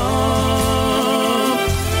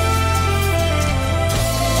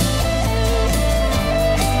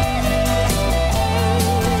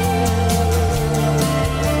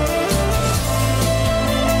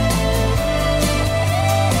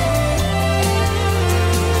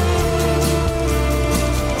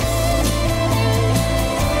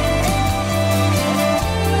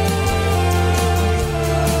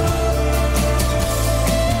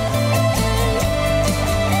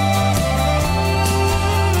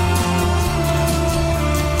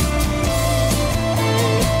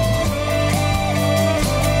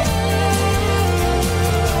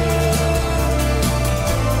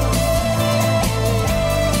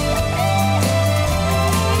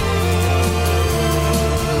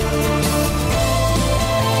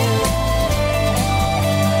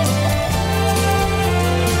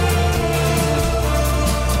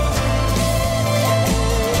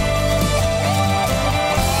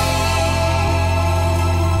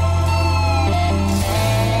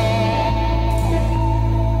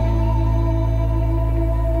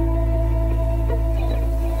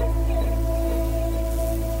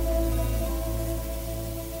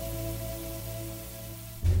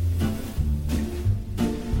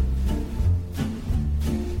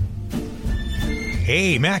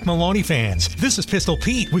 Hey, Mack Maloney fans, this is Pistol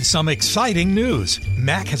Pete with some exciting news.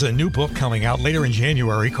 Mack has a new book coming out later in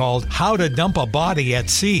January called How to Dump a Body at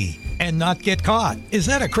Sea and Not Get Caught. Is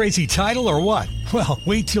that a crazy title or what? Well,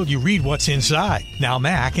 wait till you read what's inside. Now,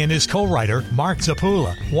 Mack and his co-writer, Mark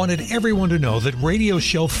Zapula, wanted everyone to know that radio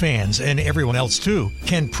show fans, and everyone else too,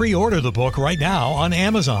 can pre-order the book right now on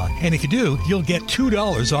Amazon. And if you do, you'll get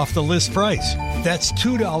 $2 off the list price. That's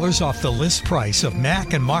 $2 off the list price of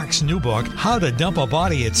Mack and Mark's new book, How to Dump a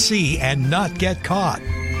Body at Sea and Not Get Caught.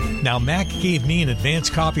 Now, Mack gave me an advance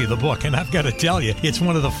copy of the book, and I've got to tell you, it's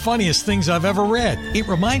one of the funniest things I've ever read. It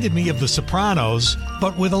reminded me of The Sopranos,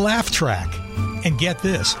 but with a laugh track. And get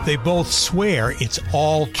this, they both swear it's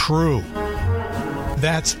all true.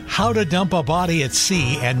 That's How to Dump a Body at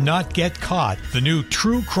Sea and Not Get Caught, the new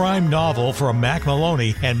true crime novel from Mack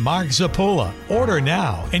Maloney and Mark Zapula. Order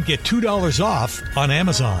now and get $2 off on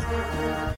Amazon.